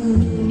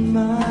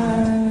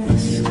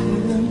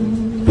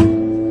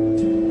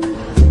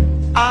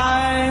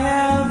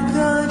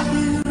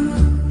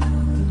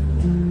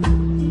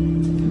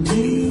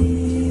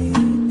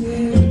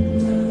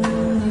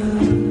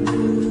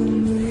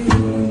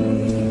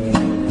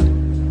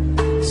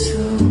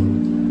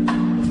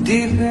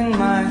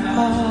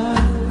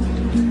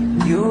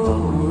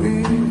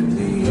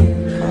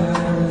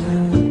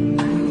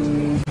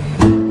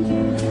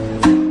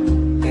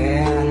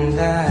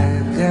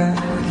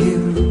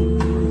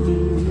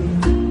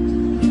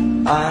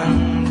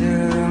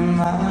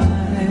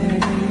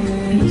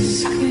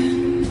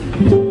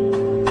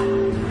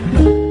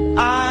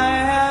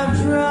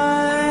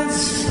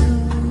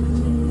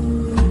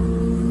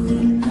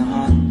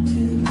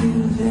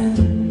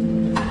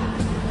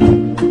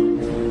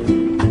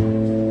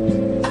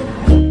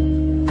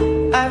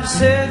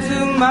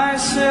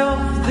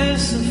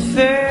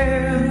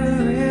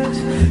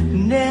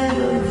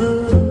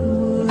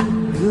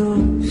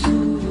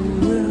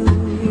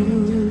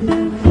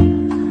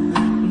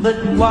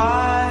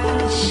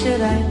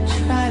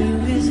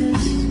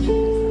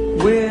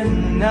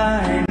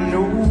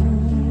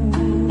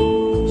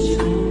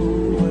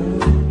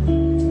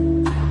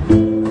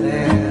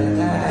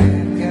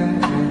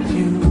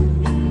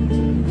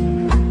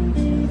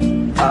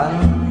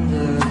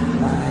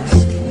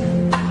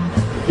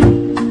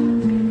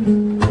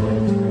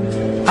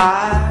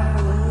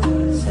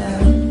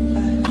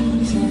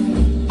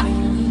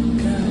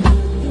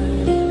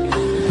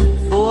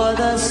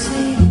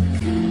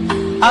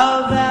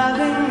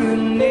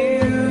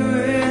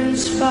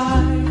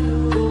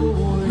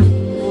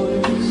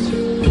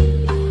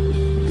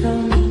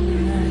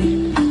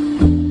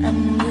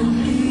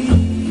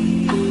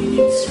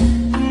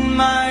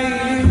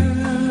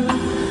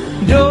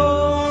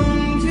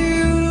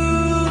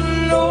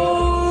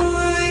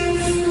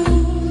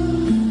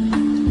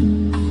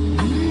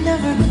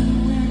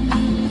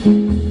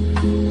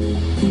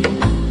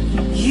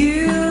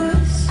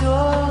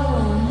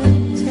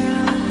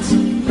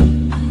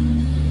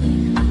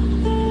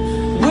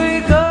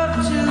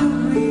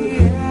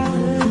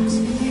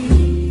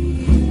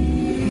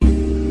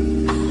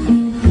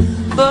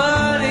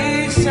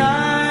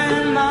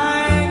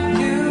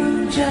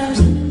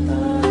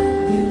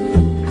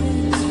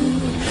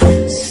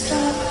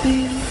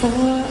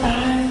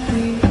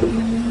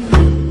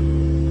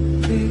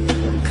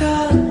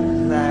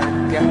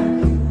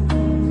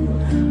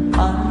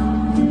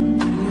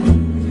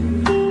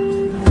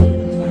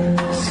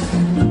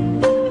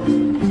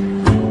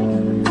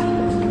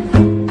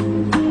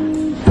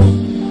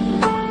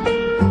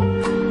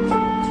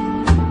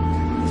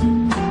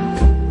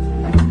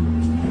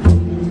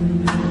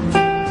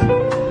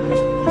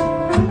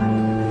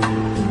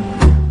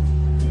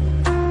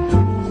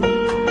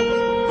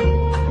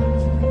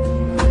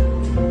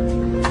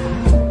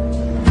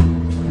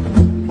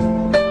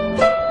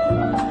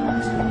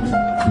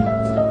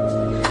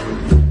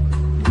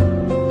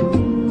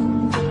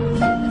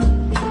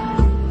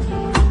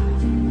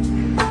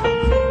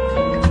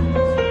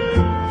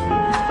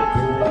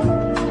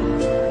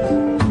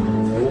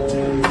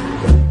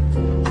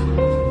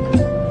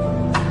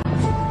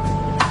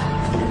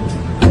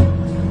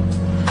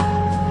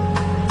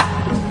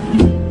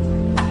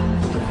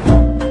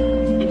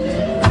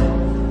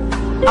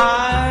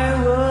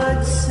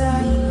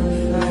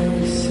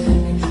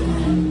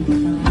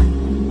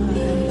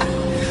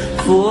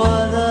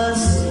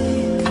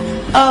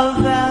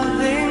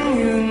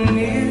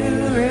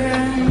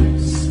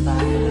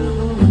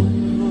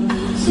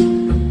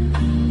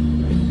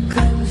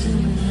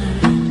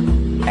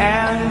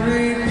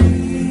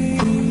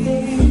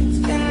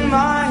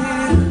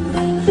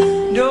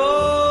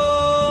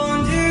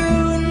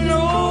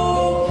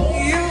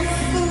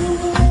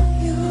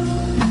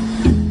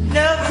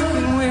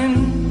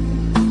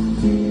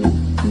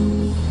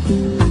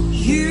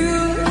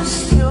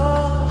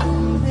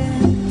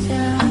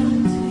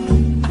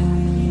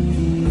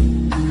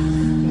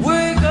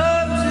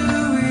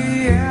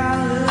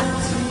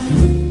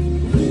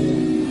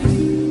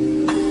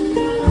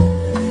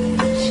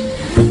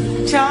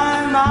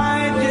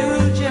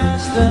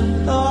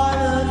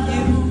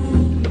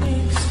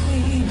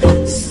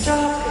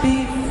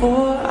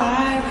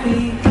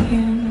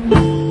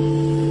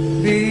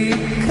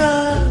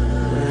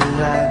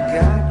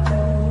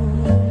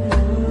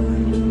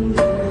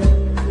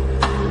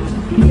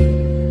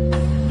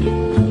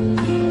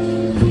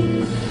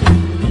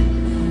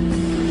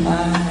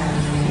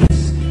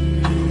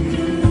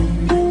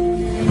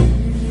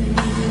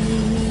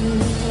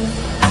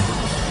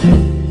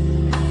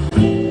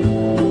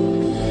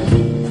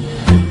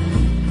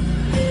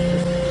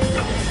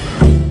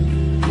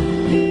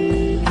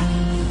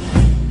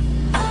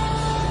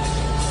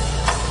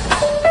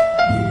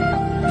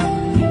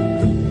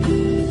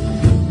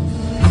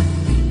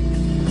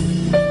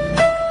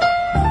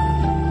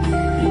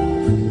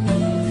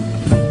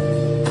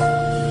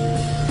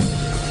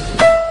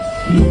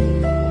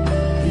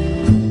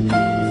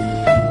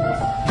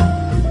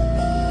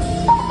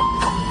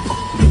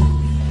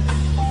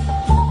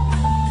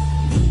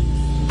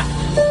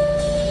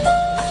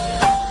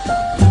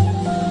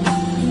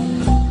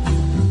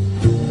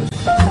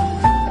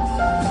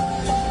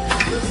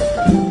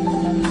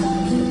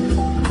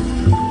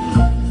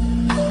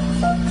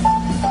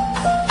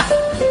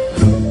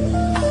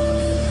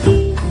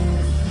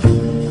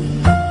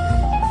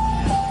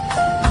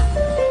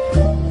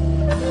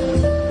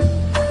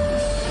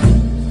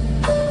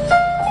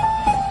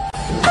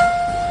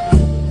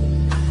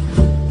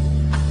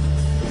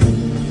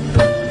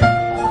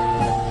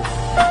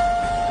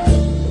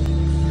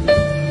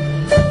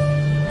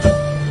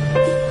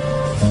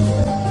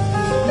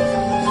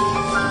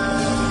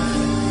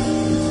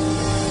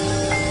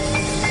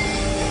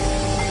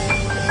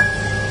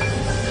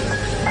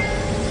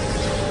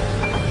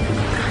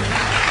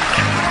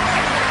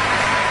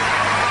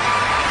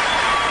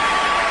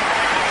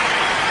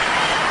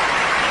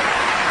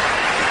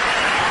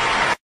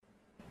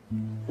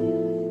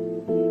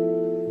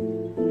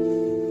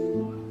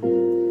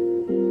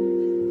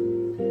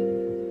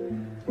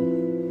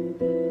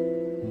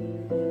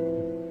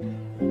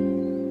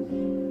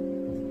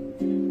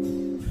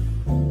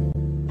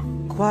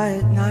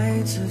quiet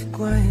nights of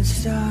quiet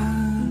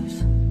stars,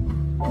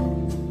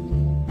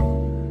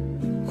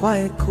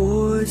 quiet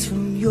chords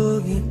from your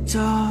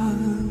guitar,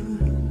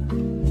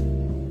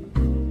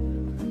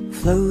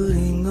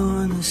 floating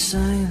on the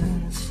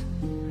silence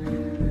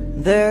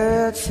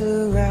that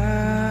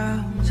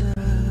surrounds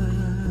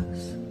us.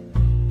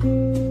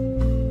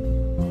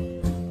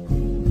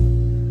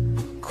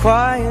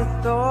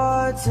 Quiet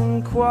thoughts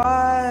and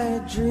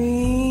quiet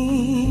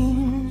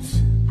dreams,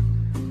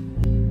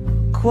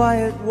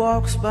 quiet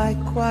walks by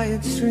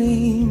quiet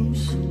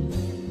streams,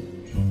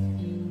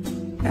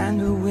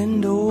 and a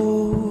window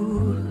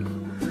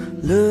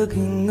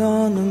looking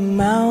on the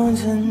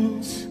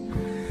mountains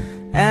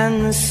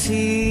and the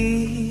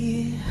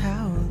sea.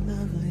 How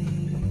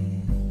lovely.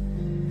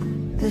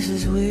 This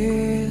is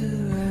where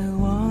I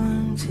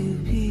want to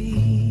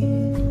be,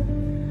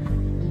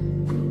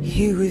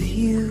 here with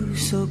you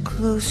so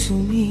close to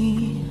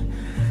me,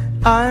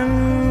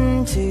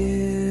 until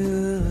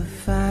the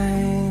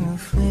final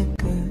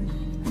flicker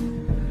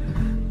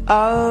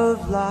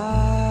of life's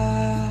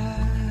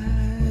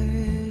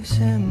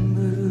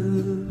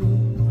ember.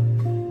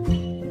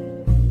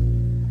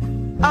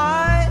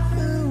 I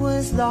who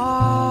was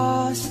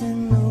lost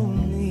and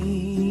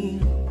lonely,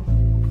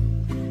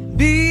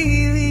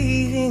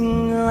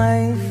 believing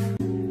life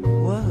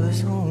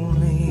was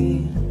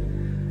only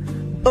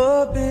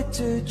a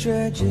bitter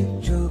tragic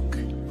joke,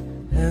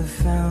 have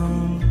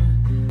found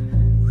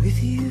with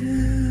you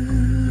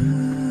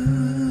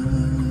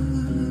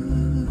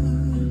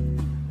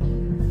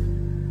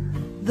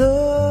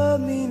the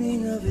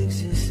meaning of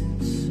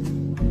existence.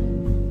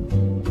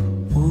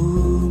 Oh,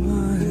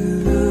 my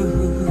love.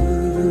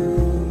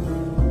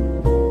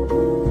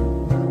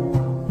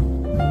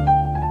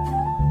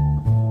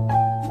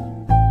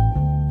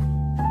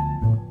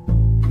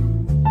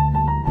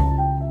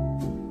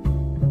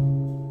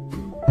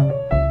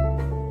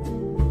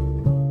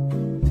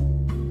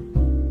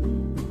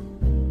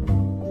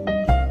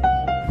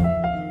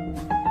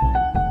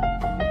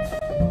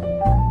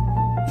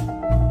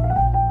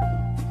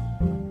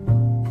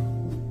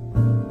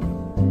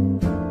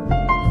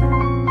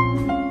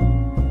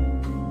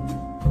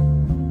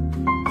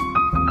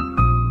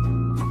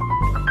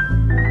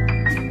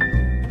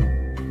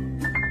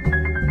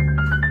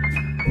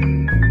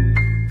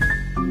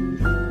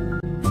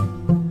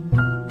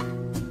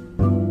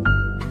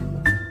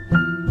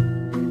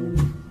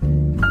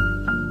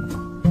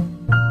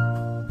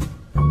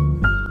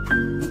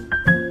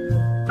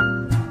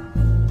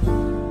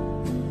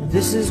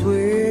 This is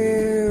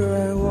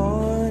where I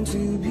want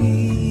to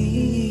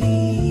be,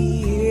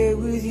 here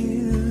with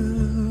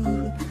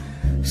you,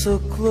 so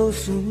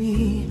close to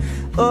me,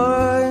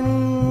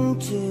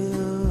 until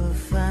the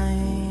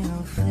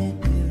final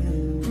flicker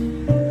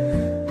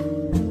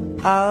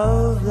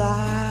of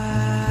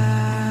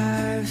life's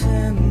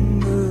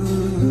ember.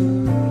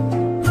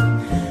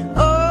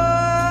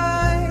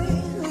 I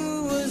who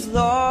was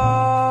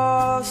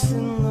lost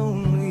and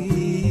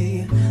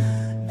lonely,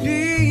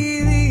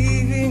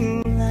 believing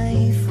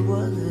life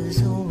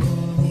was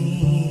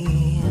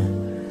only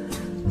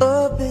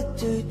a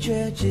bitter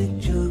tragic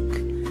joke,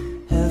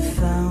 have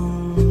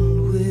found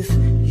with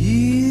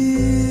you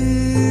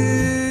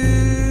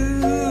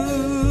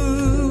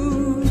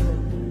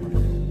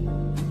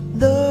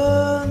the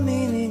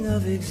meaning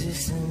of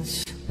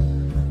existence.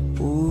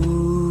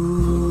 Ooh,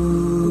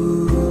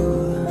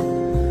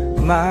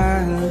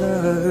 my love.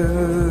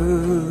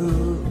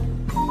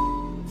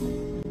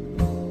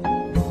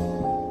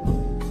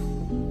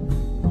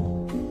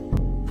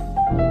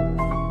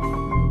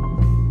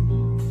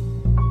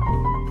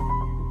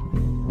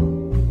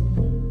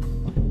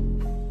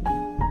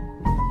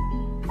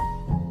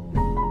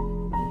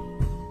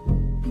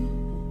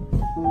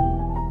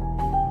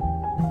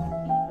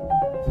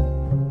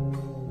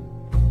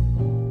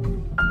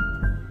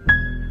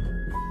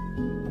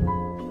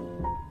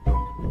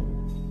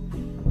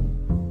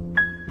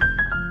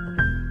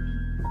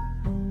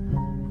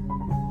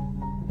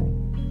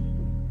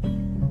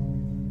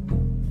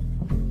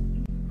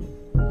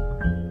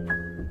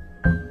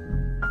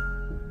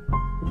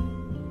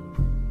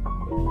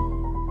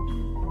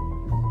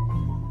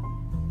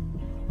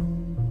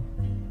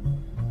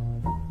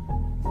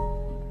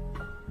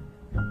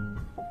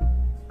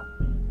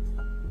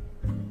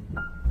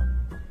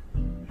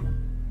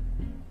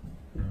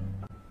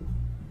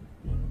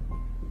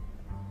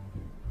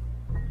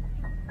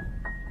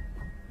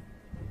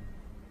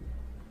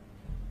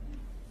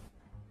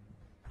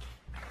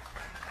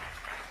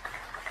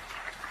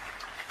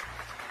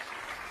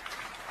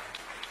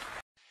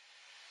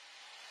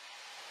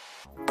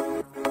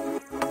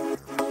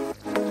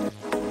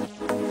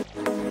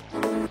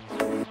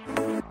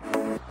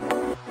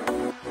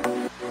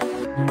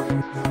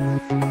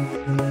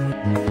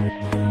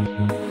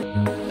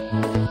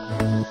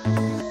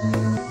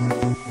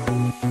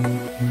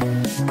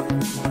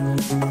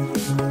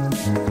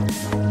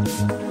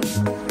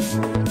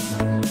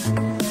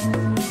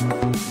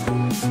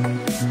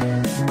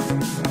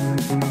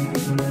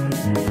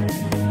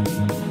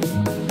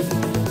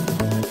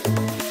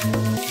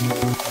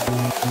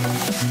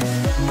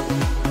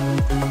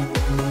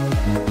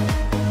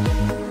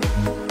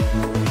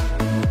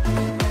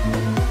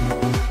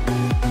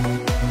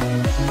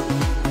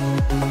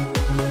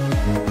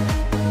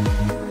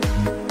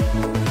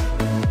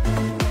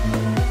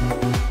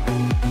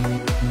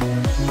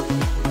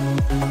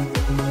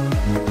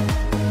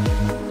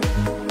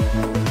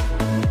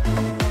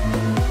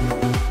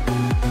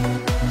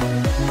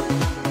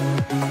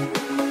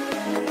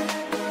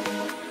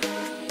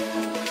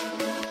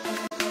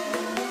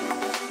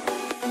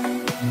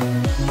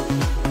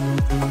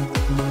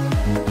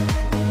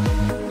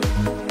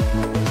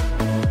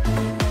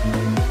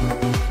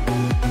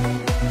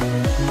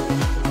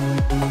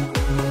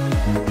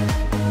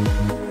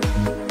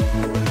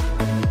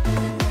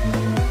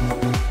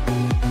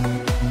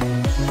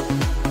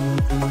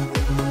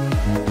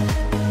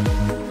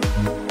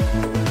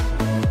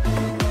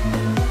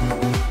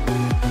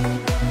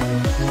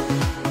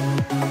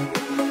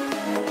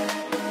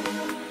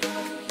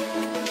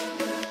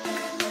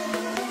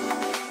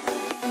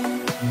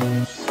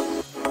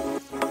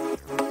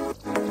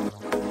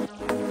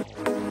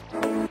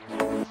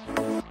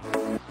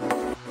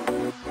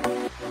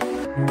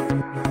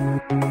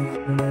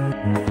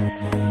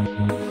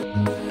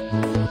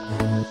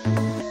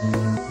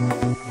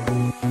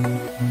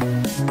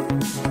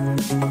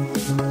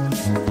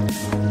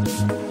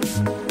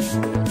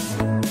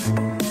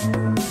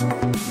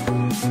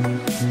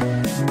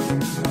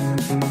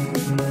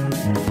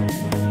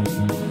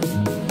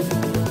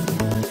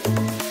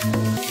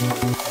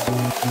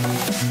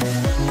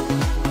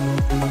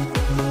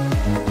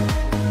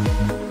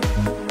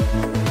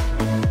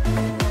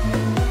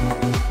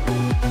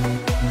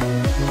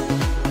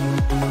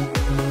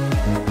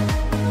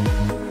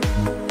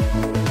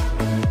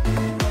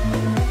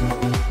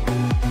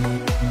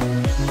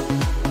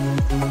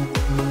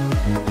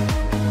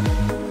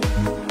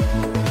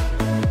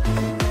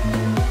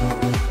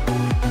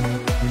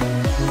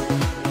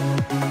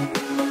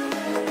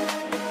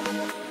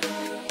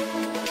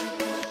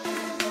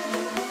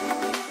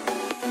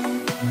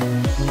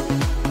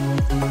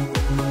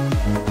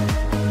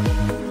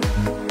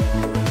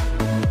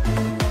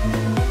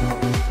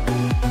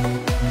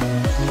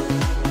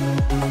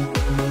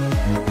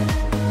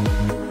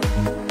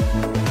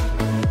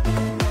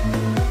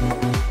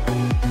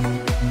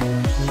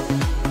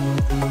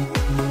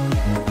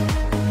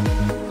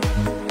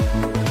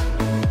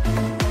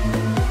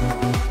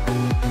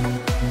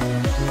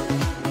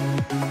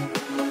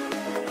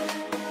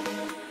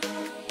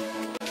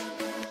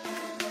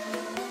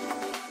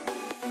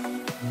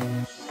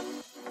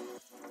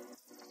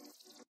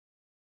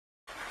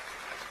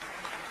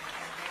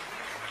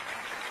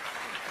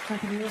 I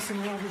can listen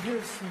to Robert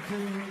Hirsch,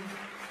 including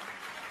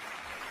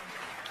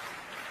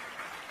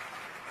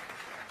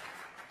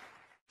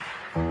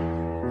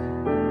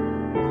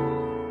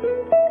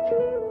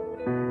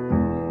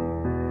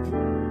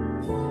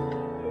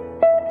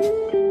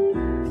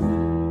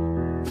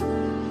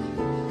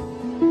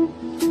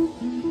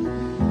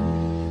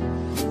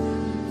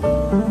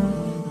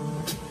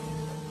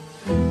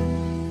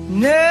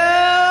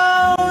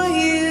Now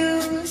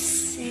you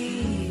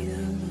see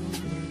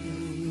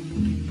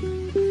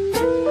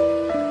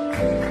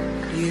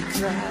you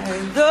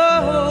cried the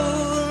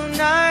whole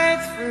night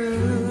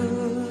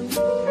through,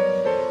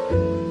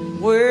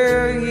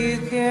 where you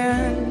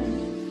can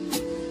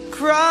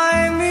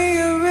cry me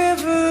a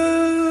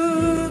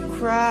river,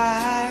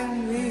 cry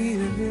me a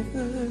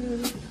river.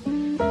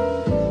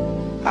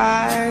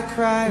 I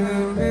cry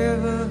a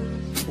river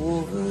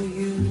over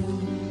you.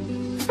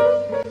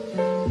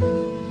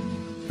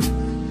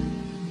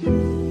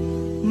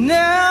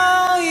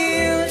 Now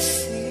you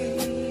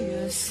see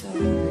you're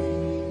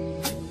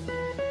sorry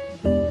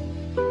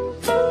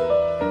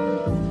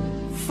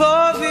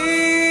for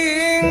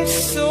being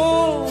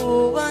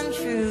so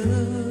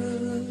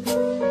untrue,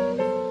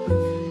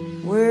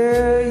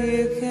 where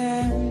you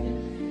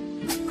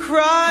can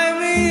cry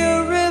me a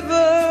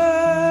river,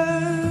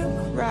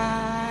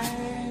 cry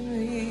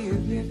me a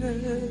river.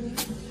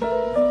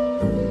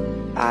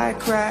 I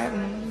cry a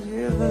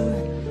river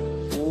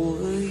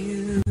over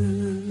you.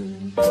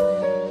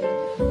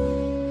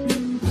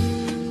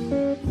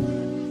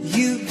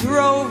 You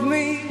drove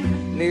me,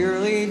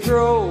 nearly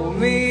drove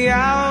me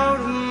out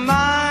of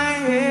my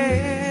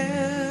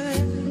head,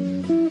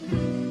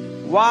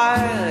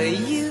 while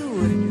you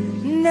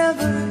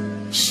never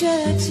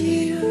shed a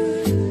tear.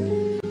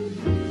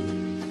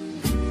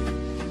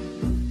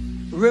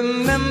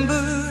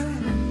 Remember,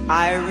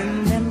 I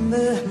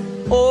remember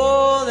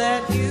all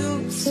that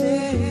you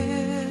said.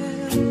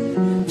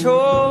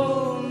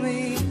 Told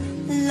me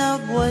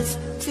love was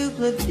too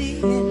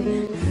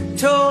plebeian,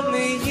 told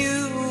me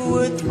you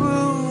were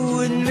through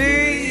with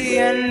me,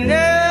 and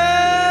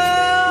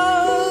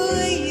now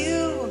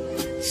you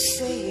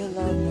say you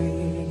love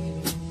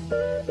me.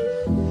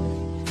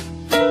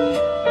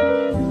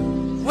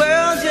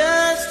 Well,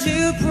 just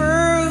to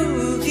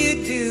prove you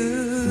do,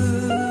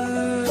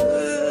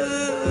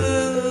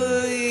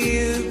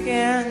 you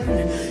can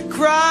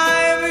cry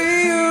me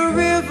a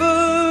river,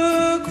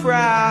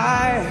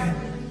 cry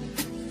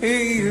me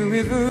a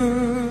river.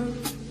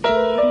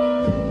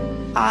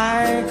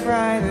 I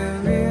cried a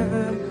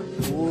river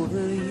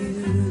over you.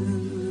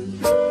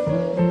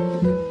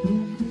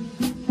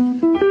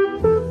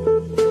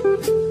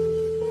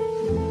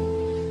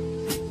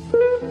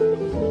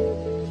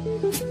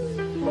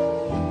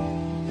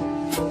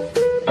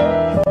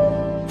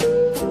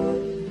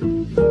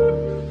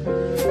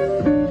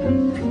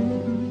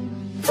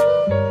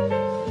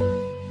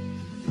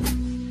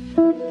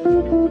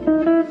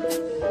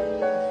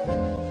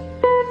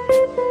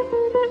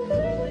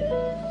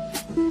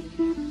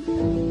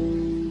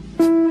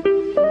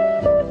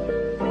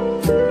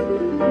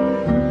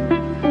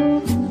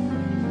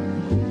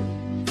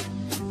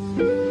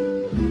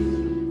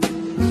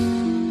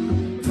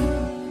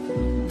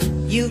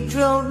 You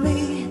drove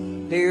me,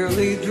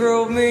 nearly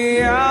drove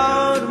me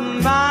out of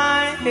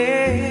my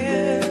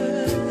head,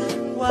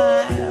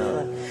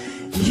 while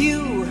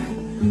you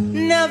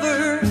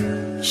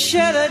never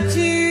shed a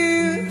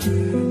tear.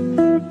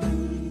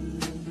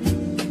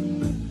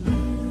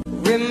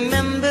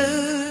 Remember,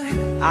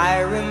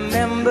 I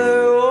remember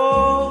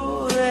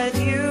all that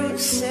you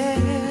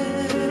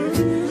said.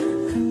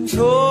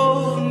 Told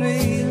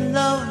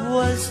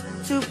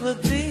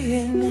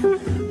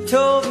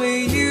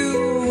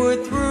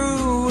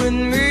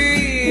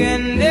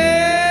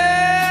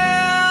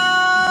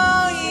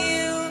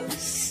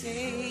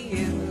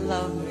you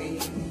love me.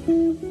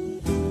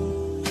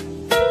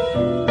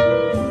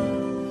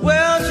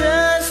 Well,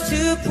 just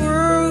to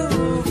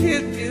prove you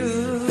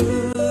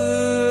do,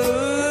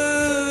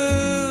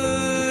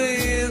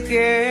 you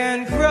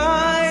can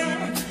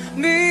cry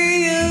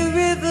me a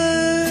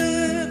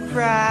river,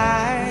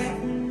 cry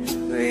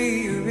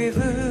me a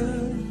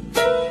river.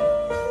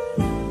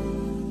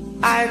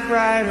 I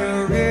cried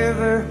a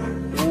river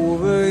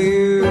over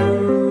you.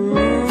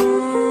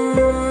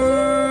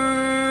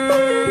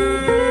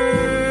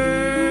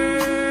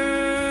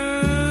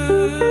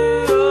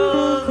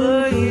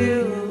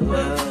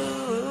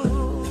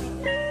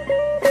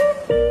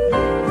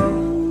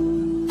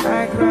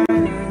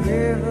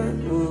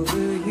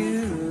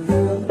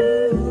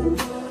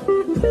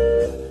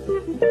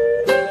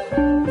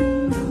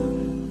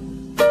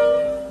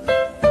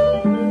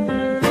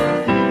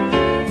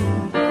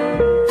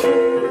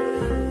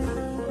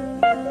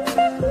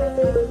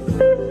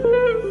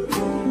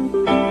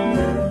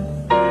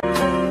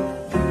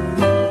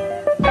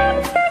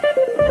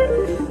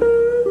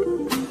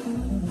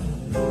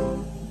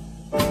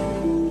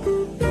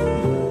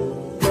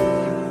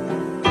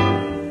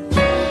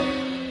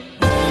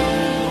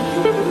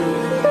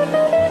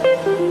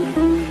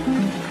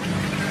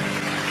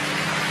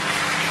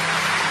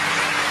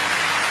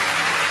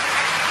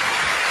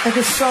 Like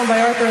a song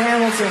by Arthur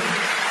Hamilton.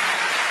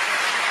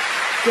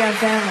 Damn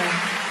Family.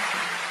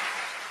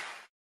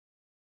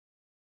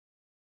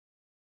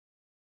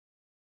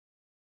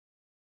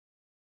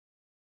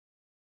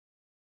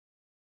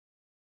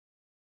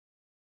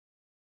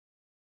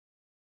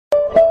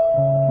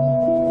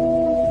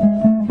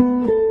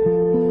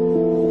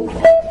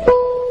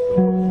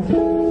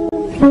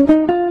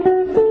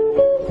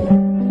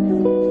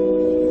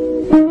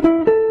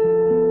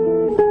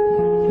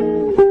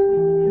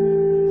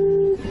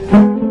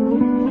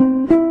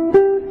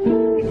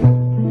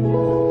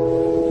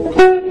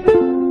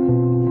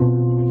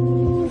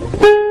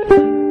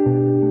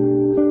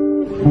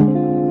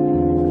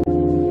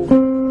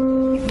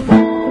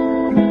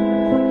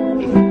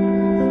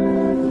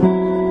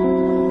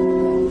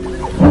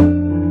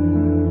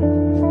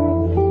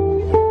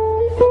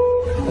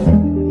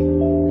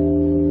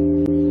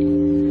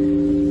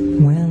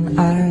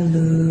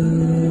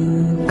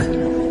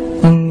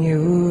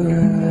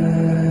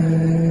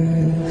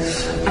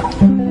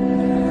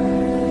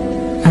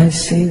 I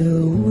see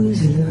the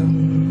wisdom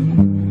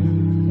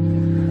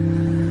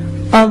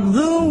of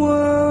the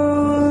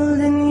world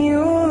in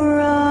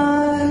your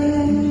eyes.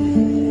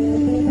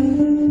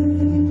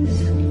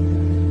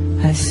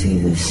 I see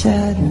the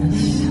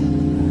sadness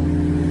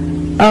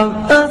of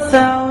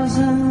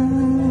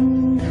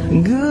 1,000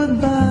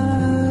 goodbyes.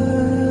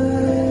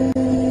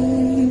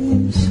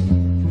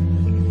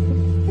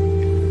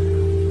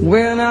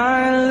 When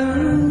I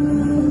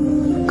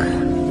look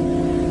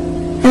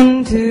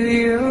into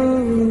your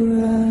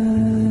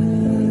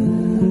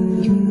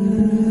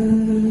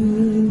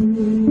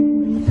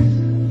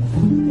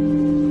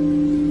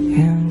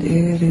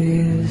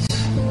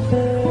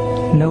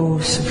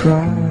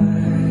surprise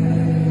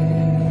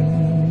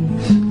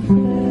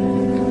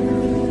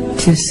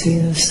to see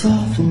the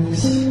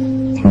softness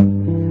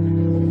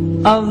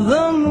of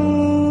the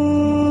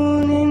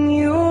moon in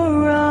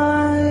your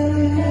eyes,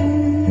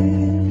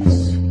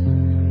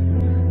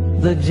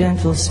 the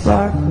gentle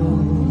sparkle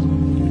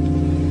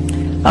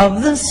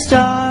of the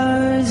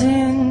stars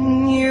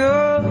in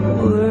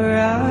your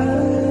eyes.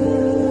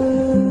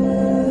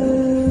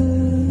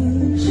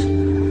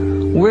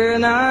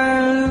 When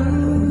I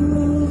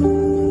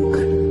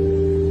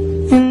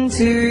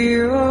into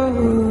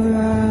your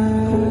eyes,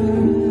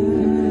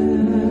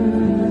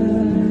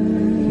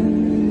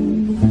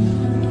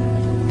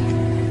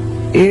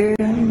 in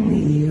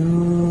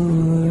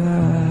your eyes,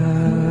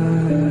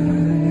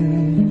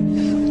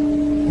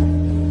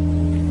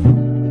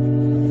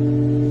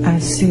 I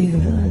see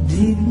the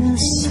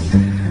deepness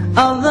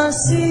of the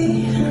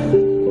sea.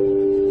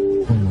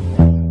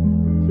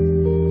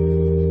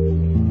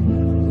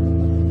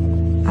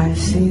 I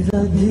see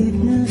the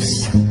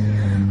deepness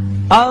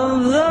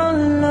of the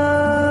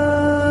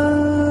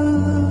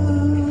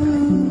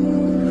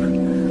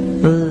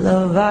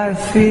love I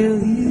feel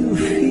you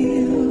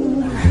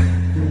feel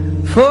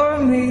for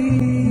me.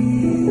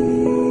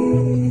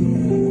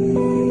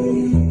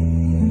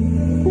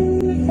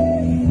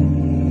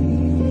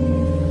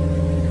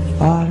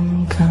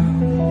 Autumn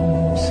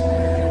comes,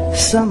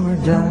 summer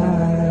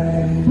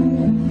dies.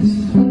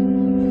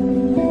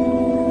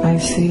 I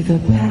see the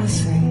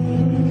passing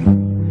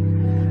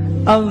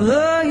of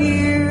the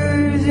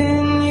years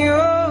in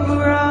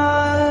your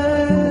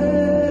eyes,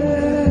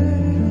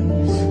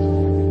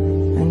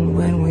 and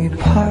when we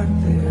part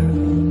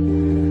there'll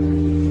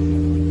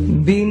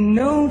be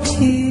no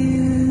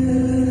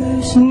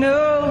tears,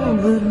 no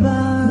goodbyes.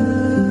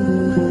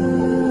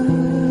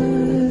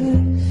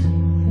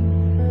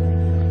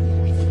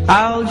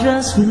 I'll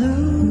just look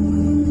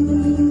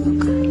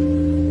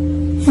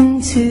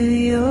into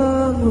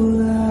your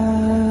eyes.